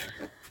fuck.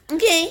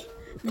 Okay?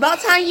 About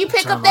time you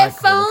pick up that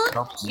phone,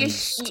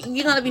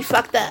 you're gonna be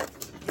fucked up.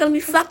 You're gonna be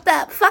fucked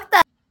up. Fucked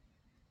up.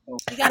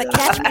 You gotta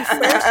catch me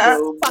first,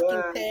 you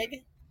fucking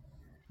pig.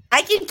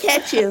 I can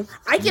catch you.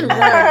 I can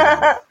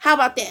run. How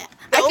about that?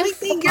 The only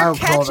thing you're I'll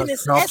call catching the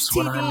is cops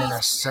when I'm in a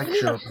STDs.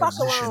 sexual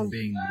position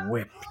being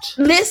whipped.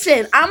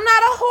 Listen, I'm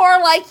not a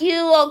whore like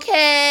you,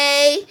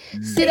 okay?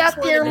 Sit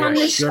out there on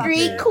the should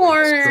street be.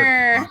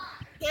 corner.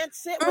 Can't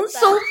sit I'm with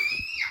so.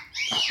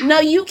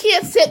 No, you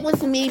can't sit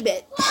with me,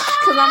 bitch.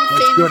 Because I'm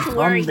famous to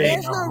worry.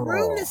 There's no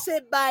room to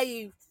sit by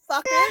you,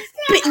 fucker.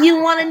 But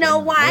you want to know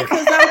why?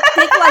 Because I'm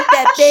thick like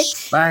that, bitch.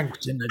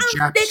 Spanked in the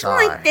I'm thick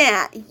like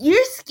that.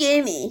 You're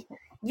skinny.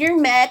 You're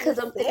mad because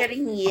I'm thicker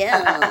than you.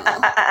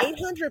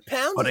 800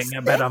 pounds. Putting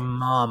a bit of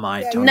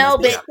Marmite on No,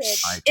 the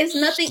bitch. It's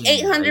nothing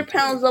 800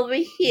 pounds over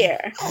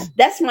here.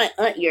 That's my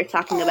aunt you're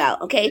talking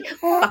about, okay?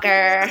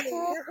 Fucker.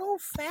 Your whole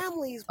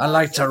family's. I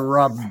like to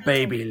rub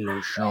baby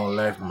lotion all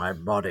over my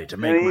body to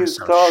make And he's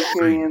myself talking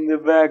shrink. in the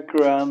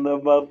background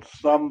about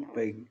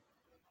something.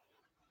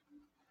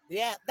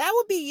 Yeah, that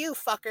would be you,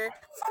 fucker.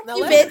 Now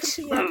You let's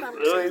bitch. continue our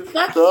conversation.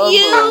 Fuck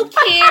you,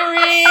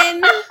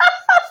 Karen.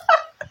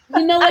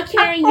 You know what,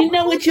 Karen? You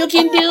know what you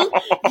can do?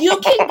 You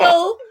can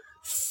go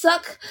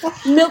suck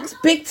Milk's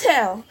big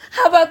tail.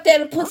 How about that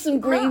and put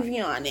some gravy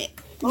on it?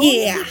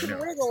 Yeah.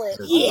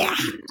 Yeah.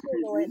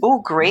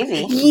 Ooh,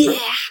 gravy. Yeah.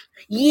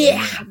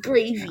 Yeah.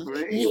 Gravy.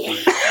 Yeah.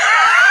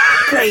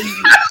 Gravy.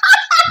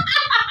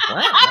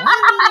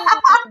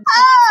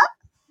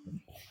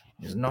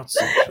 It's not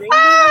so.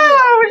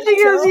 Oh,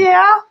 she goes,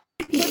 yeah.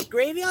 Put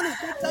gravy on his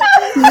big toe.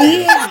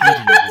 Yeah.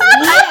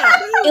 Yeah.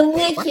 And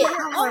lick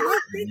it.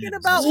 Always thinking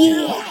about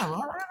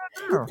Yeah.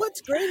 who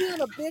puts gravy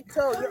on a big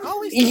toe. You're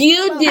always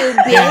You do,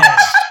 bitch.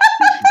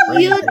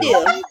 You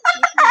do.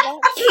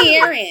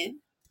 Karen.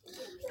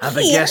 Have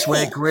a guess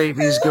where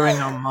gravy's going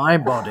on my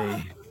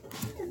body.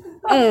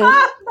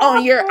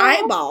 On your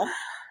eyeball.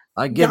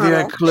 I give you a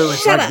Donald, clue.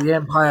 It's shut like up. the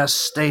Empire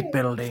State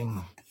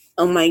Building.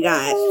 Oh my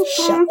God.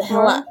 Shut the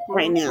hell up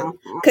right now.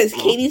 Because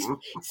Katie's.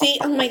 See,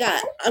 oh my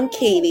God. I'm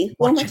Katie.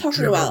 What am I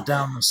talking about?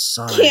 Down the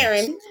side.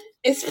 Karen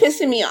is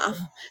pissing me off.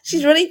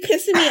 She's really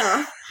pissing me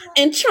off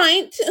and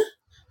trying to.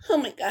 Oh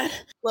my God.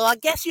 Well, I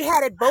guess you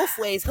had it both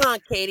ways, huh,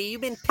 Katie?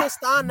 You've been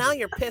pissed on, now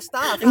you're pissed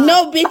off. Huh?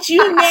 No, bitch,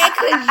 you mad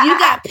because you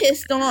got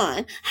pissed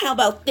on. How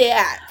about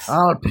that?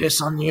 I'll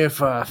piss on you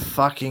for a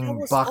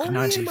fucking buck only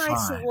 95. in my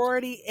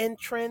sorority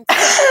entrance.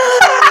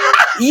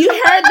 You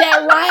heard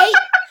that right?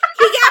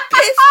 He got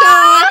pissed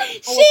on.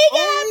 She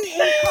got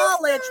in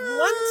college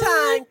one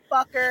time,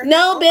 fucker.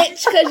 No,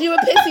 bitch, because you a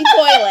pissy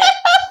toilet.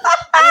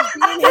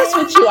 That's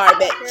what you are,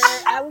 bitch.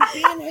 I was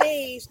being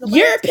hazed.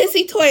 You're a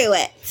pissy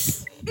toilet.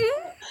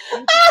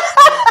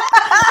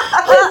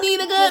 You need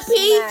a good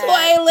pee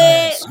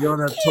toilet. You're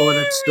the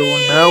toilet stool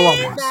no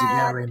one wants to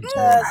go into.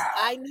 Because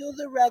I knew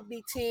the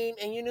rugby team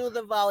and you knew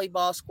the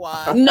volleyball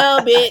squad. No,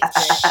 bitch.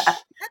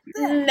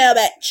 No,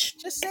 bitch.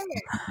 Just say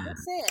it.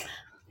 Just say it.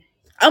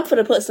 I'm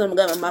finna put some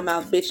gum in my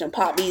mouth, bitch, and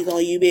pop these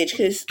on you, bitch,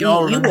 because you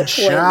Golden a toilet.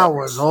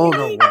 showers all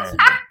the way.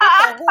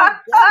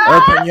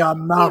 Open your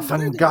mouth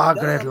and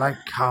gargle it like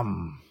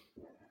cum.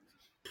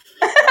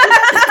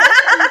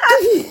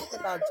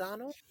 About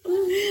Donald?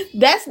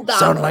 That's Donald.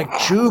 Sound like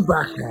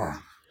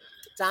Chewbacca.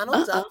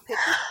 Donald Duck picked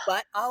his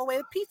butt all the way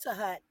to Pizza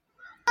Hut.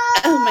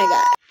 Oh my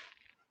God.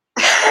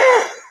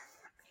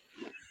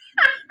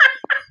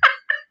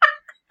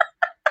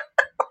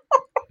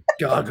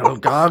 Gargle,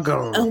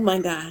 gargle. Oh my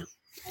God.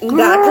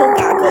 Goggle,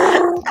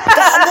 goggle.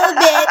 Goggle,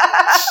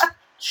 bitch.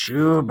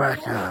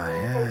 Chewbacca,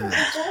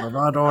 yes.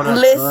 Without all that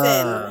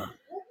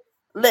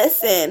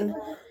Listen.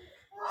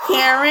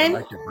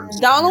 Karen,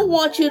 Donald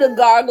wants you to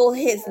gargle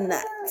his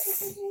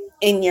nuts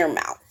in your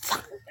mouth.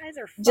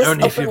 Just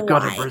only if open you've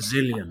got wide. a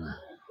Brazilian.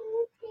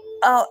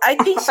 Oh, I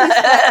think she's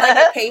got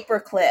like a paper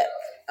clip.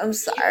 I'm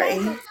sorry.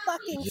 You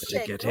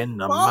to get in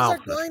the Balls mouth.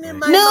 are going in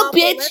my No, mouth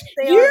bitch, unless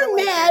they are you're the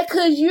way mad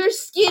because you're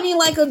skinny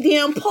like a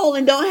damn pole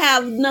and don't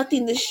have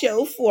nothing to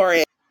show for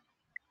it.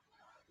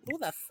 Who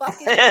the fuck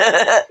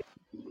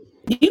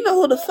is You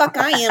know who the fuck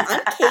I am.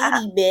 I'm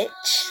Katie,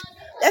 bitch.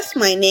 That's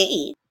my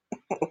name.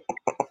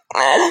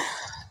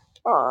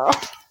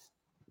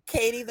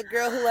 Katie, the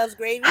girl who loves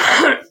gravy?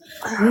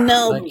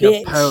 No, like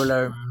bitch. a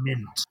polo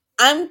mint.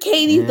 I'm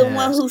Katie, the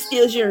one who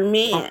steals your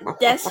man.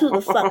 That's who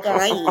the fuck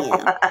I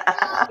am.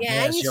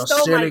 Yeah, and Yes, you you're stole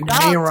my stealing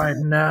dog, me right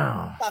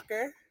now.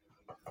 fucker.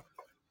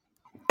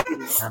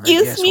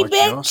 Excuse me,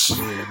 bitch.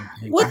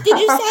 What did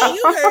you say?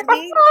 You heard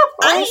me.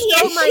 I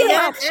stole ain't my hear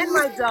man shit. and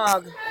my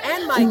dog.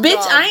 And my Bitch,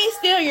 dog. I ain't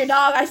steal your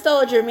dog. I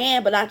stole your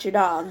man, but not your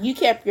dog. You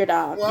kept your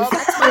dog. Well, You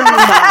that's stole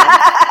my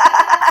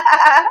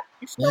dog.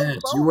 Yes,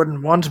 you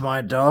wouldn't want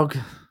my dog.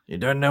 You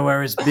don't know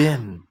where it's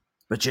been,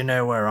 but you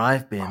know where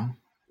I've been.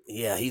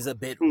 Yeah, he's a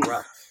bit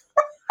rough.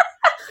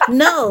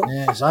 No.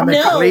 Yes, I'm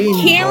a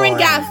clean Karen boy.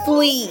 got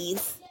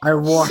fleas. I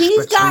wash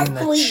She's between got the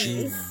fleas.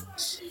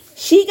 cheese.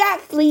 She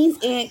got fleas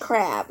and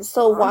crabs,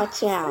 so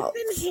watch out.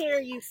 In here,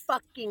 you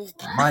fucking.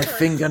 My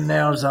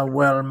fingernails are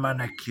well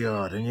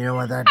manicured, and you know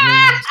what that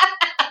means?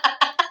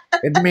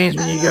 It means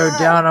when you go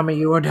down on me,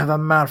 you won't have a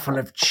mouthful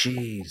of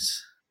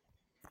cheese.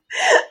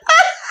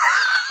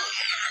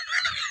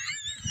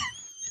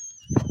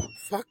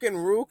 Fucking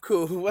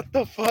Ruku, what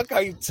the fuck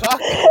are you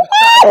talking about?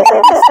 I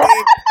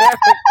can't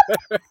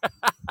even say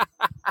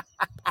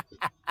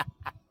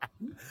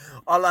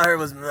all I heard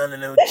was none of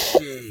no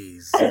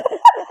cheese.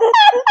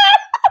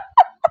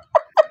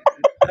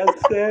 I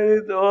said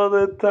it all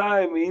the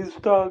time. He's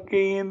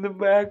talking in the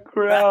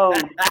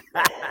background.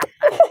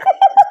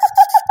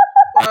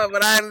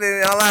 But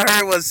all I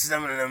heard was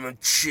some of them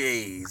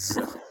cheese.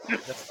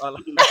 That's all I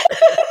heard.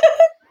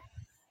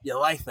 You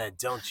like that,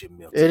 don't you,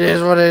 Milton? It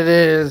is what it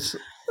is.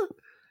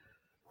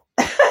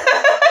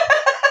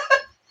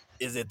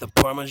 Is it the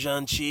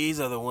Parmesan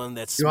cheese or the one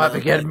that You smells either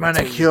get like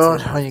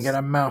manicured or you get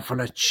a mouthful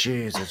of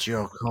cheese. It's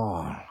your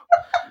call.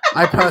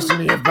 I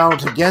personally have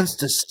vowed against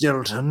the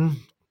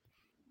Stilton.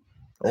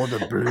 Or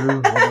the blue,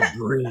 or the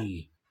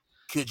brie.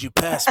 Could you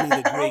pass me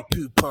the Grey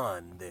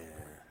Poupon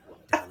there,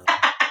 Donald?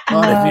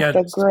 But if you Not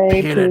the just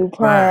Grey peel it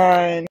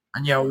back Poupon.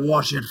 and you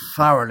wash it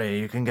thoroughly,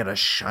 you can get a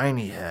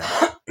shiny head.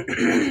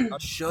 I'll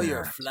show you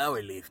a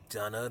flower leaf,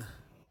 Donald.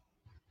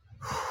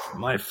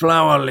 My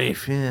flower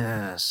leaf,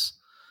 yes.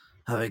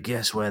 Have a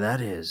guess where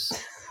that is.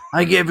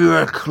 I give you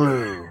a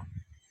clue.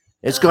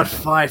 It's got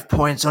 5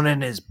 points on it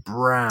and it's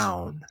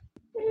brown.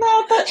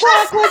 Not the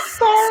chocolate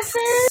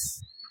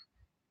starfish.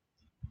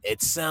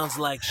 It sounds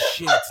like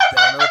shit,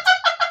 Donald.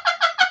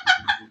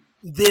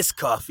 This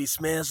coffee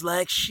smells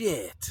like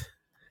shit.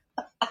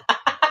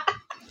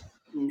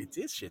 It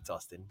is shit,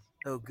 Austin.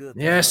 Oh, good.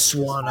 Yes,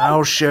 Swan,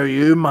 I'll show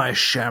you my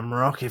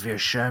shamrock if you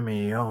show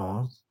me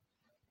yours.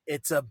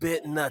 It's a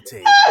bit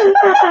nutty.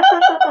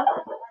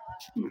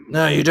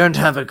 No, you don't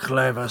have a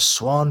clover,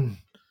 Swan.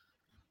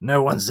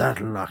 No one's that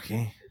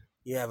lucky.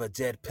 You have a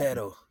dead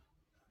petal.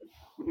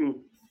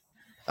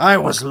 I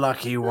was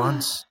lucky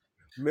once.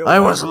 I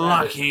was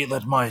lucky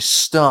that my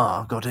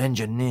star got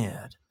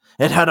engineered.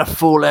 It had a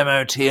full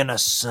MOT and a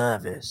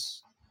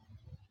service.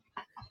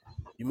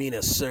 You mean a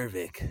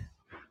cervic?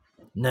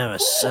 No, a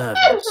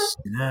service,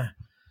 you know?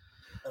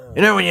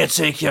 You know when you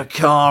take your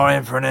car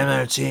in for an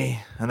MOT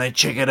and they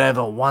check it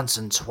over once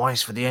and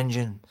twice for the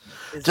engine?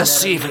 To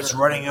see if it's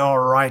running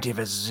alright, if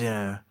it's,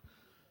 not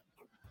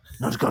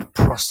got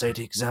prostate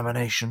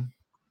examination.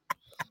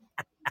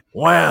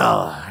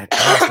 Well, it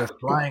passed with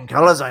flying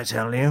colours, I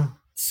tell you.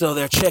 So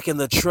they're checking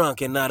the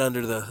trunk and not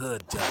under the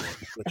hood, Donald.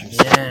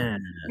 Yes,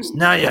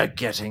 now you're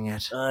getting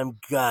it. I'm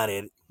got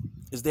it.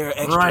 Is there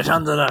extra? Right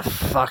under the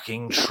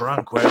fucking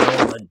trunk where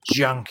all the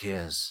junk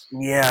is.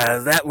 Yeah,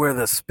 is that where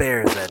the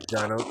spare's at,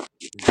 Donald?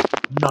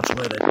 Not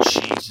where the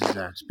cheese is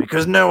at.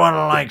 Because no one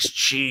likes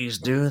cheese,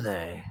 do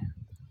they?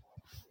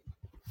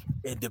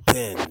 It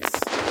depends.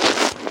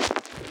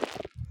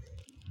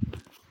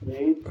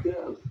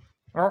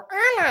 Oh,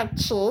 I like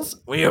cheese.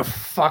 Will you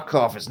fuck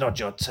off? It's not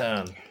your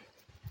turn.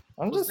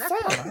 I'm just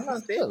saying, I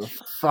like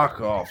cheese. Fuck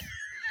off.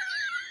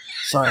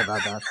 Sorry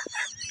about that.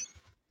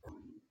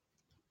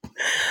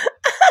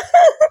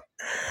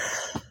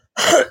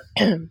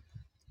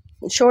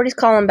 Shorty's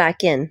calling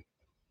back in.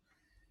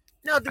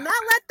 No, do not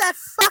let that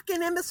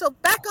fucking imbecile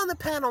back on the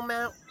panel,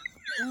 Milk.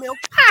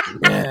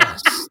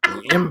 Yes,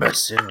 the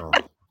imbecile.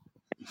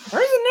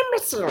 Where's an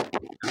imbecile?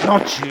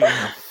 Not you,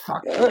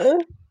 fuck.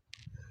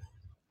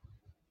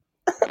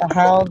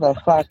 How the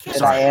fuck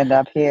did I end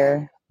up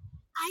here?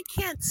 I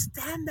can't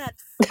stand that.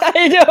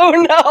 I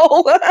don't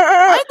know.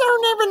 I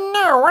don't even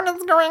know what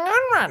is going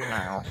on right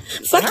now.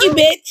 Fuck you,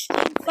 bitch.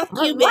 Fuck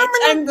you, bitch.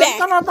 I'm back.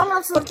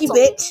 Fuck you,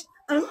 bitch.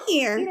 I'm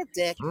here. Eat a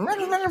dick. You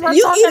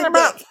eat a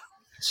dick.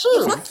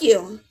 Fuck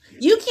you.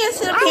 You can't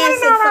sit up here and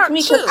say fuck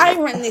me because I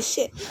run this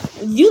shit.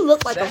 You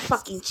look like a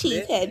fucking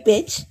cheesehead,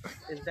 bitch.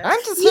 I'm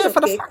just here for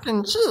the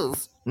fucking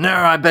cheese. No,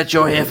 I bet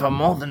you're here for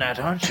more than that,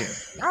 aren't you?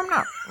 No, I'm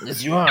not.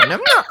 Yes, you are. No,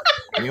 I'm not.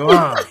 You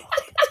are.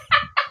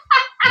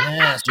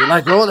 Yes, you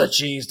like all the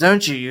cheese,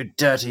 don't you, you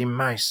dirty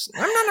mice?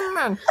 I'm not a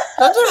man.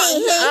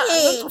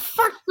 Hey.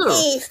 Fuck you.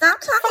 Hey, stop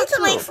talking to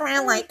my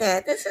friend like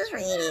that. This is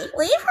Rainy.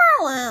 Leave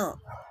her alone,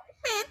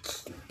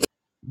 bitch.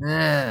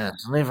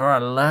 Yes, leave her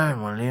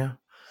alone, will you?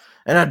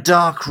 In a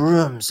dark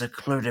room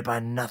secluded by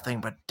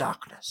nothing but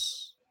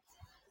darkness.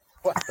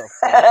 What the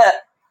fuck?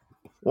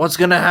 What's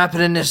gonna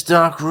happen in this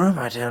dark room,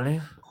 I tell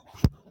you?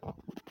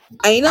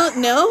 I don't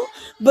know,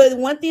 but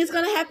one thing's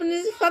gonna happen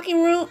in this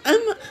fucking room.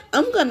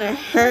 I'm gonna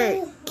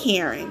hurt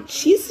Ķaren.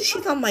 She's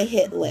on my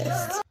hit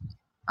list.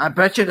 I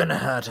bet you're gonna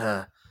hurt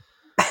her.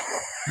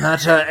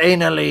 Hurt her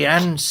anally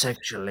and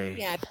sexually.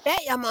 Yeah, I bet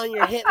I'm on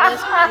your hit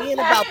list. Me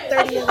and about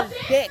 30 other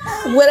dicks.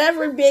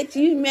 Whatever, bitch.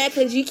 You mad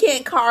because you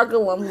can't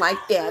gargle them like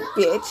that,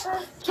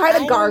 bitch. Try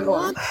to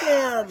gargle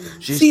them.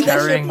 She's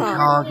carrying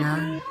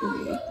cargo.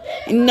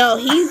 No,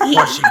 he's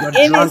What, she got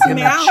in drunk his in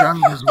the mouth.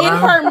 chunk as well? In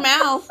her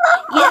mouth.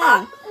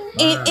 Yeah.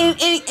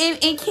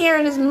 In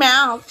Karen's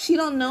mouth. She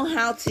don't know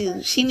how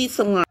to. She needs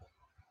to learn.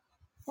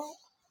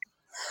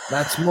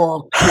 That's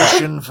more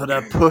cushion for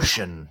the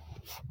pushing.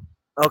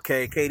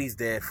 Okay, Katie's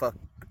dead. Fuck.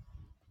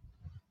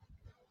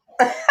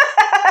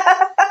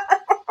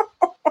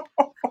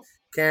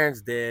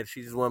 Karen's dead.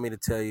 She just wanted me to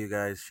tell you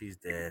guys she's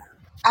dead.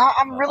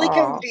 I'm really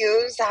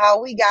confused how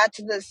we got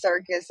to the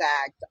circus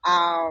act.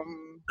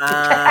 I'm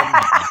dead.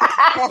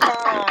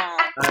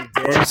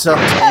 It's up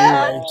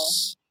to you,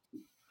 Ace.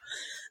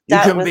 You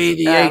That can was, be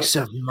the ace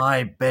of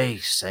my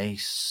base,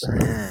 Ace.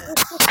 Yeah.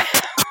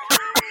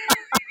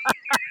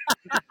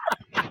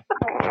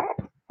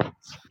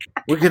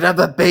 We could have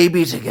a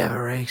baby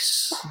together,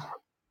 Ace.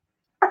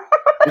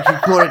 We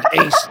could call it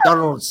Ace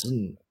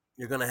Donaldson.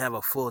 You're gonna have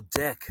a full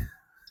deck.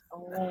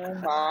 Oh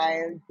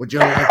my! Would you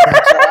like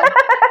that?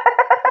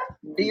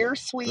 Dear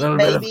sweet A little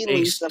bit of baby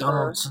Ace Lucifer.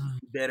 Donaldson.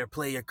 You better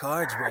play your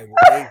cards right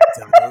with Ace,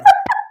 Donald.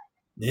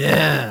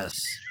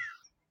 Yes.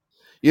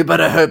 You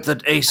better hope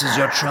that Ace is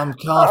your trump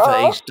card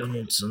for Ace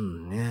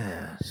Donaldson.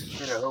 Yes. You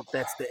better hope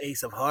that's the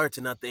Ace of Hearts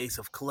and not the Ace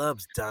of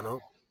Clubs,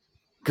 Donald.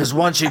 Because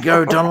once you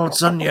go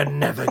Donaldson, you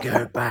never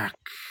go back.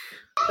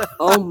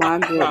 Oh my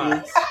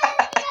goodness.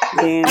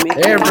 Damn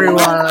it. Everyone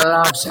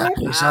loves a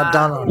piece of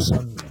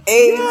Donaldson.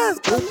 Ace,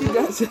 what you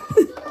got to...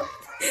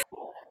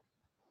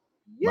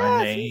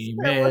 My name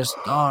is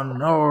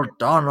Donald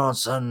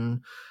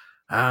Donaldson,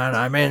 and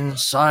I'm in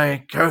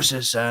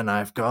psychosis, and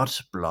I've got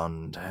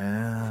blonde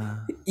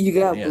hair. You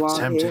got Are blonde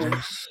tempted, hair.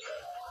 Ace?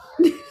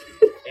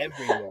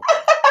 Everywhere.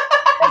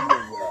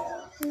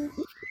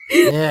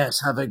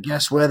 Yes, have a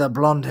guess where the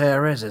blonde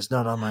hair is. It's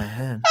not on my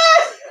head.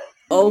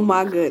 Oh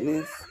my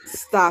goodness.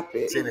 Stop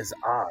It's it. in his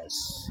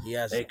arse. He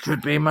has It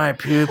could be my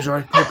pubes or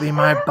it could be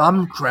my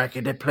bum crack.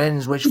 It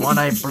depends which one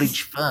I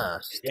bleach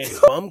first. his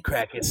bum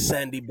crack is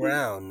Sandy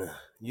Brown.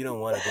 You don't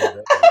want to do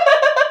that.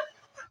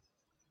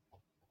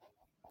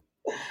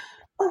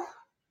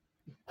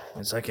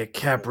 It's like a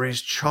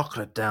Cadbury's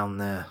chocolate down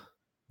there.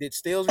 Did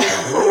Stills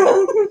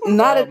really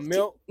Not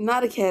milk?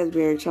 Not a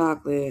Cadbury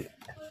chocolate.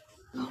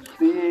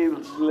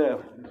 Steve's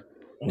left.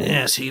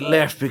 Yes, he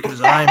left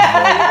because I'm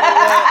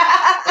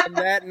here. On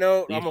that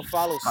note, I'm gonna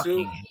follow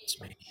suit.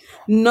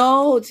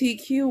 No,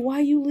 TQ, why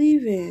you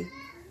leaving?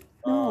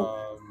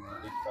 No.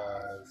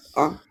 Because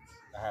I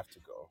have to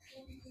go.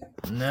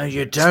 No,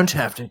 you don't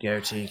have to go,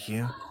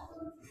 TQ.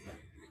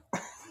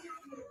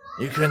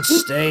 You can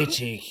stay,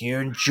 TQ,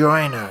 and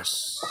join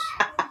us.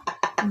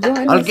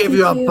 I'll give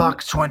you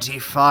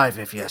 $1.25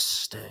 if you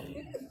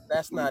stay.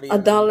 That's not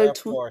even enough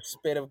for a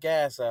spit of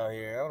gas out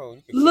here. I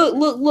don't know.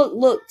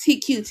 Look,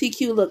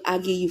 TQ, look, I'll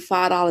give you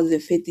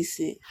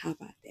 $5.50. How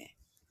about that?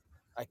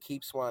 I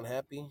keep Swan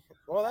happy.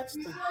 Well, that's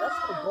the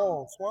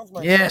goal. Swan's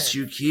my Yes,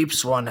 friend. you keep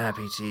Swan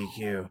happy,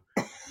 TQ.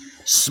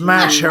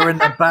 Smash her in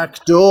the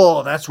back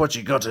door. That's what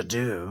you got to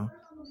do.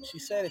 She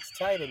said it's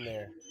tight in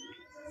there.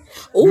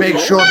 Make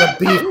sure the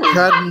beef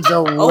curtains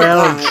are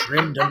well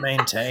trimmed and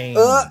maintained.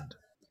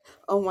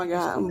 Oh my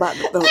God, I'm about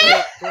to throw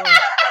it.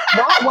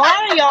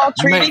 Why are y'all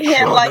treating Make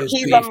him sure like those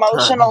he's beef emotional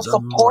curtains are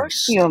support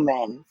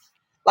human?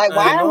 Like,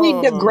 why are we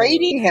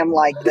degrading him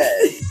like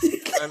this?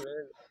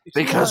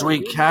 Because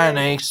we can,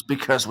 Ace.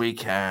 Because we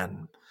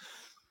can.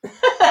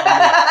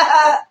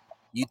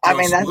 I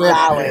mean, that's Swan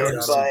at me, valid,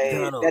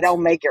 but that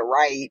don't make it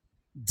right.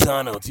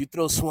 Donald, you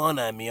throw Swan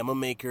at me, I'm gonna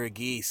make her a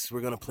geese.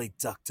 We're gonna play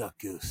Duck, Duck,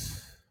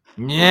 Goose.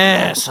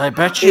 Yes, I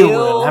bet you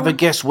will. Have a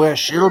guess where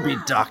she'll be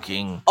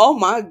ducking. Oh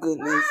my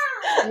goodness.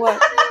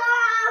 What?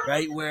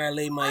 Right where I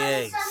lay my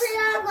eggs.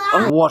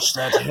 Watch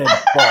that head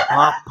bop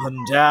up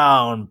and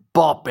down,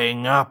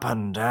 bopping up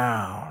and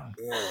down.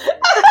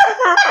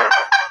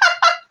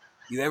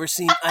 You ever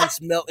seen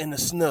ice melt in the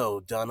snow,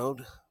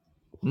 Donald?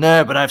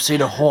 No, but I've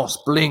seen a horse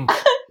blink.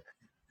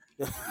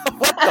 What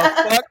the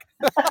fuck?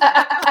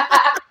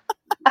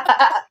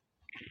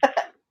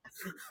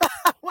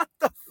 What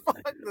the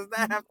fuck does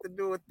that have to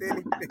do with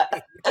anything?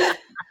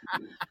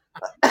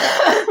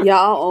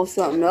 Y'all on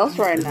something else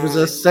right now. It was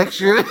a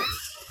sexual.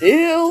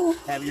 Ew.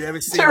 Have you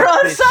ever seen To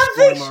run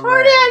something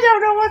shorty? I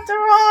don't know what to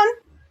run.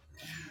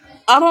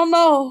 I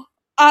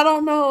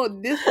don't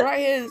know. This right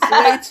here is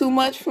way too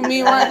much for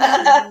me right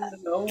now.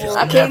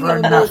 I can't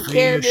even do a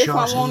character if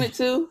I wanted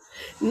to.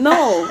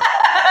 No.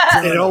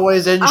 It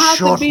always ends I have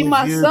short to be with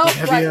myself you.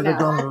 Have right you ever now.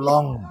 gone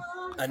long?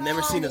 I've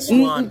never seen a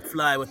swan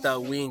fly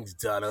without wings,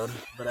 Donald.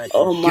 But I can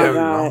Oh my Go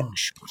God. long,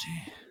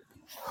 shorty.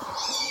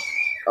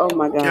 Oh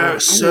my God. I Go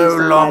need so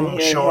somebody long,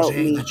 here to help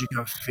shorty, me. that you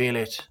can feel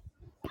it.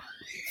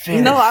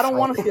 No, I don't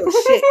want to feel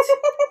shit.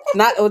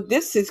 Not. Oh,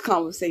 this is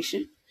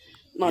conversation.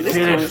 No, this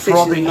Feel it conversation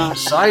throbbing is not.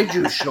 inside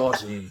you,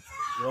 shorty.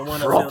 You don't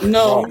want to Throb, feel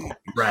No. throb,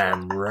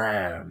 ram,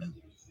 ram.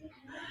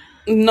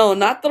 No,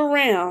 not the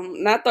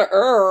ram, not the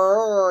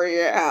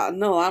yeah.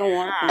 No, I don't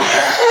want that.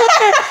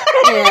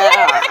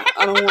 Yeah,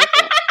 I don't want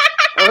that.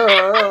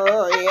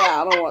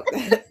 Yeah, I don't want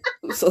that.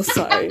 I'm so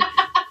sorry.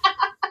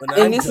 When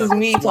And I'm this done is with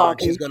me Swan,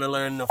 talking. She's gonna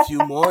learn a few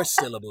more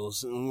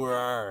syllables.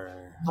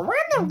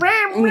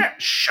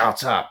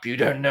 Shut up. You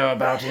don't know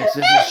about it.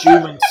 This is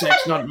human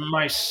sex, not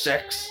my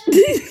sex.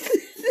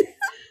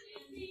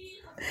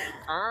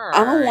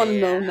 I don't want to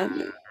know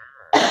nothing.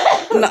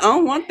 No, I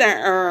don't want that.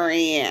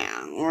 Yeah.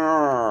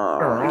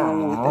 I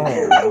don't want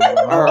that.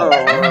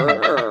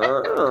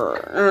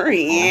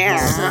 Yeah.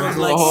 Sounds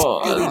like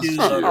Scooby-Doo's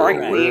on Right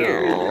crack.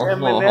 there.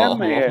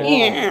 Eminem here.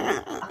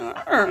 Yeah.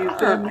 What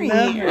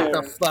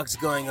the fuck's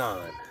going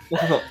on?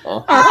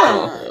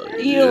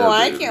 You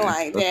like it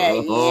like that,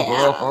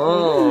 yeah.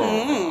 Oh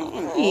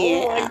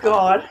my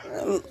god.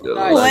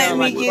 Let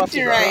me get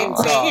you right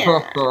there.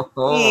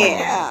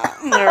 Yeah.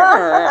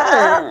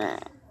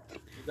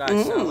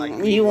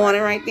 You want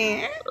it right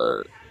there?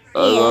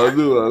 Yeah.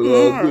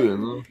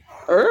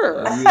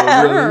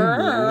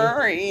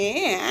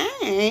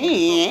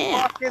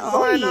 Yeah. What the fuck is Oh,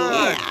 going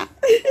on?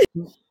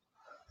 yeah.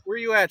 Where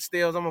you at,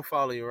 Stills? I'm gonna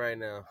follow you right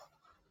now.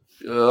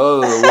 Yeah, I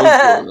don't know what's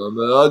going on,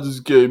 man. I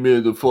just came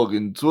here to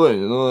fucking twin,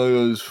 you know? I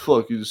got this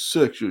fucking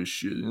sexual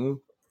shit, you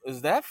know?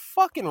 Is that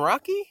fucking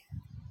Rocky?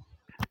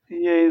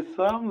 Yeah, it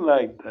sounds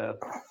like that.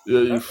 Yeah,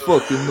 you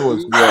fucking know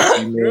it's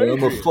Rocky, man.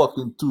 I'm a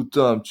fucking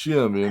 2-time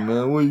champion,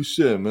 man. What you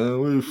say, man?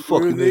 Where you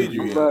fucking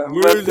Adrian?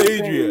 Where's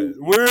Adrian?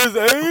 Where's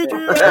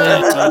Adrian?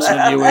 I'll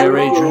tell you where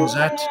Adrian's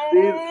at.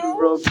 This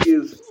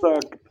Rocky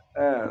sucked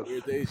ass.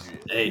 Where's Adrian?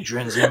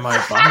 Adrian's in my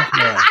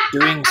bunker,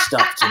 doing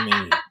stuff to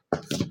me.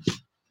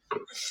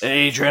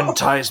 Adrian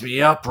ties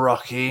me up,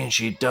 Rocky, and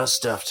she does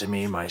stuff to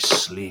me in my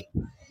sleep.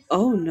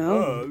 Oh,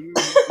 no.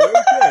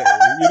 Okay,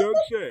 you don't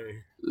say.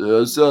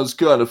 Yeah, it sounds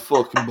kind of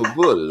fucking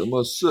perverted, I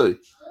must say.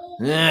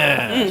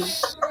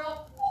 Yes.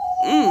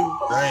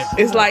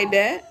 It's like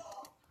that.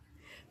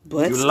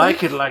 But you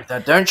like it like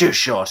that, don't you,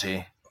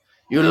 Shorty?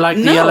 You like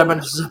the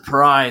element of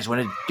surprise when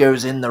it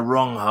goes in the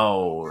wrong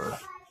hole.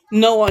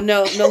 No,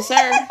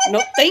 sir.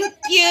 No, thank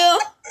you.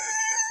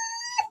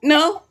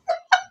 No.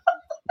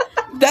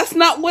 That's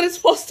not what it's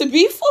supposed to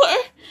be for.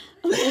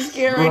 I'm so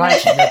scared right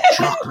Right now. in a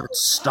chocolate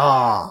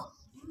star.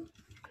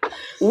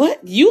 What?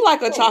 You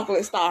like a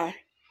chocolate star?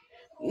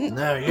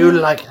 No, you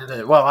like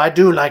it. Well, I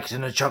do like it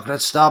in a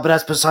chocolate star, but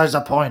that's besides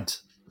the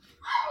point.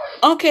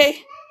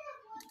 Okay.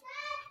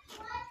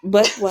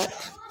 But what,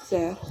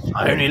 sir?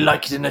 I only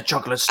like it in a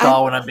chocolate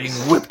star when I'm being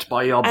whipped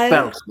by your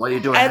belt while you're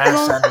doing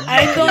handstand.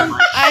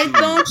 I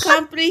don't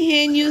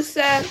comprehend you,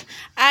 sir.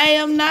 I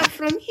am not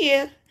from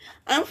here.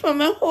 I'm from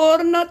a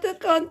whole other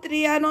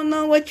country. I don't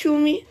know what you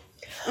mean.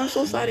 I'm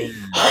so sorry.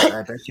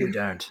 I bet you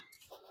don't.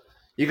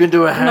 You can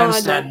do a No, I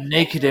handstand don't.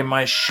 naked in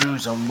my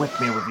shoes and whip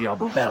me with your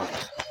belt.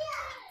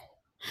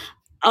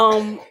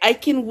 I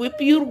can whip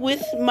you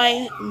with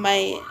my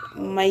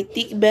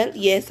thick belt.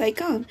 Yes, I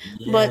can.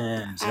 But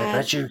Yes, I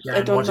bet you I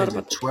can. don't What know is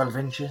about it, 12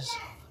 inches?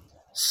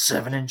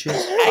 7 inches?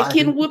 I 5 can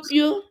inches? whip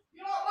you.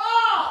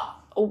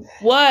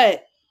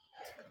 What?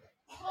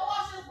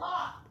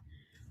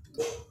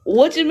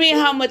 What you mean?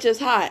 How much is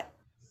hot?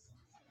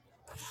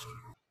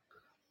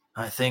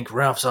 I think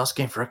Ralph's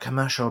asking for a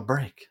commercial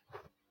break.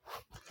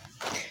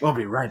 We'll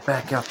be right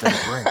back after the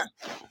break.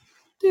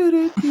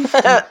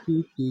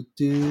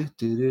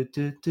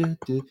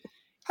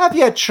 Have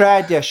you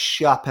tried your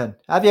shopping?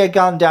 Have you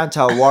gone down to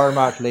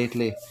Walmart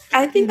lately?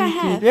 I think I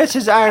have. This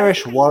is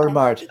Irish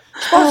Walmart,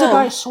 sponsored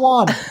by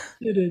Swan.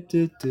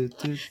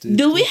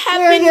 Do we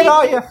have Here, any? get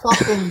all your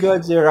fucking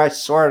goods here. I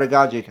swear to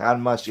God, you can.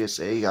 Must you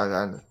see?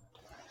 Can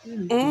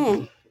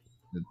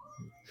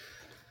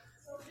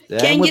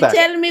you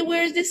tell me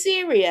where's the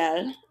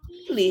cereal,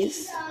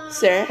 please,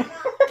 sir?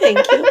 Thank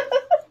you.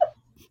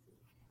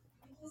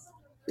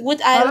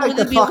 What I aisle like would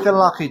the it be? fucking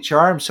Lucky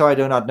Charms, so I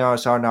do not know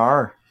it's on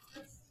our.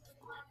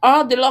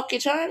 Oh, the Lucky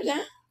Charms,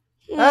 huh?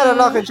 The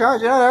Lucky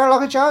Charms, you know, they're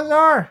Lucky Charms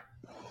are.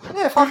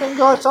 Yeah, fucking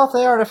good stuff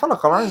they are. They're full of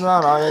colours.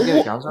 No, you get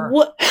it, cancer.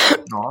 What?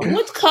 No.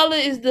 What color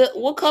is the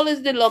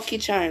Lucky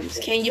Charms?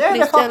 Can you Yeah, please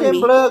the tell fucking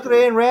me? blue,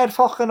 green, red,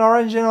 fucking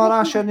orange, and all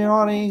that shit, you know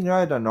what I mean?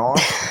 I don't know.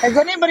 Has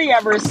anybody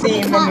ever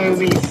seen the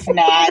movie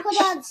Snatch?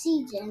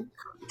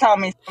 Tell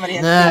me somebody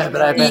has No, seen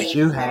but I the bet movie.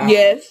 you have.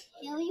 Yes.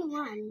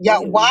 Yeah,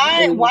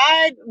 why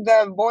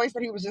the voice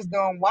that he was just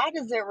doing, why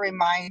does it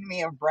remind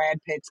me of Brad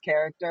Pitt's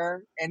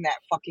character in that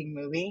fucking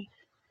movie?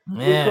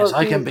 Yes, Because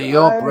I can he's be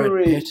your Brad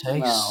Irish Pitt,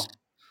 now. Ace.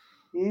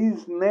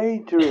 He's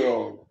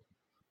natural.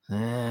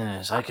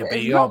 Yes, I could be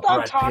Is your Milk Dog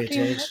Brad Pitt, talking?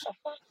 What Ace. the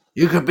fuck?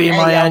 You could be Hey, my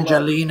y'all, look.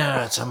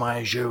 Angelina to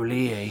my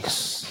Jolie,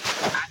 Ace.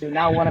 I do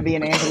not want to be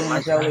an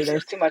Angelina Jolie.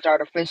 There's too much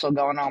artificial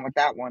going on with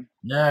that one.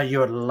 No, you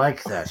would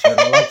like that. You would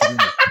like it in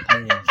the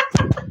screen.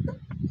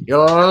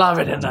 You'll love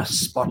it in the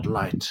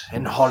spotlight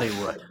in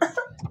Hollywood.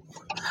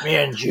 Me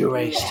and you,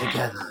 Ace,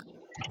 together.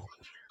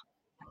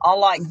 I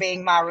like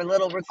being my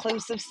little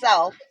reclusive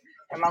self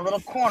in my little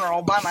corner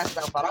all by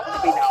myself. I don't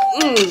want to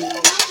be known.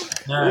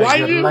 No, Why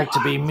you'd you- like to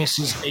be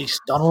Mrs. Ace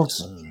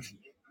Donaldson.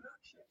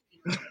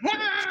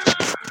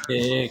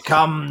 Here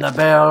come the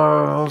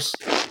bells.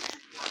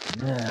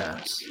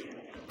 Yes.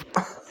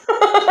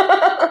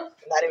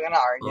 Not even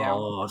argue.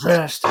 Oh,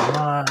 just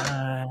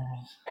nice.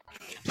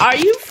 Are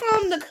you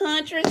from the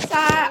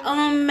countryside,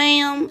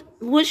 ma'am?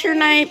 What's your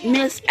name,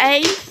 Miss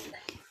Ace?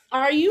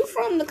 Are you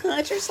from the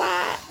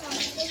countryside?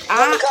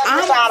 I'm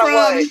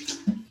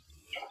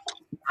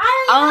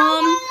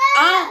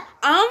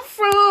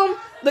from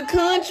the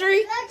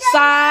country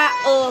side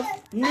of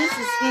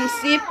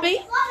Mississippi.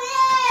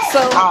 So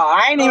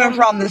I ain't even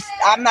from this.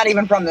 I'm not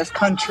even from this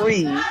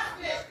country.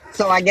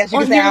 So I guess you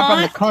could say you're I'm from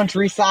the not?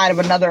 countryside of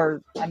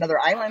another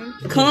island.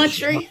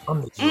 Country.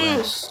 From the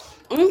US.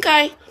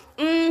 Okay.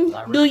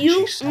 Do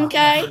you?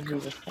 Okay.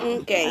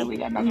 Okay.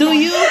 Do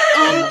you?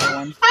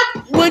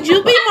 Would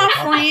you be my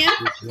friend?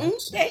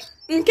 Okay.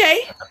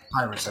 Okay.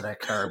 Pirates of the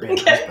Caribbean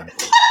husband.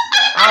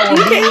 I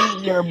will Okay.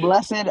 be your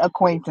blessed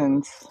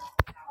acquaintance.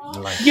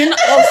 You're not.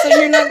 Oh, so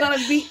you're not gonna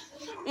be.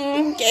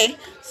 Okay.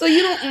 So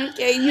you don't.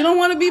 Okay. You don't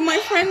want to be my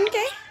friend.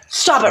 Okay.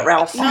 Stop it,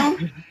 Ralph. No.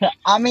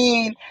 I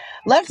mean,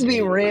 let's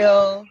be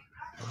real.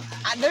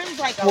 There's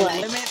like a What?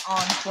 limit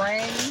on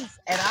friends,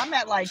 and I'm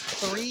at like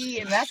 3,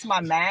 and that's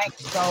my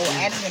max. So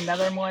adding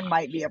another one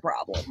might be a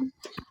problem.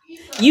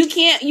 You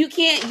can't. You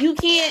can't. You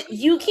can't.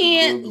 You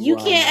can't. You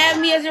can't add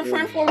me as your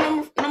friend for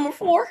number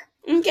 4.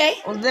 Okay.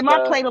 Well, then my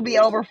plate will be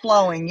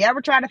overflowing. You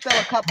ever try to fill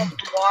a cup up with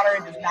water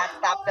and does not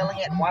stop filling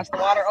it and watch the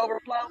water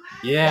overflow?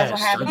 That's what Yes, I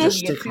happens when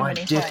just you get stick too my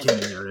many dick friends. in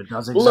there. It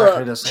does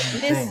exactly the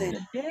same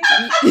Listen. thing.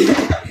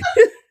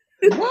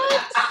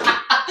 What?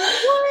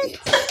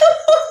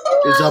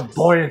 It's a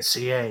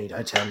buoyancy aid,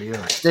 I tell you.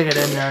 Stick it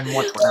in there and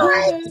watch what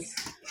happens.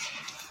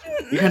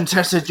 You can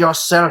test it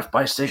yourself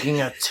by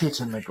sticking a tit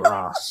in the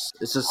grass.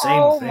 It's the same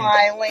Oh thing.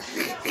 my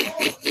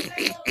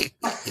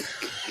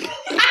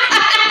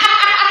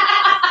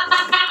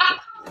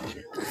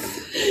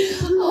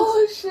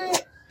Oh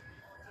shit.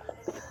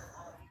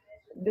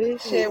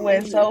 This shit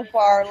went so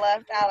far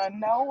left out of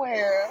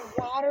nowhere.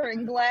 Water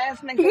and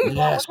glass next to the phone. We're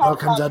Yes, talking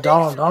welcome about to dicks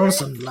Donald and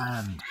Donaldson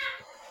land.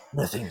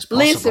 Nothing's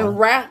Listen,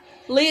 possible.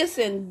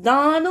 Listen,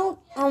 Donald.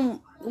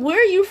 Where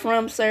are you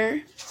from,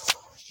 sir?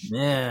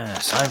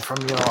 Yes, I'm from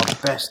your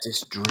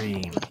bestest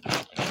dream.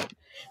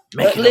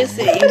 Make it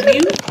Listen, a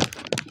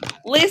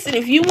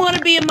if you want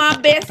to be in my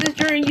bestest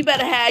dream, you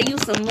better have you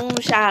some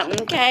moonshine,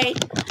 okay?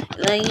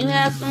 Like you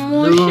have some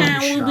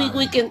moonshine,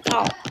 we can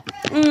talk,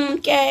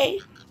 okay?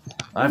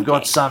 I've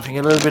got something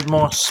a little bit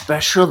more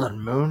special than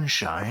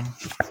moonshine.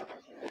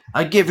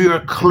 I give you a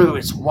clue.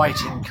 It's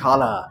white in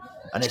color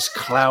and it's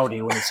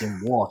cloudy when it's in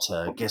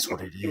water. Guess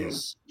what it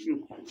is?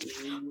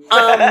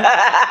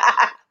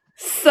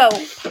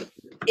 Soap.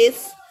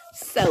 It's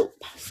soap,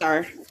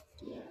 sir.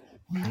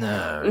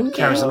 No, it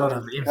carries a lot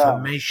of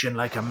information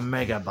like a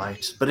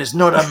megabyte, but it's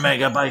not a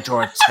megabyte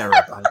or a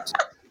terabyte.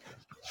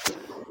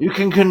 You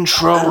can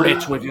control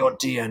it with your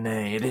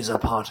DNA. It is a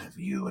part of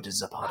you. It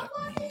is a part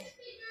of me.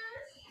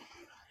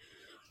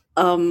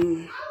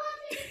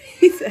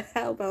 He said,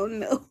 "How about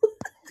no?"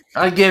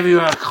 I give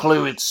you a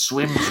clue. It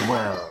swims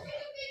well.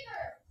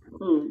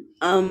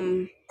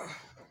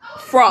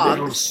 Frogs.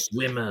 Little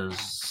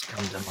swimmers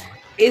come to mind.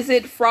 Is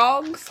it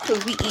frogs?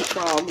 Because we eat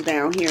frogs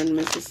down here in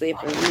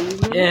Mississippi.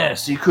 Mm-hmm.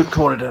 Yes, you could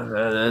call it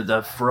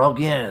the frog.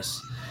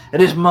 Yes,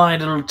 it is my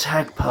little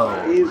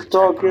tadpole. He's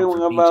talking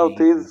about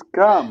his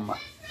cum.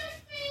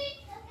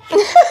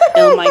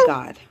 Oh my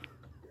god.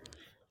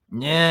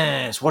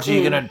 Yes, what are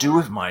you gonna do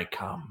with my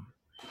cum?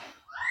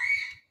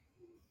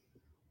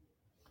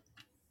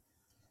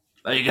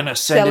 Are you gonna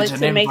send it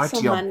an invite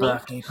to your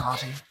birthday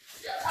party?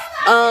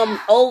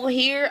 Over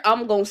here,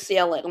 I'm gonna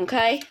sell it,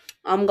 okay?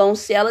 I'm gonna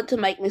sell it to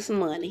make me some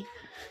money.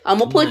 I'm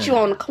gonna put you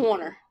on the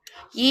corner.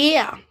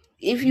 Yeah.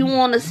 If you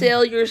want to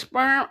sell your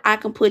sperm, I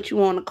can put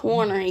you on the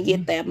corner and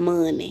get that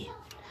money.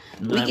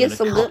 We get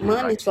some good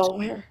money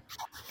over here.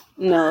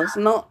 No, it's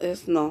not.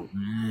 It's no.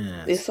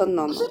 Yes. It's a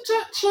no.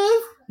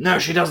 No,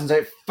 she doesn't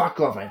take. Fuck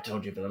off! I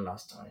told you for the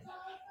last time.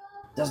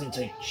 Doesn't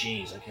take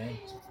cheese, okay?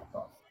 So fuck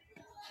off.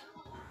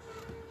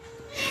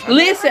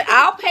 Listen,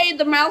 I'll pay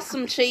the mouse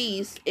some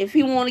cheese if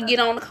he want to get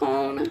on the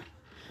corner.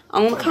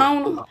 On the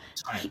corner.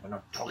 We're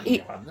not talking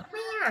about that.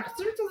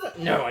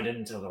 No, I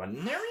didn't tell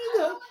them.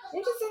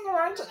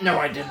 No,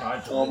 I didn't.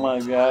 Oh my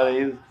god,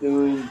 he's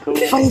doing too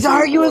much. He's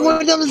arguing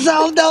with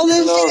himself, though.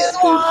 This shit is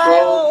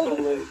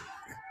wild.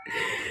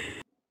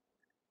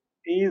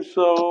 He's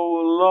so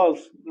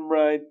lost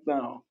right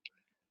now.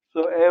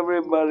 So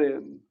everybody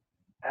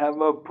have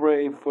a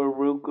pray for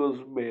Ruko's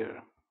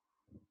beer.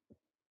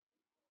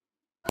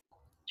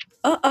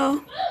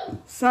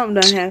 Something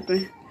done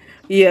happened.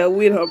 Yeah,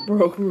 we done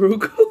broke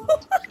Ruko.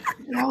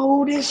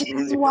 No, this shit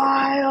is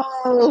wild.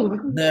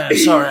 No,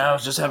 sorry, I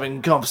was just having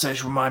a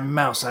conversation with my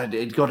mouse.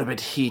 It got a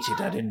bit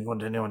heated. I didn't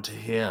want anyone to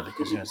hear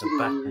because it's a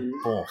back and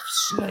forth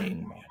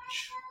slaying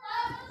match.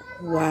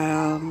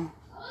 Wow.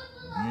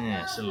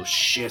 Yes, little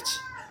shit.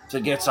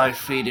 Forgets I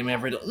feed him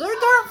every day. No,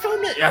 don't feed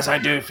me. Yes, I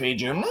do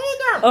feed you. No, you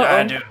don't.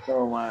 I do.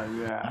 Oh my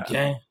god.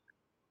 Okay.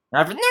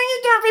 No,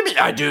 you don't feed me.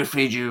 I do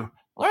feed you.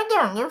 I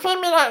don't. You feed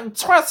me like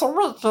twice a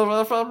week.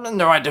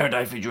 No, I don't.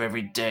 I feed you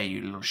every day,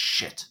 you little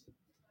shit.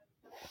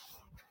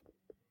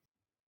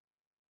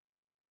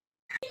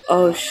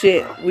 Oh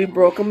shit, we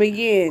broke him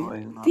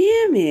again.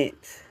 Damn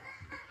it.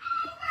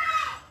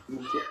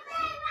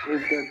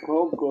 It's a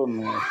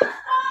coconut.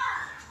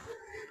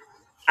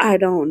 I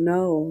don't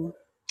know.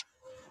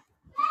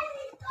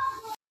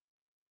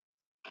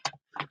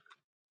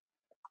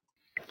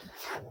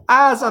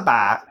 As a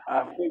bat,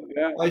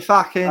 I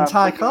fucking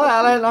take a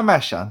little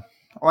intermission.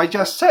 We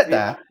just sit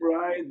there, It's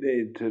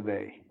Friday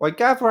today. we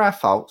gather our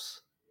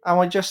thoughts, and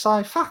we just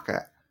say, fuck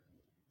it.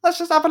 Let's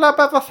just have a little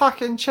bit of a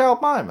fucking chill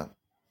moment.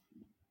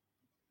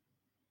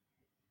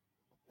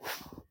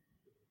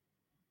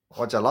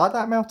 Would you like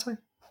that, Melty?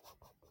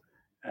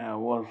 I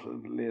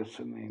wasn't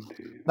listening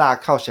to you. Nah,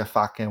 of course you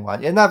fucking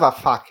won't. You never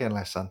fucking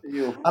listen.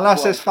 You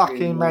Unless it's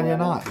fucking Man wanker.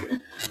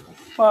 United.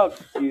 Fuck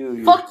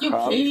you, Fuck you,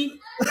 cunt. Katie.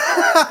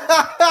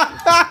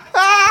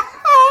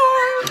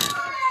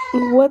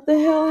 What the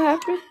hell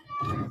happened?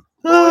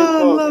 We're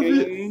I love talking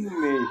it.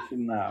 English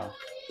now.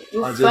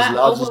 You I fat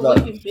just like,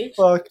 overweight bitch.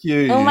 fuck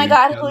you. Oh my you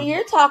god, who cunt.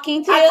 you're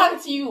talking to? I'm talking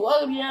to you,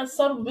 ugly ass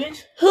son of a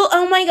bitch. Who?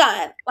 Oh my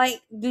god.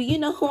 Like, do you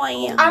know who I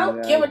am? I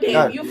don't give a damn.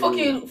 No. You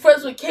fucking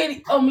friends with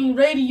Katie. I mean,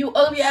 Rady, you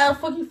ugly ass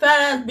fucking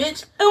fat ass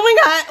bitch. Oh my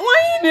god, why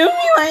you do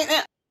me like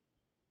that?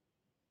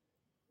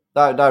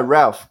 No,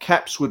 Ralph.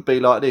 Caps would be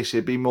like this.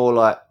 It'd be more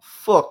like,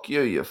 fuck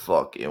you, you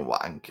fucking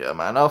wanker,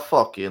 man. I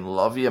fucking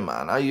love you,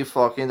 man. Are you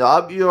fucking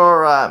up? You're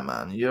alright,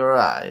 man. You're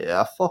alright.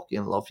 Yeah, I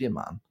fucking love you,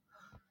 man.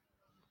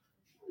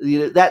 You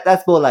know,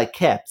 that's more like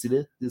Caps, you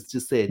know?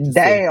 Just say it.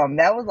 Damn,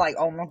 that was like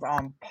almost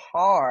on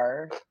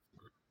par.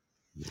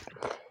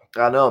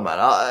 I know, man.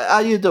 How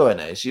you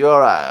doing, Ace? You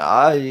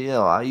alright? Are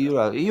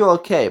you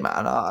okay,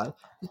 man?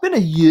 It's been a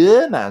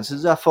year, man,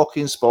 since I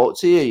fucking spoke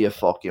to you, you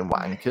fucking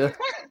wanker.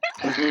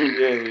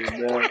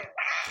 Yeah,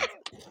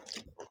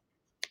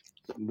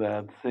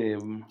 that's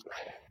him.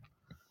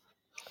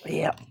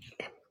 Yep.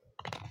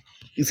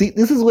 You see,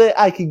 this is where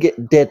I can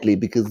get deadly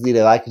because, you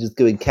know, I can just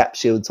go in Cap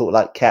show and talk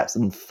like Caps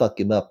and fuck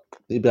him up.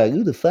 He'd be like,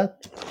 who the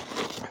fuck?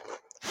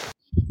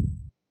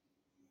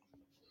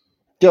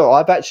 Yo,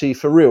 I've actually,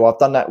 for real, I've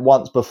done that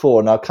once before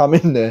and I come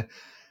in there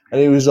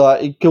and he was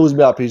like, he calls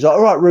me up. He's like,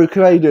 all right, Rook,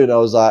 how you doing? I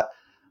was like,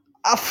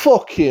 I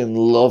fucking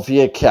love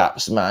your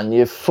Caps, man.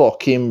 You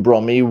fucking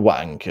brummy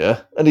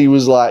wanker. And he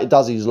was like, he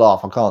does his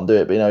laugh. I can't do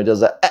it, but, you know, he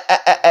does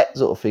that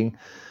sort of thing.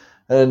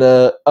 And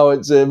I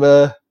went to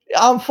him,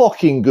 I'm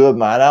fucking good,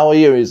 man. How are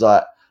you? He's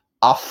like,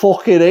 I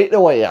fucking hate the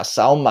way you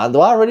sound, man.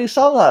 Do I really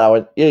sound like that? I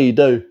went, yeah, you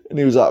do. And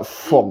he was like,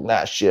 fuck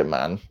that shit,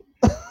 man.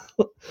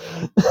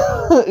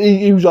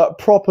 he was like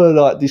proper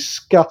like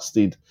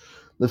disgusted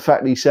the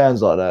fact that he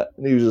sounds like that.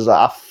 And he was just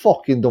like, I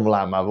fucking don't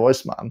like my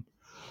voice, man.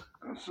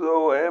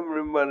 So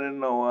everybody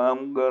know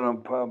I'm gonna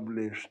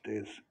publish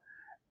this,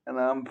 and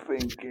I'm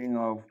thinking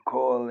of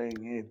calling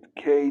it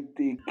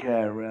Katie,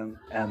 Ķaren,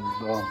 and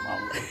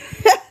Donald.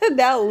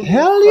 That would be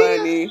Hell yeah.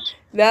 funny.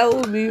 That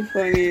would be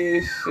funny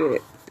as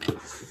shit.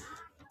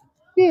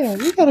 Yeah,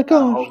 you gotta I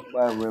go. hope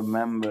I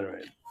remember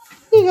it.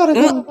 You gotta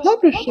go and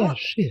publish that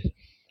shit.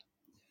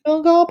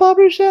 Don't go and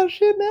publish that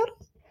shit, man.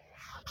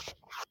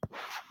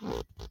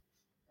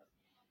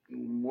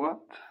 What?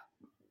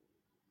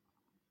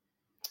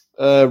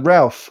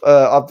 Ralph,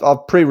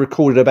 I've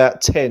pre-recorded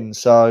about 10,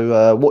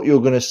 so what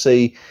you're going to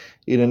see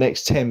in the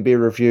next 10 beer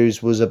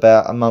reviews was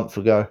about a month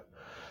ago.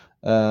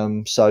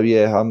 So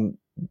yeah, I'm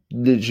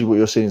literally what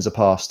you're seeing is the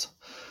past.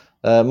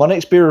 My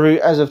next beer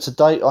review, as of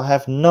today, I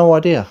have no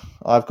idea.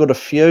 I've got a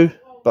few,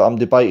 but I'm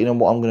debating on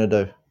what I'm going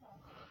to do.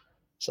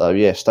 So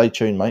yeah, stay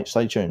tuned, mate.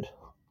 Stay tuned.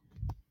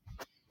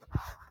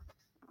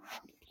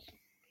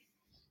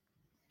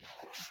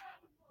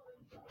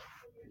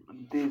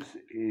 This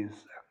is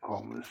a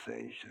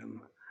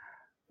conversation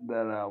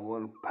that I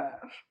will pass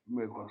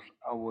because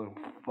I will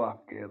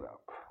fuck it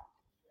up.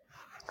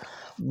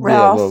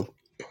 Ralph,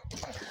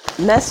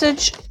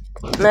 message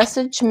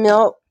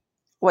Milt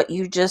what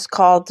you just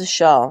called the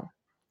show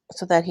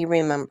so that he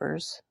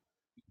remembers.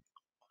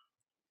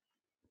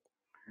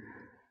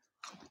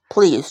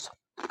 Please.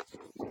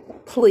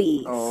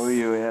 Please. Oh,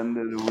 you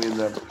ended with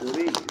a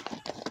please.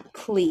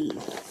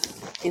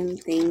 Please.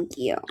 And thank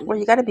you. Well,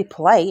 you got to be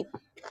polite.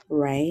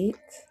 Right?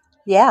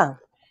 Yeah.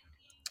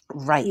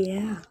 Right.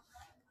 Yeah.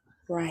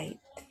 Right.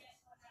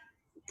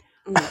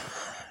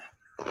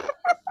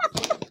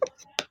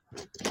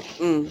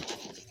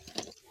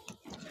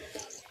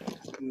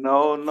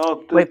 No,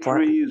 not the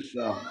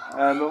threesome.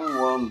 I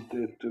don't want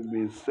it to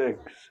be sex.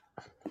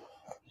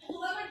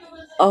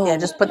 Oh. Yeah,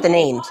 just put the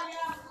names.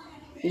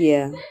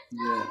 Yeah.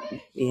 Yeah.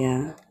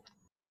 Yeah.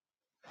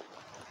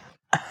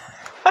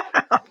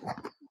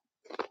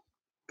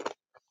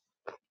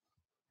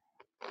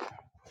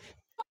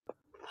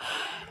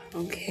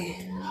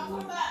 Okay.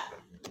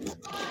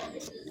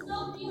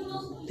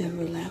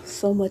 Never laughed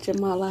so much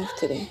in my life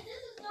today.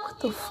 What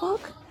the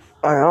fuck?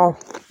 I know.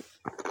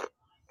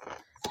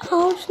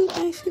 Oh, she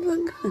thinks she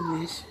look good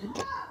in that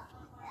shit.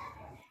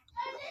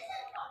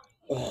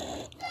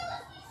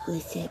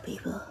 What's up,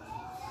 people?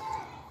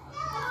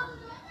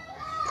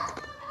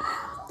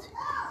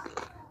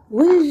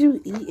 What did you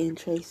eating,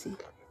 Tracy?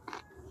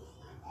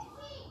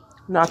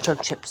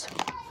 Nacho chips.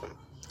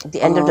 At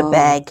the end of the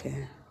bag.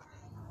 Okay.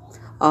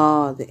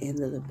 Oh, the end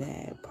of the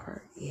bag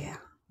part. Yeah.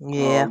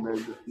 Yeah. Oh,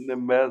 the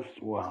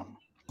best one.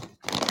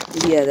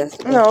 Yeah, that's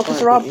the best No, part. because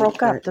they're all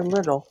broke up. They're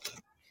little.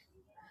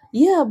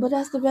 Yeah, but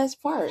that's the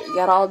best part. You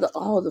got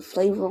all the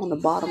flavor on the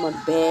bottom of the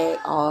bag,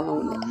 all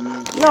on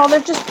it. No,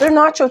 they're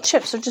nacho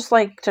chips. They're just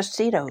like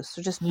Tostitos.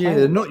 They're just Yeah,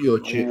 they're not your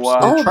chips. Why?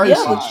 They're Oh Tracy's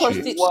yeah, but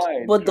chips.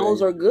 Why, but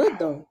those are good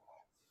though.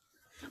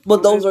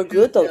 But those are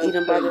good though. Eat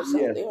them by themselves.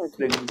 Yes, They are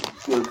the good.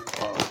 good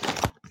part.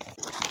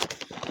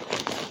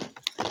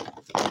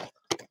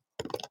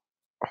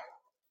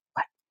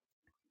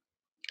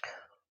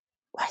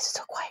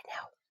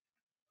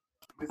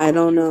 I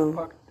don't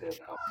know. Is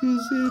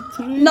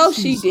it No,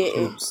 she Tracy's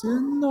didn't. chips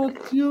and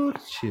not your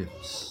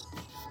chips?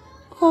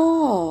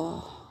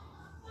 Oh,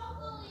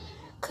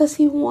 cause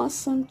he wants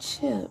some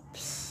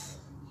chips.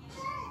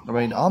 I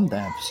mean, I'm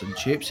down for some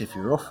chips if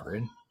you're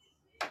offering.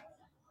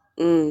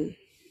 Mm.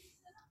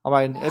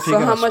 I mean, if So you're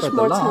going how to much spread the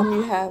more love. time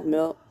you have,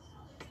 Milk?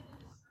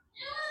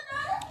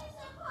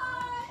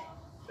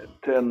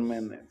 10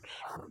 minutes.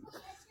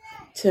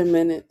 10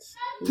 minutes.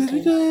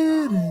 Okay.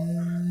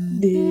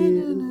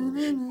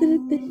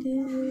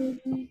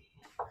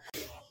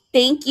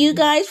 Thank you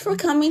guys for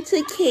coming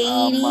to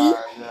Katie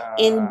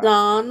and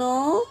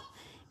Donald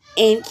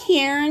and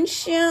Ķaren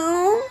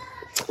show.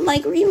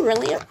 Like, we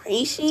really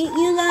appreciate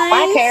you guys.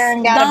 Why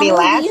Ķaren gotta be Donald,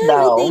 do last you have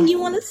anything though? you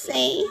want to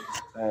say?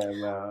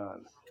 And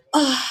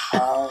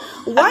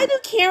Why do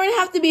Ķaren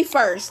have to be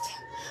first?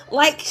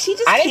 Like, she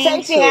just I didn't say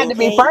came she to, had to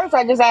be okay? first.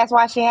 I just asked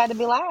why she had to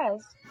be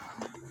last.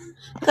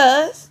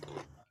 Cause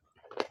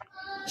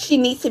she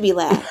needs to be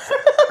last.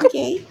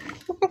 Okay.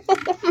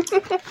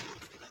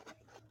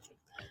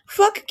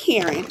 Fuck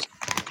Ķaren.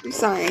 I'm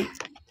sorry.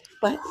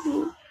 But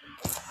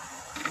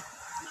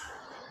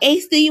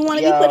Ace, do you want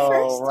to be put Yo,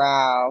 first?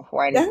 Ralph,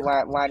 why did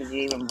Yeah. why did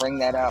you even bring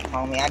that up,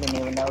 homie? I didn't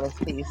even know this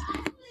piece.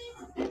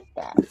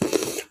 That.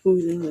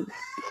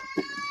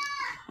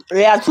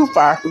 Yeah, too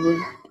far.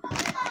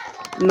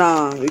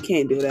 Nah, we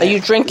can't do that. Are you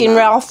drinking, Nah.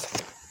 Ralph?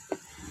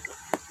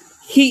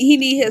 He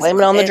need his. Blame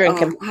it on the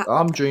drinking.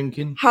 I'm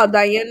drinking. How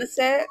Diana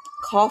said,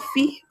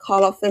 coffee,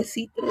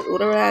 calafecita,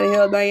 whatever the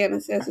hell Diana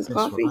says is That's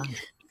coffee.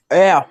 right.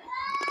 Yeah.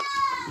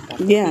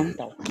 Yeah,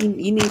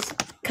 you need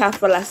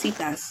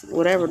cafelacitas,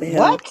 whatever the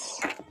hell. What?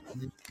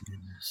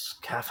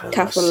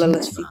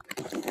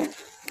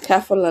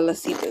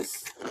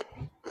 Cafelacitas.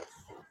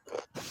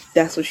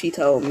 That's what she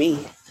told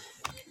me.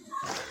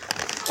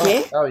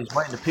 Okay. Oh, he's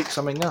waiting to pick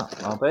something up.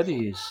 I bet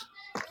he is.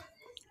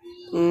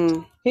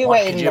 He What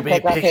waiting could to you be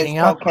pick up his picking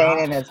up, cocaine Ralph?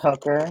 and his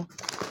hooker.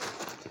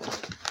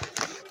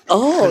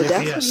 Oh, Could it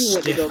that's be a what he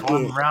went to stiff go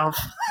one, get. Ralph?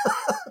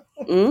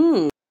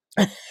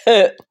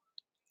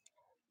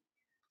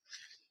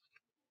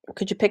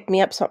 Could you pick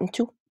me up something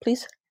too,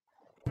 please?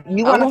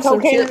 You want a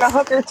cocaine and a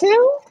hooker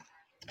too?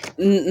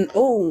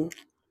 Oh.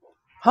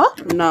 Huh?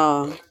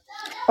 Nah.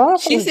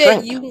 She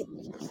said you.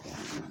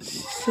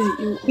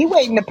 He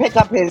waiting to pick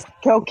up his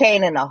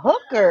cocaine and a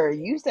hooker.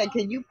 You said,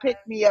 "Can you pick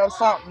me up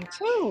something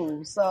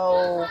too?"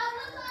 So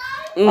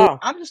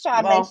I'm just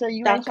trying to make sure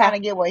you ain't trying to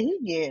get what he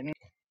getting.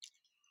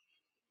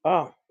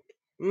 Oh.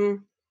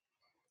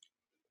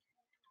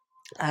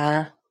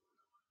 I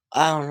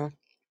don't know.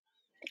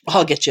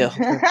 I'll get you a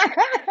hooker.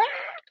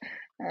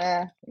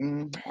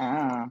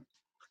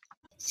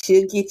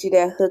 She'll get you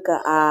that hooker,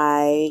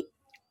 I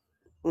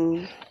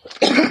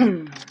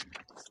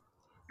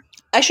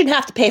shouldn't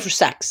have to pay for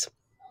sex.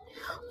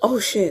 Oh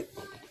shit.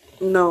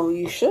 No,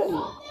 you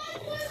shouldn't.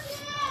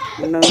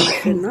 No, you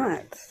should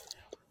not.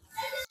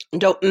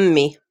 Don't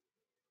me.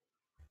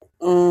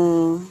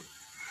 I'll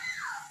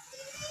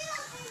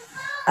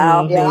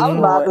Yeah, pay I was for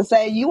about it. to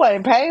say you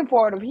ain't paying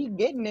for it if he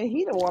getting it.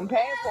 He the one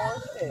paying for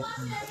it.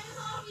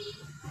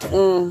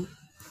 Shit.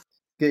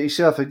 Get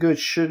yourself a good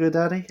sugar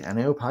daddy, and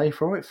he'll pay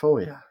for it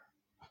for you.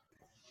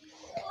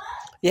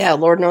 Yeah,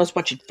 Lord knows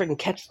what you'd freaking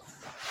catch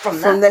from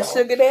that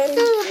sugar daddy.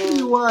 If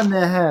you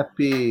wanna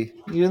happy,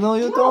 you know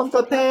you don't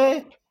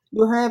pay.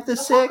 You have the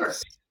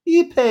sex.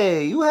 You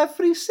pay. You have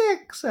free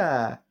sex.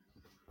 A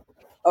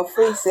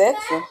free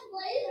sexer.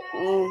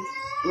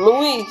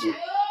 Luigi,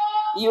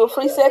 you a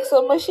free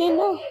sexer machine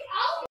now?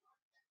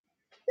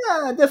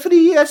 Yeah, the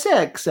free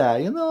sex.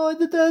 You know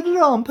the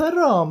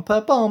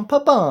rompa,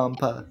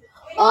 bumpa.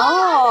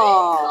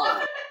 Oh.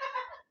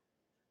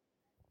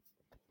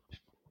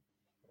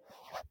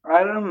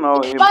 I don't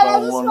know if Why I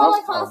does it want smell to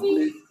like coffee?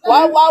 publish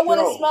Why this would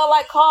it show. smell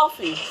like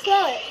coffee?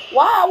 Smell it.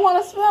 Why I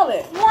want to smell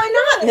it?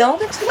 Why not? No,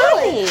 that's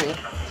funny.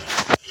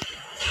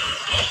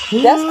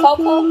 That's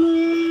cocoa.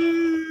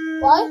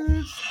 What?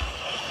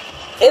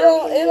 It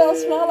don't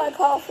smell like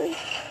coffee.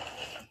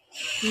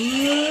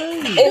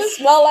 It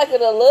smell like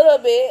it a little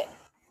bit.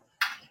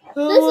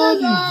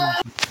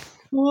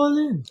 All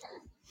in.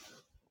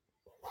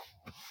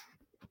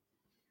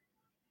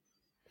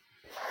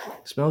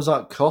 Smells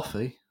like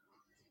coffee.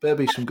 Better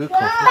be some good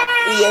coffee.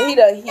 Yeah, he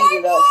done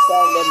heated up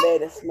something that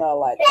made it smell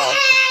like coffee.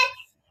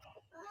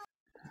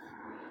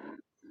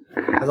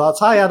 Because I'll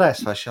tell you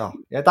this for sure.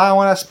 You don't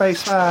want to be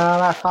smelling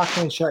that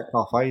fucking shit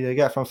coffee you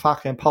get from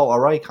fucking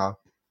Puerto Rico.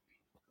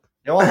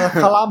 You want the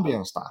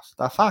Colombian stuff.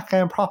 The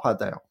fucking proper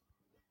deal.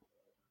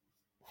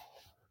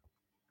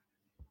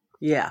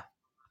 Yeah.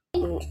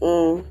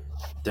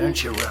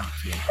 Don't you,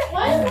 Ralphie?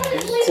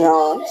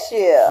 Don't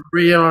you?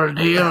 Real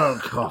deal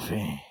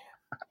coffee.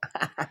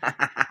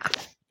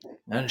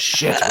 And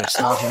shit, we're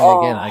starting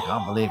again. I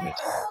can't believe it.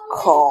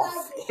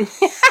 Coffee.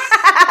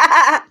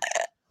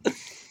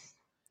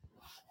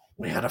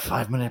 We had a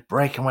 5-minute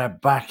break and we're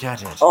back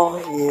at it. Oh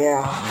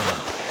yeah.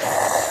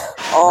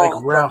 Like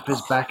Ralph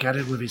is back at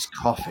it with his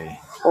coffee.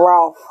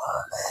 Ralph.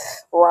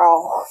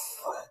 Oh,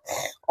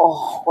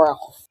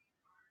 Ralph.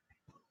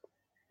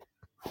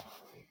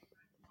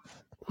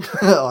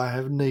 I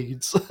have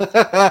needs.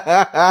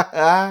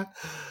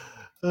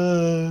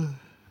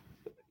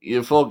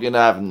 You fucking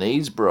have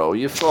needs, bro.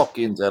 You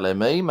fucking telling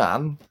me,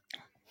 man.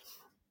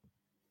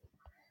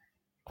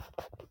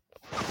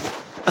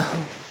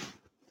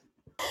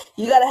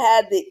 You gotta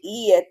have the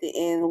E at the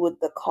end with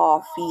the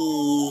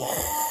coffee.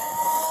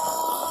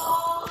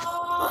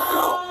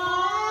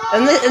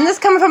 And this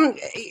coming from,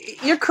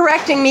 you're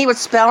correcting me with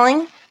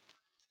spelling?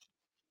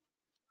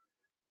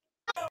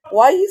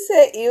 Why you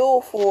said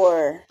ill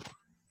for?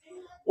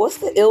 What's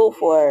the ill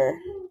for,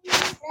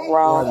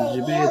 Ralph? Why, did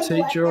you be a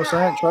teacher or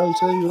something,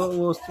 Tracy?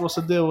 What's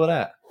the deal with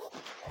that?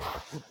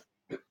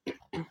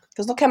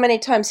 Because look how many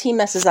times he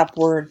messes up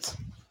words.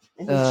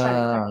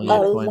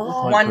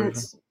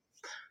 Once.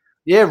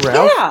 Yeah,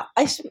 Ralph.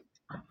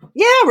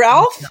 Yeah,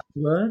 Ralph.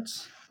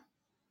 Words.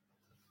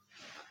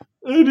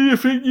 Who do you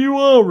think you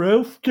are,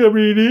 Ralph?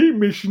 Coming in here,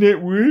 missing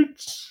at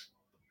words.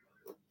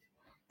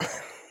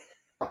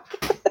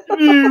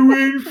 No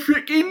one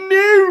freaking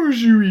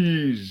knows who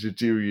he is, I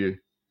tell you.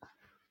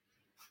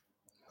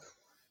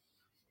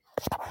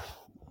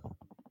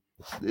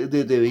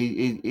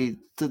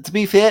 To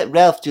be fair,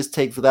 Ralph just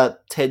takes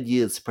about 10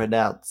 years to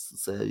pronounce.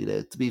 So,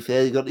 to be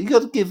fair, you got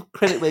to give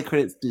credit where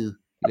credit's due.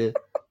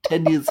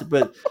 10 years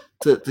to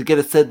get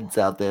a sentence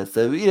out there.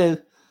 So,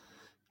 and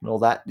all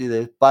that,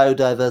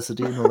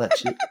 biodiversity and all that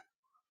shit.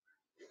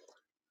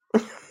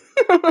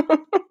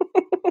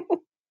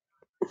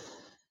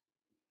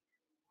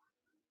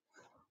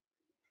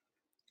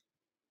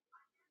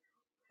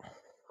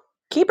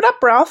 Keep it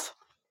up, Ralph.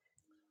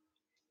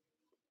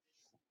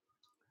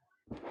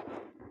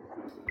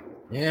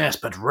 Yes,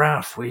 but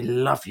Ralph, we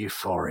love you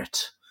for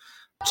it.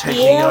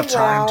 Taking your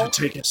time to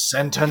take a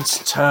sentence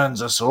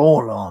turns us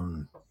all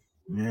on.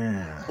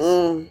 Yes.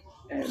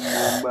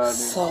 Anybody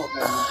So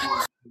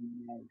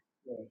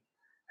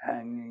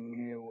hanging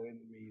here with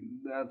me.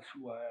 That's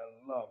why I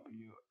love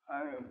you.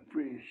 I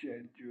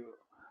appreciate you.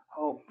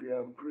 Hope you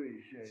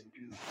appreciate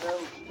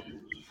yourself.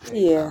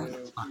 Yeah.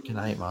 I fucking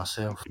hate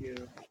myself.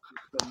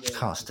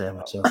 Can't stare at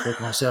myself. Look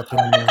at myself in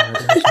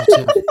the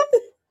mirror.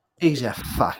 He's a fucking